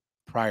claimed you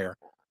prior,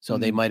 so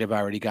they Mhm. might have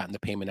already gotten the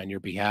payment on your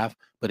behalf.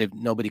 But if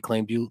nobody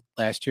claimed you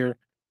last year,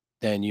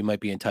 then you might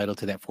be entitled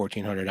to that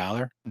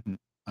 $1,400 Mhm.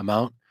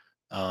 amount.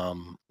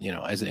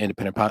 As an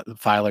independent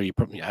filer,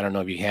 I don't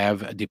know if you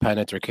have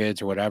dependents or kids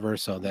or whatever,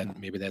 so then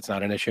maybe that's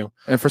not an issue.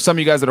 And for some of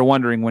you guys that are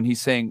wondering, when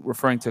he's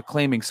referring to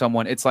claiming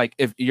someone, it's like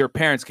if your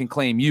parents can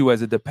claim you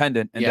as a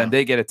dependent and Yeah. then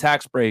they get a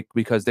tax break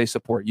because they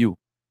support you. Right,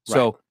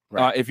 So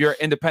right. if you're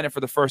independent for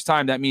the first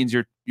time, that means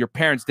your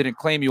parents didn't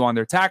claim you on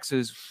their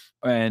taxes,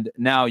 and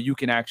now you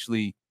can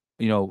actually,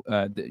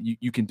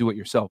 you can do it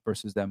yourself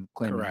versus them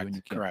claiming you. And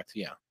you can't. Correct.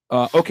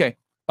 Yeah. Okay.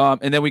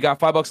 And then we got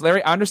 $5.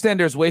 Larry, I understand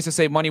there's ways to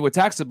save money with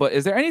taxes, but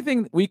is there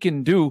anything we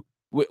can do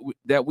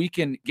that we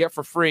can get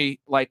for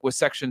free, like with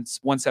Section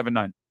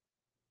 179?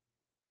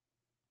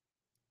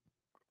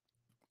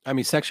 I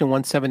mean, Section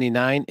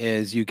 179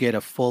 is you get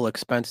a full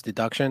expense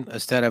deduction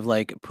instead of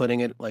like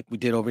putting it like we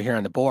did over here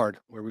on the board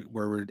where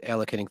we're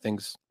allocating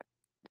things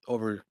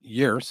over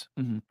years,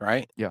 Mhm.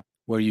 right? Yeah.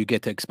 Where you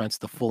get to expense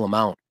the full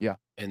amount. Yeah.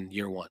 In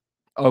year one.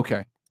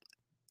 Okay.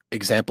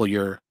 Example,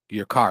 your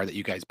car that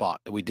you guys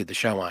bought that we did the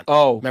show on.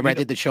 Oh, Remember I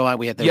did the show on?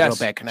 We had the yes.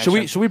 real bad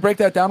connection. Should we break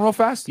that down real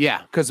fast?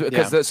 Yeah. Because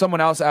Yeah. someone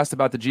else asked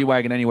about the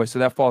G-Wagon anyway, so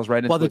that falls right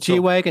into Well, the it. So-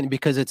 G-Wagon,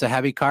 because it's a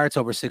heavy car, it's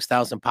over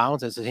 6,000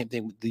 pounds. It's the same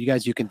thing. You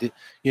guys, you can do,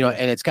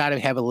 and it's got to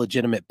have a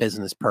legitimate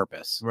business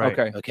purpose. Right.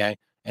 Okay. Okay.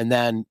 And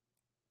then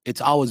it's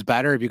always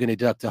better if you're going to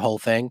deduct the whole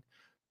thing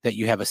that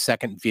you have a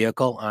second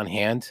vehicle on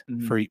hand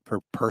Mhm.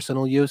 for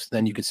personal use.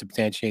 Then you can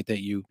substantiate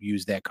that you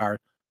use that car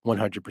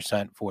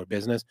 100% for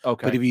business.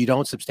 Okay. But if you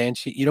don't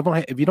substantiate,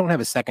 if you don't have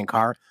a second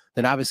car,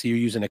 then obviously you're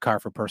using a car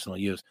for personal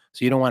use.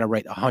 So you don't want to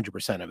write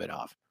 100% of it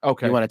off.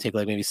 Okay. You want to take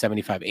like maybe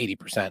 75,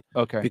 80%,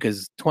 Okay.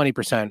 because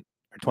 20%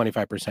 or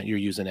 25% you're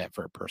using that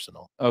for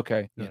personal.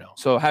 Okay. You know.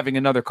 So having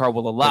another car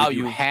will But allow if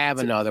you you. have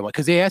another one,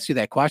 because they ask you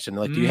that question,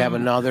 like, do you have Mm.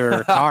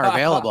 another car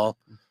available?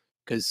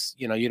 Because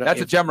you don't. That's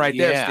a gem right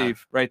there, yeah.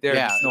 Steve. Right there.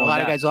 Yeah, just a knowing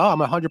lot of that. guys. Oh,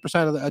 I'm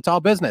 100% of it's all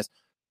business.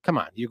 Come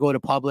on, you go to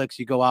Publix,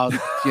 you go out,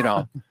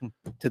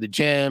 to the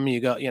gym, you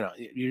go.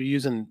 You're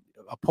using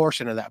a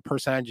portion of that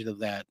percentage of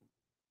that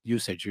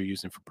usage you're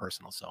using for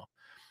personal. So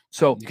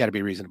So you got to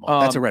be reasonable.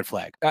 That's a Um, red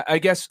flag. I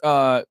guess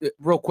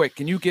real quick,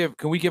 can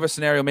we give a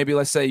scenario? Maybe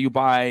let's say you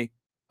buy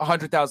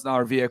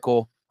 $100,000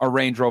 vehicle, a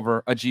Range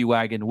Rover, a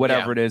G-Wagon,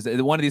 whatever it is,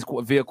 one of these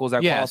vehicles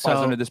that Yeah, qualifies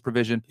so- under this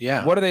provision.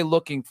 Yeah. What are they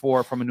looking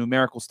for from a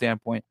numerical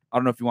standpoint? I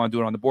don't know if you want to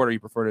do it on the board or you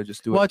prefer to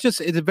just do Well, it. it's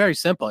very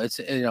simple. It's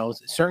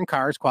certain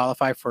cars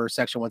qualify for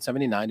Section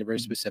 179. They're very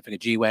Mm-hmm. specific. A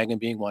G-Wagon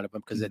being one of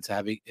them because it's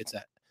heavy.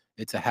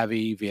 It's a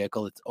heavy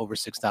vehicle. It's over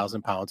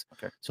 6,000 pounds.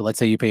 Okay. So let's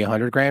say you pay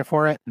 $100,000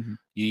 for it. Mhm.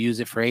 You use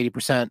it for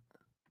 80%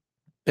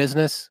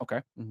 business.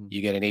 Okay.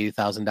 You get an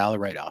 $80,000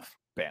 write-off.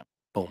 Bam.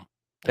 Boom.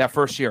 That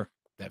first year.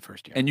 That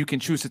first year. And you can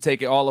choose to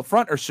take it all up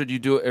front, or should you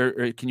do it,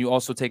 or can you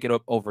also take it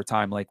up over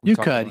time? Like we You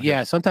talked about could, here?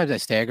 yeah. Sometimes I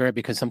stagger it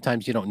because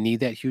sometimes you don't need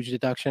that huge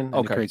deduction. And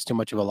Okay. It creates too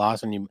much of a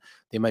loss, and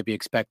they might be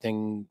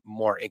expecting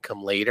more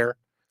income later.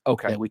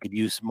 Okay. That we could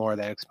use more of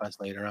that expense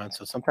later on.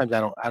 So sometimes I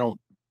don't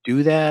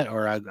do that,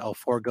 or I'll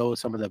forego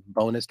some of the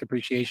bonus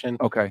depreciation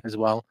Okay. as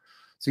well.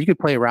 So you could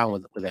play around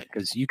with it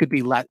because you could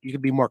be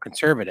more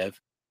conservative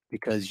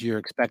because you're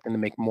expecting to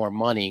make more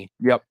money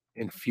Yep.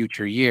 in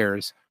future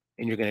years,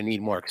 and you're going to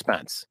need more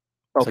expense.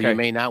 So Okay. you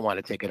may not want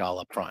to take it all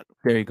up front.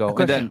 There you go. And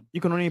Question, then you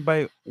can only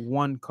buy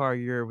one car a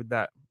year with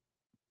that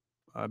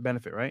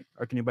benefit, right?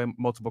 Or can you buy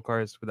multiple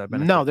cars with that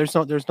benefit? No, there's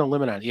no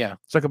limit on it. Yeah.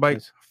 So I could buy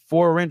There's-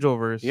 4 Range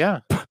Rovers.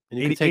 Yeah. And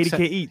you can 80, take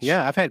 80K each.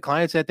 Yeah, I've had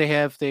clients that they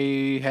have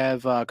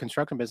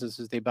construction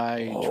businesses. They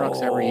buy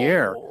trucks every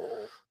year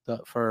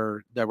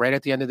for the right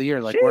at the end of the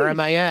year. Like, where am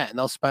I at? And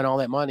they'll spend all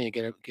that money and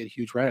get a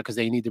huge rent because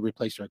they need to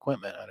replace their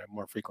equipment on a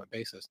more frequent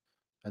basis.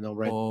 And they'll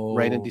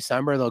right in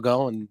December they'll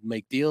go and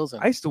make deals.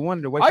 And I used to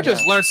wonder why. I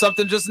just learned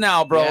something just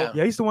now, bro. Yeah.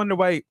 Yeah, I used to wonder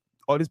why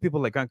all these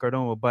people like Grant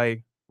Cardone will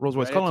buy Rolls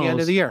Royce right at the end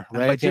of the year. and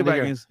Right buy at the end of the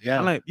year. G-Wagons. Yeah.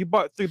 I'm like, you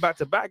bought 3 back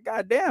to back.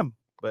 God damn.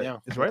 But Yeah.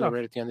 it's right off.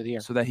 right at the end of the year.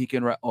 So that he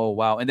can. Oh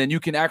wow! And then you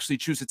can actually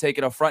choose to take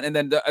it up front. And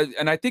then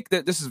and I think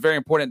that this is very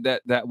important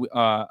that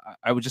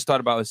I just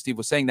thought about as Steve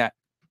was saying that.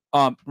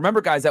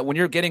 Remember, guys, that when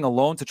you're getting a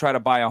loan to try to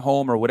buy a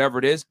home or whatever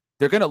it is,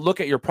 they're going to look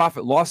at your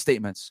profit loss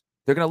statements.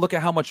 They're going to look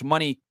at how much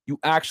money you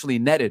actually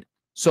netted.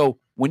 So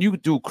when you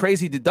do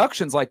crazy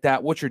deductions like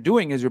that, what you're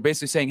doing is you're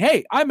basically saying,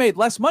 "Hey, I made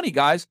less money,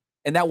 guys,"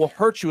 and that will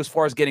hurt you as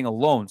far as getting a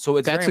loan. So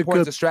it's very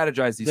important to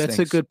strategize these things. That's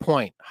a good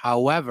point.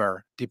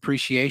 However,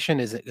 depreciation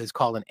is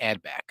called an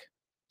add back.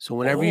 So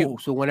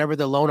whenever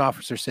the loan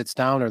officer sits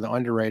down or the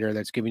underwriter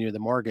that's giving you the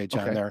mortgage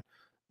on there,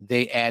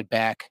 they add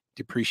back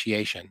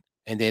depreciation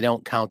and they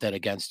don't count that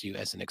against you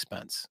as an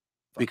expense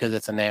because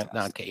it's a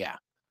non-cash. Yeah,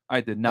 I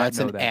did not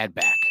know that. That's an add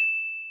back.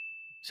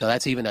 So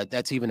that's even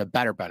a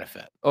better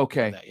benefit.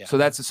 Okay, yeah. so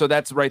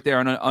that's right there,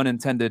 an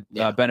unintended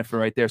benefit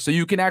right there. So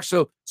you can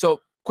actually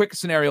quick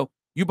scenario.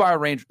 You buy a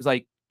Range, it's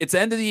like it's the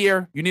end of the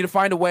year. You need to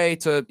find a way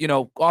to,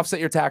 offset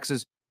your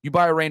taxes. You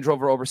buy a Range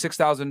Rover over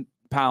 6,000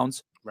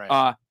 pounds.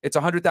 Right. It's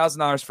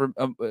 $100,000 for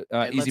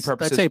easy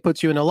purposes. Let's say it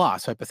puts you in a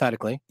loss,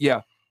 hypothetically.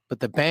 Yeah. But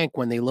the bank,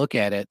 when they look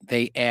at it,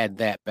 they add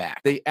that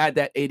back. They add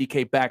that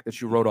 80K back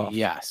that you wrote off.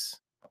 Yes.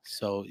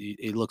 So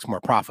it looks more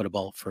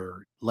profitable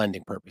for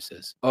lending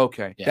purposes.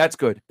 Okay. Yeah. That's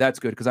good. That's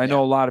good. Because I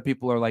know a lot of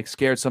people are like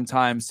scared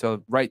sometimes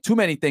to write too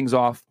many things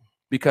off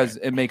because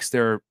it makes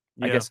their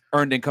I guess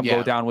earned income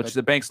go down, which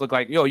the banks look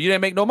like, yo, you didn't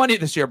make no money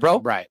this year,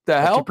 bro. Right.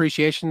 The hell?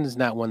 Depreciation is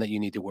not one that you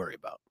need to worry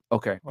about.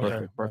 Okay.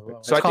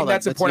 Perfect. So I think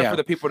that's important for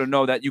the people to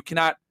know that you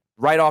cannot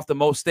write off the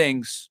most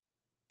things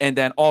and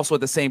then also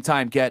at the same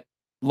time get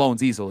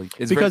loans easily.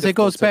 Because it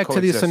goes back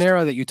to the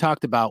scenario that you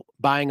talked about,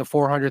 buying a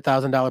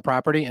 $400,000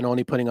 property and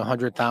only putting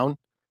 $100,000 down,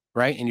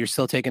 right? And you're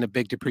still taking a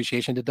big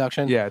depreciation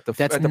deduction. Yeah.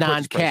 That's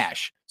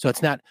non-cash. So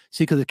it's not,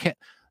 because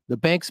the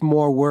bank's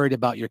more worried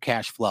about your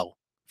cash flow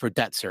for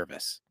debt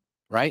service.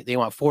 Right? They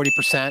want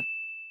 40%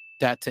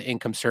 debt to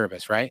income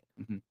service, right?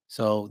 Mm-hmm.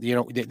 So,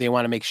 they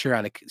want to make sure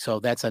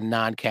so that's a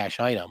non-cash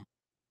item,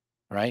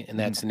 right? In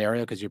that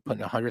scenario, because you're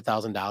putting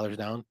 $100,000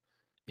 down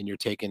and you're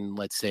taking,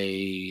 let's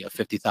say, a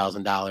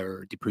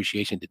 $50,000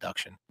 depreciation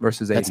deduction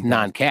versus that's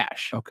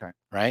non-cash. Okay.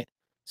 Right?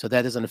 So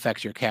that doesn't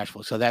affect your cash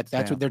flow. So that's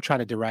what they're trying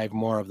to derive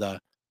more of the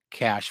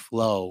cash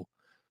flow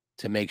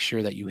to make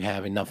sure that you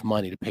have enough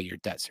money to pay your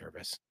debt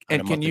service.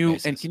 And can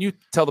you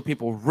tell the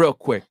people real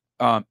quick,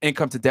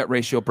 income to debt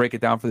ratio, break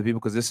it down for the people,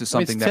 because this is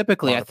something that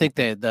typically I think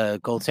that the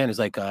gold standard is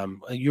like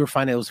you were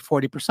finding it was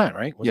 40%,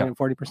 right? Wasn't it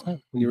 40%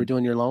 when you were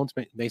doing your loans?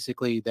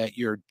 Basically, that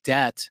your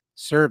debt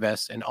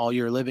service and all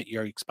your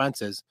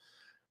expenses,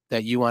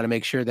 that you want to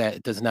make sure that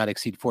it does not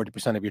exceed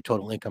 40% of your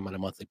total income on a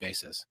monthly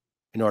basis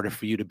in order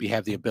for you to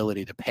have the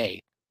ability to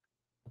pay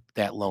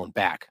that loan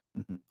back.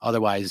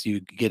 Otherwise, you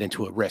get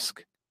into a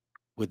risk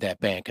with that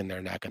bank, and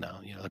they're not gonna,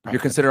 you're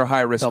considered a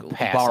high risk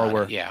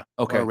borrower. Yeah.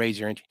 Okay. Or raise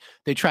your interest.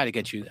 They try to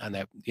get you on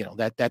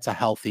that, that's a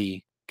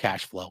healthy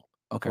cash flow.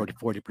 Okay.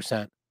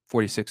 40%.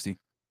 40-60.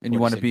 And you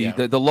want to be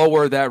the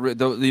lower that,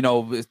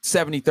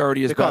 70-30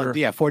 is better.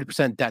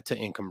 40% debt to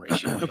income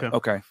ratio.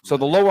 Okay. So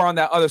the lower on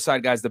that other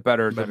side, guys, the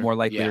better, the more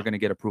likely you're going to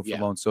get approved for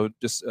loans. So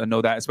just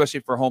know that,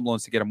 especially for home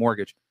loans to get a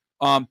mortgage.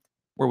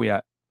 Where we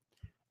at?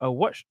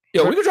 What?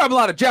 Yo, we can drop a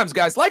lot of gems,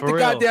 guys. Like the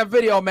goddamn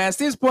video, man.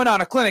 Steve's putting on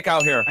a clinic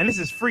out here. And this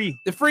is free.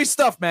 The free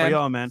stuff, man. For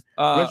y'all, man.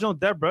 Reginald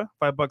Deborah,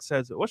 $5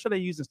 says, what should I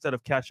use instead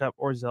of Cash App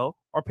or Zelle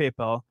or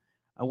PayPal?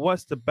 And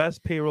what's the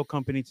best payroll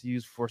company to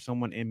use for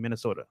someone in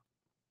Minnesota?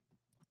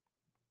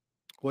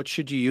 What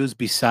should you use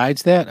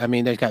besides that? I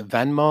mean, they've got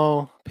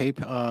Venmo,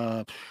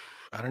 PayPal.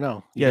 I don't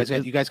know. You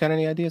guys got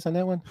any ideas on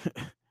that one?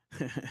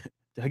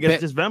 I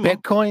guess just Venmo.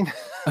 Bitcoin.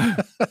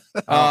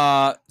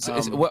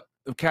 What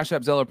Cash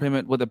App, Zelle, or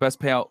payment with the best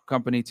payout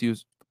company to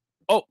use?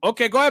 Oh,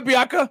 okay. Go ahead,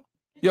 Bianca.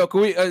 Yo, can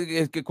we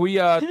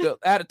throw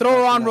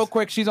her on real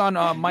quick? She's on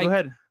mic. Go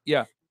ahead.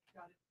 Yeah.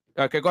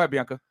 Okay, go ahead,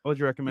 Bianca. What would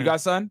you recommend? You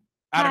got son?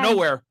 Out of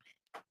nowhere.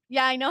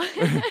 Yeah, I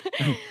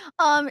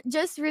know.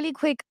 Just really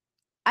quick.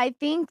 I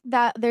think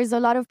that there's a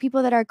lot of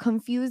people that are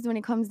confused when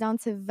it comes down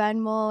to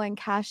Venmo and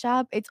Cash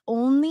App. It's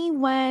only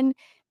when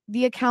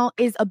the account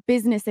is a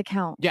business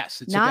account.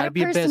 Yes, it's got to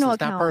be a business,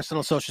 not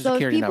personal social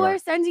security number. So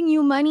if people are sending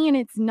you money and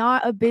it's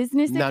not a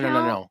business account,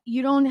 no.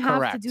 you don't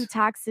have to do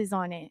taxes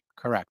on it.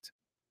 Correct.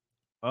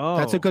 Oh,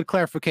 That's a good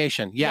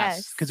clarification. Yes,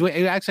 Yes. because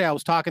actually I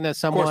was talking to Of course,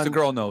 the someone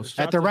girl knows.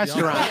 at the Shout out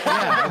to restaurant. Bianca.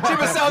 Yeah, She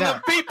was selling yeah.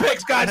 the beat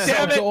pics. God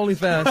damn The it.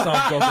 OnlyFans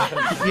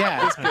song.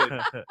 Yeah,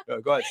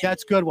 Go ahead.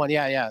 that's a good one.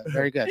 Yeah,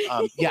 very good.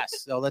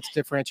 Yes, so let's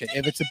differentiate.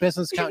 If it's a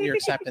business account, you're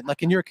accepting.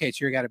 Like in your case,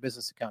 you got a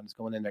business account that's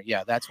going in there.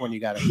 Yeah, that's when you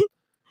got to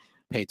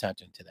pay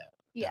attention to that.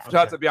 Yeah. Shout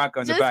out to Bianca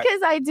on the Just back.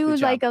 because I do Good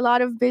job. like a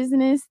lot of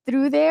business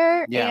through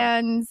there, Yeah.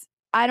 and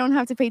I don't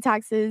have to pay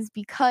taxes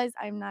because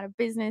I'm not a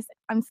business.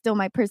 I'm still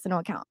my personal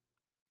account.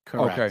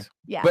 Correct. Okay.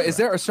 Yeah. But is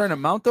there a certain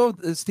amount though,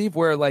 Steve,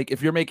 where like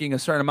if you're making a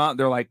certain amount,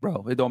 they're like,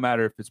 bro, it don't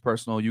matter if it's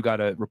personal, you got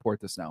to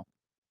report this now.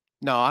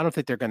 No, I don't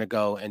think they're going to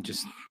go and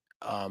just,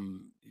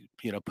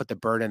 put the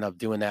burden of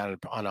doing that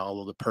on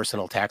all of the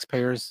personal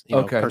taxpayers.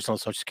 Okay. Personal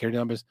Social Security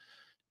numbers.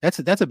 That's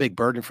a big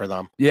burden for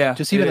them. Yeah.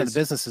 Just it even in the is.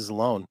 businesses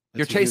alone.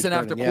 You're That's a huge chasing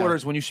after burden, yeah.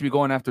 quarters when you should be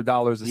going after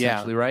dollars, Yeah.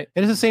 essentially, right?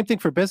 It is the same thing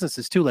for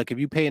businesses too. Like if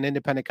you pay an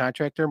independent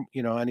contractor,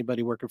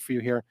 anybody working for you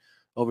here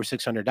over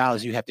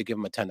 $600, you have to give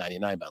them a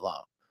 1099 by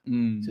law.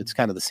 Mm. So it's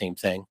kind of the same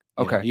thing.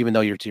 you know, Okay. even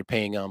though you're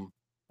paying them,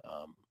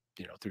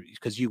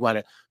 because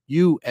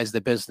you as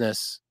the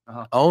business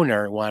Uh-huh.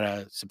 owner want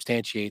to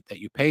substantiate that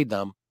you paid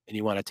them and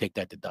you want to take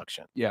that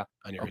deduction. Yeah.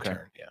 On your Okay.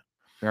 return. Yeah.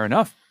 Fair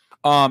enough.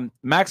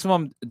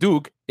 Maximum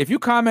Duke, if you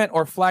comment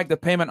or flag the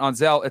payment on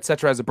Zelle,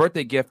 etc., as a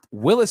birthday gift,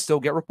 will it still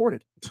get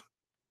reported?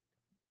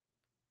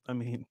 I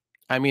mean,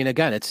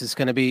 Again, it's just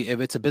going to be, if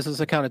it's a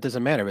business account, it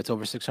doesn't matter. If it's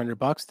over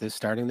 $600, they're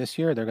starting this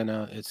year. They're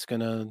gonna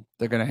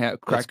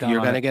Crack down. you're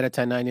on gonna it. get a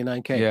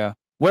 1099K. Yeah.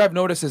 What I've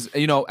noticed is,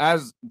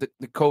 as the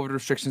COVID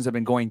restrictions have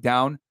been going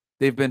down,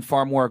 they've been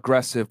far more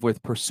aggressive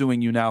with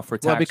pursuing you now for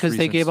tax Well, because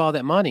they gave reasons. all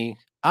that money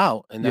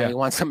out and now Yeah. they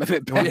want some of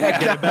it back. Yeah.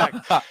 get it back.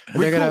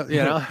 And they're gonna,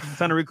 It's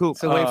time to recoup.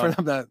 it's a way for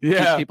them to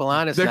yeah. keep people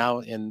honest They're- now,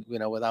 and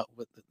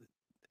with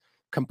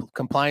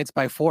compliance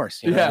by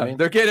force. You know what I mean?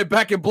 They're getting it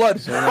back in blood.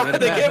 So they're getting it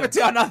they back. gave it to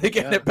you. Now they're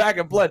getting Yeah. it back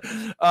in blood.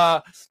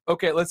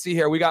 Okay, let's see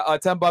here. We got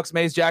 $10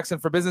 Maze Jackson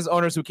for business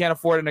owners who can't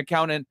afford an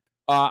accountant.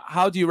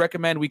 How do you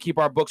recommend we keep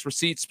our books,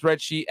 receipts,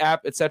 spreadsheet,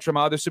 app, etc.?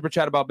 My other super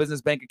chat about business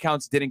bank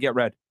accounts didn't get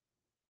read.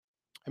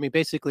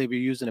 Basically, if you're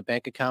using a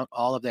bank account,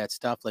 all of that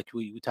stuff, like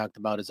we talked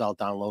about, is all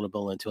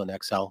downloadable into an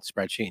Excel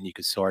spreadsheet, and you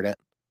can sort it.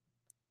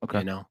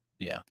 Okay.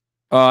 Yeah.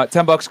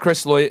 $10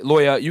 Chris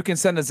Loya. You can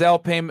send a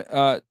Zelle payment,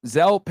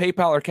 Zelle,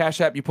 PayPal, or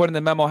Cash App. You put in the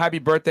memo, happy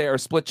birthday or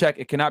split check.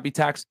 It cannot be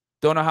taxed.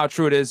 Don't know how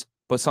true it is,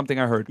 but something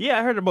I heard. Yeah,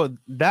 I heard about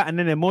that and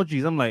then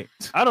emojis. I'm like,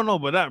 I don't know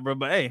about that, bro.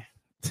 But hey,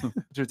 What's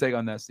your take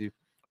on that, Steve?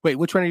 Wait,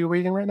 which one are you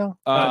reading right now?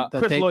 The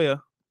Chris date- Lawyer.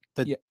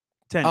 the-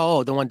 10.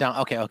 Oh, the one down.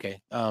 Okay.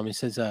 It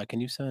says,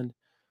 can you send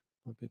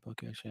PayPal,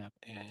 Cash App,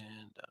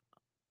 and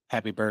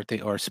happy birthday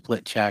or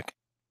split check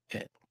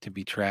to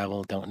be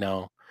travel? Don't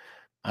know.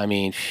 I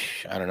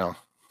don't know.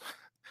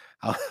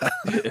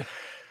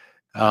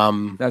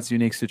 That's a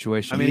unique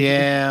situation.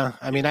 Yeah.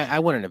 I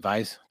wouldn't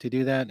advise to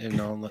do that. They're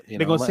gonna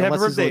say happy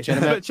birthday.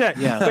 Split check.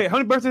 Yeah. Wait, how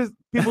many birthdays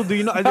people do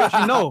you know? I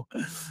actually know.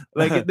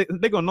 Like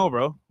they gonna know,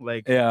 bro.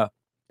 Like Yeah.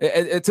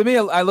 To me,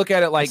 I look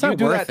at it like It's you not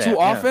do worth that too it,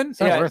 yeah. often. It's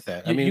not worth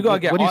it. You gotta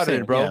get what do you audited,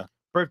 think? bro. Yeah.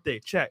 birthday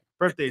check.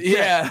 Birthday check.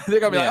 Yeah, they're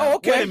gonna be Yeah. like, oh,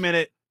 Wait okay, a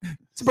minute.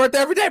 it's a birthday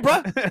every day,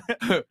 bro.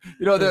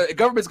 The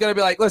government's gonna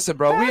be like, listen,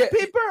 bro, we Happy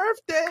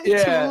birthday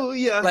Yeah. to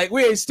ya. like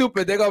we ain't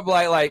stupid. They're gonna be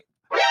like,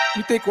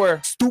 you think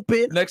we're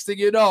Stupid. next thing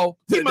you know,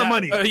 Give my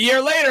money. a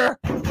year later,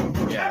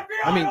 Yeah.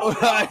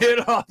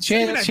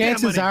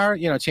 Chances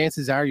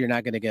Chances are you're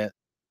not going to get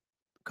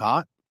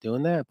caught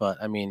doing that. But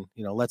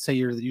let's say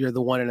you're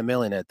the 1 in a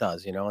million that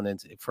does, and then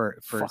for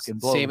Fucking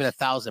saving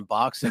blows.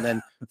 $1,000, and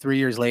then 3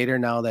 years later,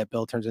 now that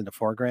bill turns into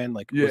 $4,000.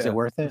 Like, was Yeah. it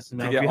worth it?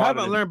 Now, Yeah, if you haven't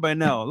audited. learned by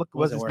now, look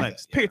what's Wasn't this worth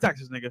next. it, Pay yeah. your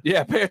taxes, nigga.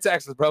 Yeah, pay your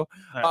taxes, bro.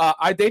 All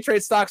I day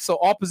trade stocks, so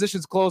all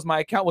positions closed. My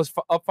account was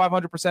up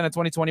 500% in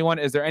 2021.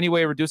 Is there any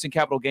way of reducing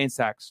capital gains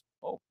tax?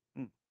 Oh,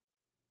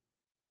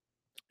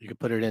 You could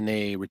put it in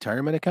a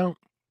retirement account.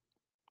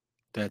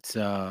 That's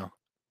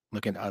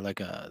looking like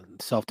a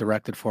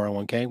self-directed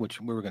 401k, which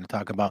we were going to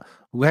talk about.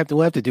 We'll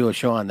have to do a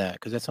show on that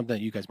because that's something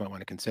that you guys might want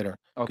to consider,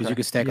 because okay. you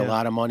could stack a Yeah.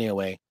 lot of money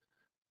away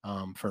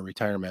for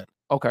retirement.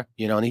 Okay.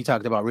 And he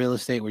talked about real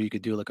estate where you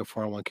could do like a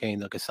 401k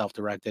and like a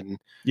self-directed and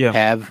Yeah.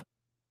 have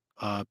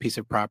a piece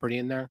of property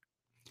in there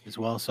as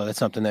well. So that's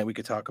something that we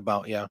could talk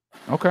about. Yeah.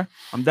 Okay.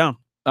 I'm down.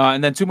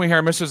 And then two more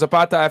here. Mr.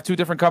 Zapata, I have 2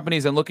 different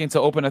companies and looking to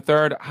open a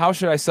third. How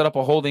should I set up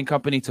a holding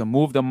company to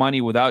move the money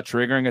without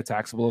triggering a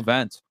taxable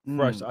event?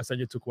 Fresh. I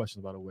sent you 2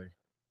 questions, by the way.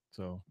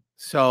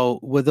 So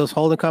with those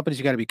holding companies,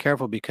 you got to be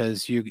careful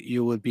because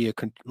you would be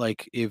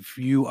like if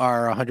you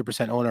are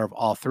 100% owner of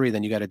all 3,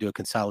 then you got to do a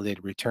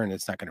consolidated return.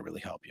 It's not going to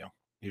really help you.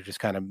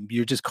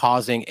 You're just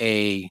causing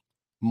a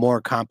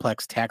more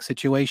complex tax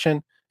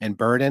situation and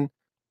burden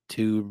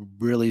to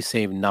really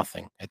save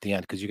nothing at the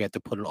end, because you get to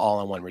put it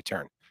all in one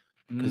return.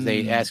 Because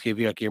they ask you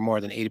if you're more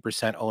than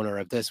 80% owner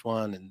of this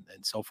one and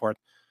so forth.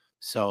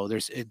 So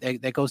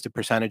that goes to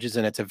percentages,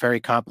 and it's a very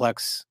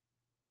complex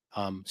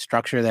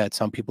structure that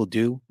some people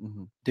do,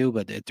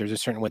 but there's a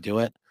certain way to do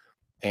it.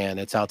 And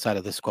it's outside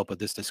of the scope of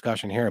this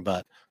discussion here,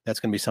 but that's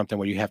going to be something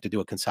where you have to do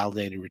a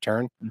consolidated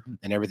return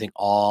and everything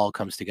all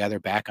comes together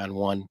back on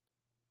one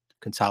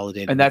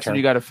consolidated. And that's when return.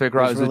 you got to figure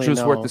out, There's is the really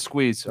juice worth no- the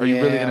squeeze? Are you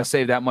really going Yeah. to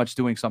save that much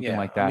doing something Yeah,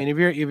 like that? I mean, if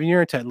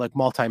you're into like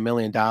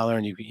multi-million-dollar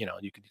and you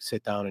could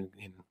sit down and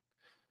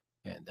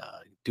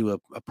do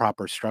a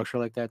proper structure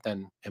like that,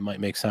 then it might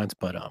make sense.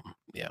 But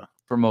yeah,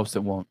 For most,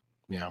 it won't.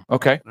 yeah.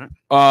 Okay.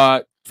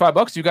 Alright.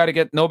 $5. You got to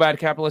get No Bad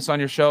Capitalist on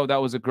your show. That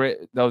was a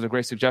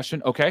great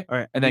suggestion. Okay. All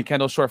right. And then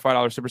Kendall Short,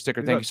 $5 super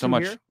sticker. We Thank got you so two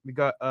much. here. We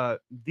got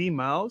D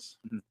Miles.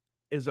 Mhm.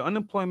 Is the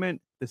unemployment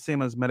the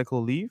same as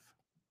medical leave?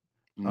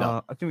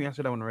 No, I think we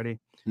answered that one already.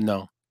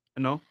 no.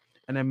 No.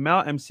 And then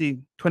Mal MC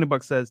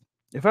 $20 says,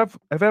 if I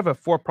have a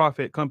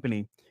for-profit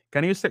company,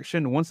 can I use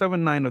section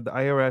 179 of the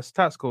IRS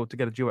tax code to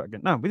get a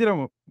G-Wagon? No, we did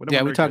that.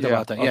 Yeah, we talked Yeah,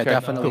 about that. Yeah, okay.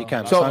 definitely you No,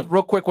 can. So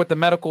real quick with the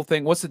medical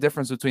thing, what's the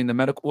difference between the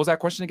medical? What was that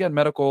question again?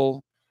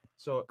 Medical.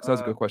 So That's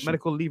a good question.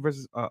 Medical leave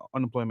versus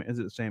unemployment, is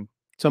it the same?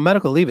 So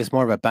medical leave is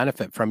more of a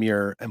benefit from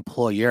your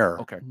employer,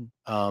 Okay.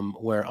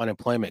 where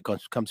unemployment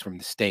comes from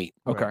the state.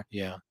 Okay.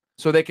 Yeah.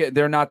 So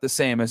they're not the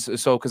same as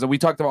because we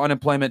talked about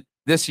unemployment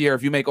this year.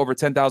 If you make over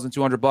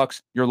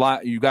 $10,200,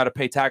 you got to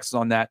pay taxes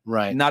on that.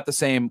 Right. Not the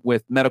same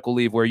with medical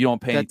leave where you don't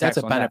pay any That's tax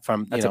a on benefit that.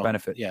 from. That's a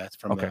benefit. Yeah, it's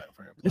from. Okay.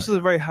 From an This is employer.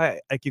 a very high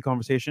IQ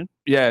conversation.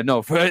 Yeah,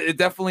 no, it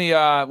definitely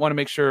want to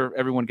make sure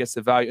everyone gets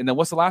the value. And then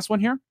what's the last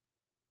one here,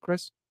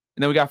 Chris?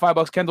 And then we got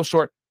 $5. Kendall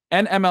Short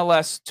and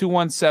MLS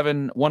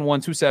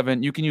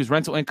 2171127. You can use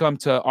rental income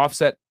to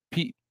offset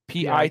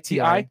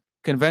PITI.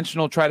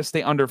 Conventional, try to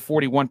stay under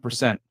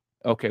 41%.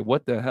 Okay,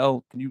 what the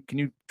hell? Can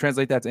you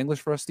translate that to English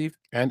for us, Steve?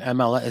 And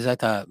MLS, is that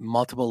the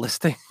multiple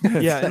listing?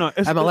 Yeah, no,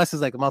 it's MLS is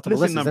like a multiple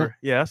listing listing number.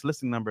 Yeah, that's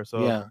listing number.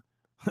 So Yeah.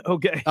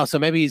 okay. Oh, so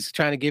maybe he's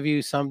trying to give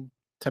you some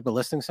type of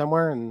listing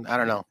somewhere, and I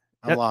don't know.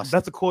 I'm lost.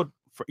 That's a code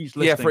for each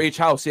listing. Yeah, for each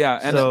house. Yeah,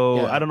 and So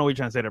yeah. I don't know what you're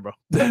trying to say there, bro.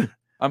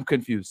 I'm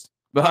confused.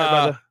 All right,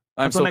 brother.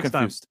 I'm Until so next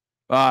time. confused.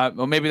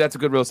 Well, maybe that's a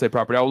good real estate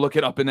property. I will look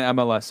it up in the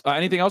MLS.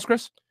 Anything else,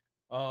 Chris?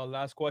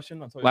 Last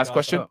question. Until you Last guys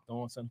question? Don't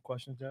want to send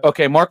questions yet.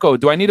 Okay, Marco,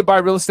 do I need to buy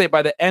real estate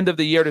by the end of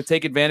the year to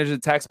take advantage of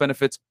the tax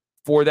benefits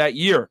for that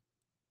year?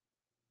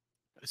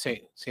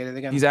 say that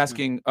again. He's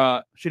asking,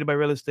 Should I buy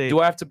real estate? do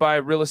I have to buy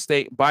real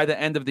estate by the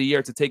end of the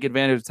year to take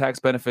advantage of tax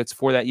benefits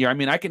for that year? I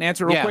mean, I can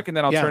answer real quick and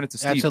then I'll turn it to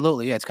Steve.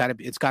 Absolutely. Yeah, it's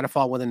got to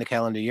fall within the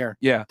calendar year.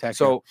 Yeah. Tax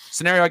So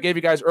scenario I gave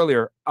you guys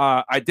earlier,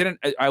 I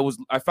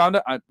found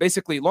out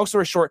basically, long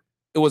story short,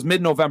 it was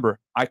mid-November.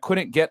 I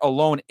couldn't get a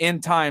loan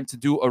in time to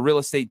do a real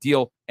estate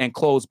deal and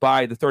close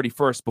by the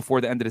 31st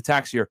before the end of the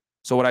tax year.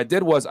 So what I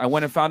did was I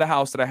went and found a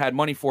house that I had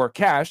money for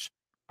cash.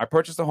 I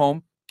purchased a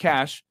home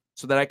cash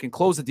so that I can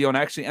close the deal, and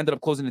I actually ended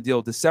up closing the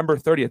deal December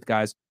 30th,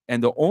 guys.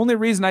 And the only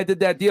reason I did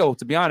that deal,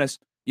 to be honest,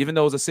 even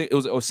though it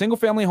was a single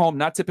family home,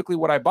 not typically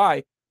what I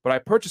buy, but I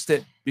purchased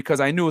it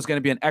because I knew it was going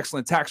to be an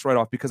excellent tax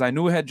write-off because I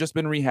knew it had just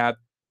been rehabbed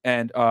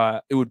and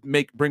it would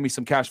bring me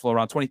some cash flow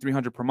around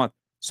 $2,300 per month.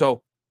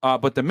 So,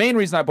 but the main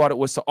reason I bought it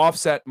was to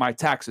offset my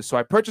taxes. So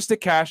I purchased it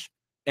cash,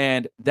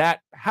 and that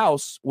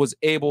house was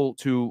able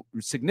to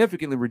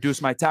significantly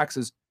reduce my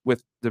taxes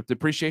with the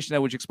depreciation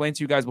that was explained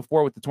to you guys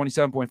before with the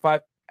 27.5,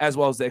 as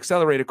well as the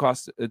accelerated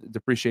cost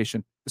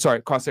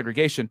cost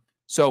segregation.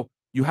 So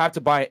you have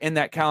to buy it in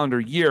that calendar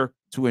year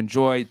to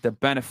enjoy the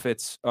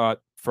benefits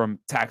from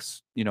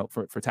tax,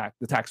 for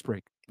the tax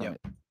break. Yeah.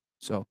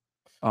 So,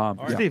 right.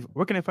 yeah. Steve,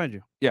 where can I find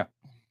you?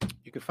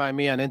 You can find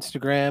me on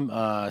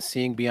Instagram,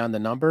 Seeing Beyond the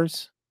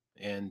Numbers,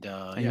 and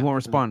And you won't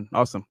respond.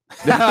 Awesome.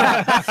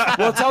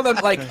 Well, tell them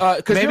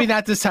because maybe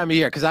not this time of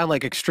year because I'm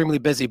like extremely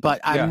busy. But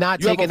I'm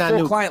not you taking have a on full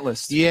new client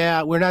list.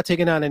 Yeah, we're not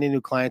taking on any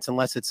new clients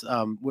unless it's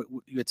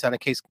it's on a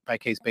case by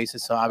case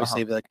basis. So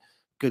obviously, like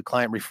good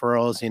client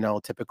referrals,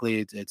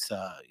 typically it's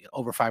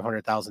over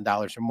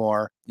 $500,000 or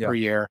more per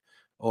year,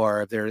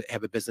 or if they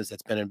have a business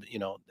that's been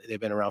they've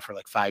been around for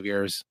like 5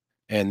 years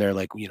and they're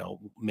like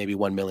maybe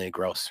 1 million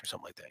gross or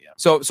something like that. Yeah.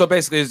 So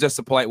basically, it's just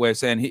a polite way of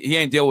saying he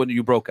ain't dealing with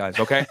you broke guys.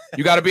 Okay,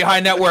 you got to be high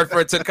net worth for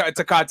it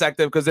to contact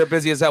them because they're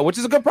busy as hell, which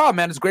is a good problem,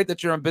 man. It's great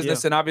that you're in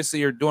business and obviously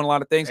you're doing a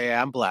lot of things.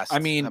 Yeah, I'm blessed. I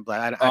mean, I'm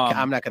blessed.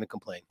 I'm not going to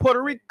complain.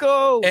 Puerto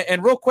Rico.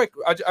 And real quick,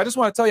 I just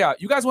want to tell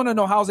you guys want to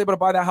know how I was able to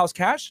buy that house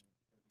cash?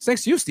 It's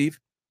thanks to you, Steve.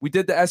 We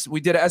did an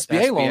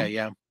SBA loan.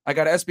 Yeah. I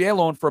got an SBA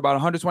loan for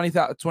about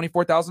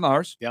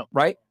 $24,000. Yep.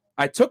 Right.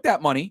 I took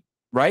that money,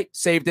 right,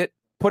 saved it,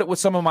 put it with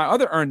some of my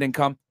other earned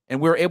income, and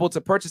we were able to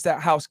purchase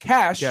that house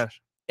cash.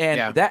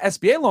 And that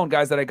SBA loan,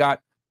 guys, that I got,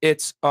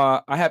 it's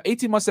I have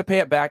 18 months to pay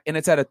it back, and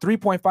it's at a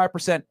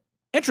 3.5%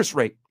 interest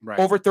rate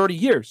over 30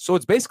 years. So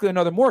it's basically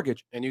another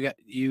mortgage. And you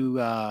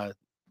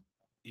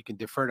can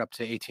defer it up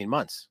to 18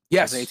 months.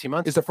 Yes, 18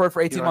 months. It's deferred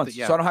for 18 months,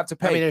 so I don't have to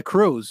pay. I mean, it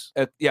accrues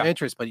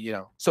interest, but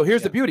So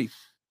here's the beauty.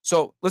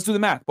 So let's do the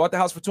math. Bought the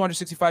house for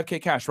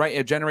 $265K cash, right?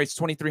 It generates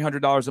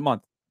 $2,300 a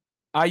month.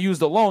 I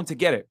used the loan to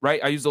get it, right?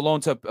 I used the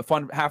loan to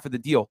fund half of the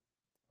deal.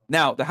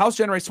 Now the house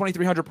generates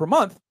 $2,300 per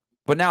month,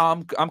 but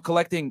now I'm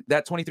collecting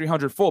that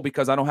 $2,300 full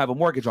because I don't have a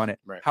mortgage on it.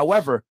 Right.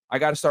 However, I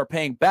got to start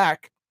paying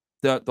back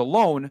the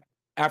loan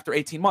after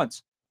 18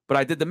 months. But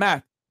I did the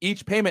math.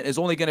 Each payment is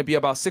only going to be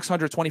about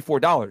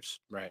 $624.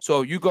 Right.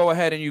 So you go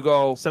ahead and you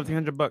go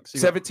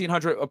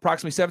 $1,700.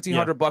 approximately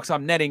 $1,700 bucks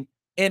I'm netting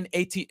in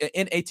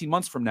 18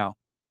 months from now.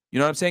 You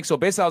know what I'm saying? So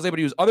basically, I was able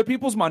to use other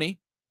people's money,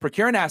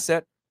 procure an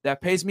asset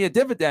that pays me a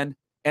dividend,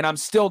 and I'm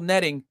still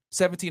netting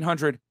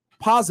 1,700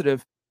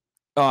 positive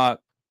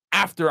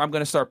after I'm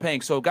going to start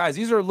paying. So guys,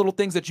 these are little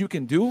things that you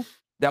can do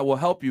that will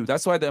help you.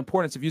 That's why the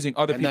importance of using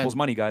other people's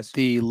money, guys.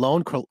 The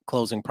loan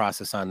closing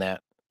process on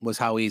that was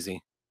how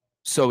easy.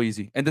 So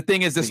easy. And the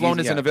thing is, this loan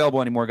isn't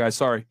available anymore, guys.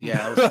 Sorry.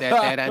 Yeah,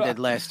 that ended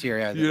last year.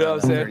 Yeah, you know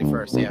what I'm saying?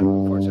 31st. Yeah,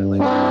 unfortunately.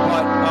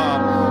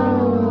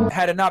 But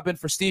had it not been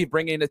for Steve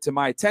bringing it to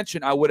my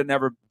attention, I would have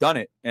never done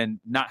it and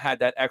not had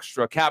that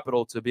extra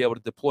capital to be able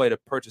to deploy to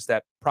purchase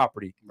that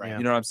property. Right.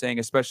 You know what I'm saying?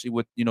 Especially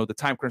with, you know, the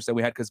time crunch that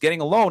we had, because getting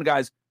a loan,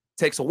 guys,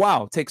 takes a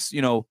while. It takes,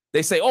 you know,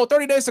 they say,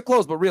 30 days to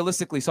close, but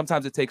realistically,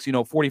 sometimes it takes,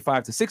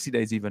 45 to 60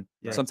 days even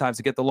sometimes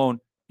to get the loan,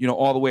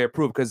 all the way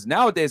approved. Because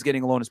nowadays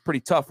getting a loan is pretty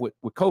tough with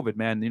COVID,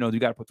 man. You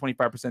got to put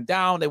 25%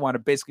 down. They want to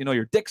basically know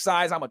your dick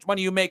size, how much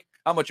money you make,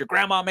 how much your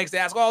grandma makes. They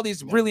ask all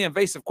these really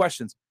invasive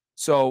questions.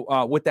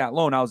 So with that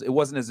loan, it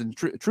wasn't as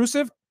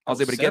intrusive. I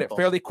was able to get it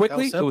fairly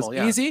quickly. It was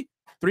easy.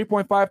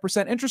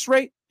 3.5% interest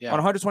rate on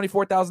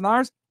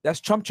 $124,000.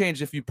 That's chump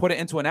change if you put it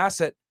into an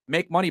asset,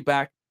 make money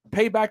back,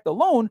 pay back the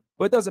loan,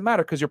 but it doesn't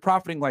matter because you're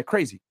profiting like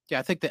crazy. Yeah,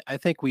 I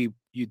think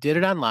you did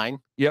it online.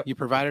 Yep. You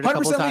provided a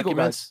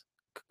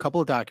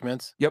couple of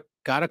documents. Yep.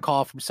 Got a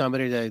call from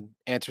somebody to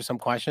answer some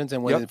questions,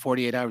 and within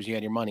 48 hours, you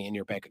had your money in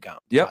your bank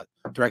account. Yep.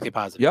 Directly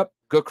deposited. Yep.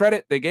 Good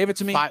credit. They gave it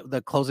to me.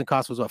 The closing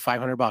cost was what,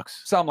 $500?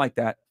 Something like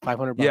that.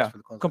 $500. Yeah. For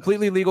the closing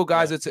Completely cost. legal,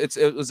 guys. Yeah.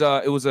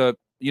 It was a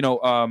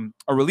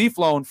relief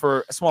loan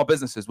for small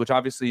businesses, which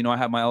obviously, I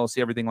have my LLC,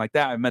 everything like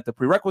that. I met the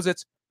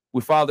prerequisites.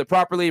 We filed it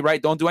properly,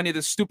 right? Don't do any of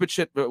this stupid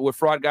shit with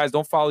fraud, guys.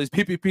 Don't follow these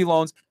PPP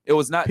loans. It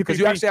was not because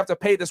you actually have to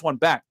pay this one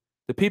back.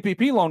 The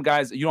PPP loan,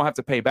 guys, you don't have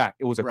to pay back.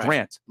 It was a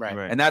grant. Right.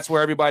 And that's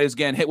where everybody's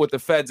getting hit with the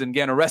feds and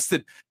getting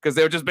arrested because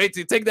they were just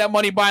basically take that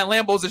money, buying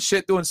Lambos and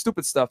shit, doing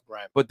stupid stuff.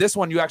 Right. But this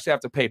one, you actually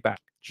have to pay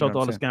back. Shout out to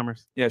all the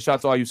scammers. Yeah, shout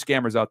out to all you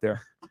scammers out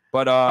there.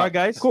 But all right,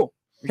 guys. Cool.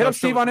 Hit up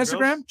Steve on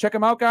Instagram. Girls. Check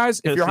him out,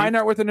 guys. If you're a high Steve.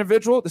 net worth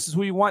individual, this is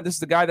who you want. This is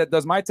the guy that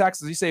does my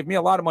taxes. He saved me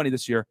a lot of money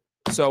this year.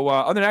 So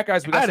other than that,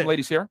 guys, we got some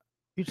ladies here.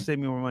 You should save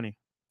me more money.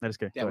 That is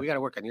good. Yeah, we got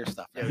to work on your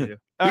stuff. Yeah, we do.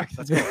 All right,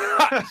 let's go.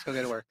 Let's go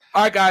get to work.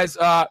 All right, guys.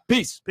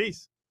 Peace.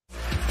 Peace.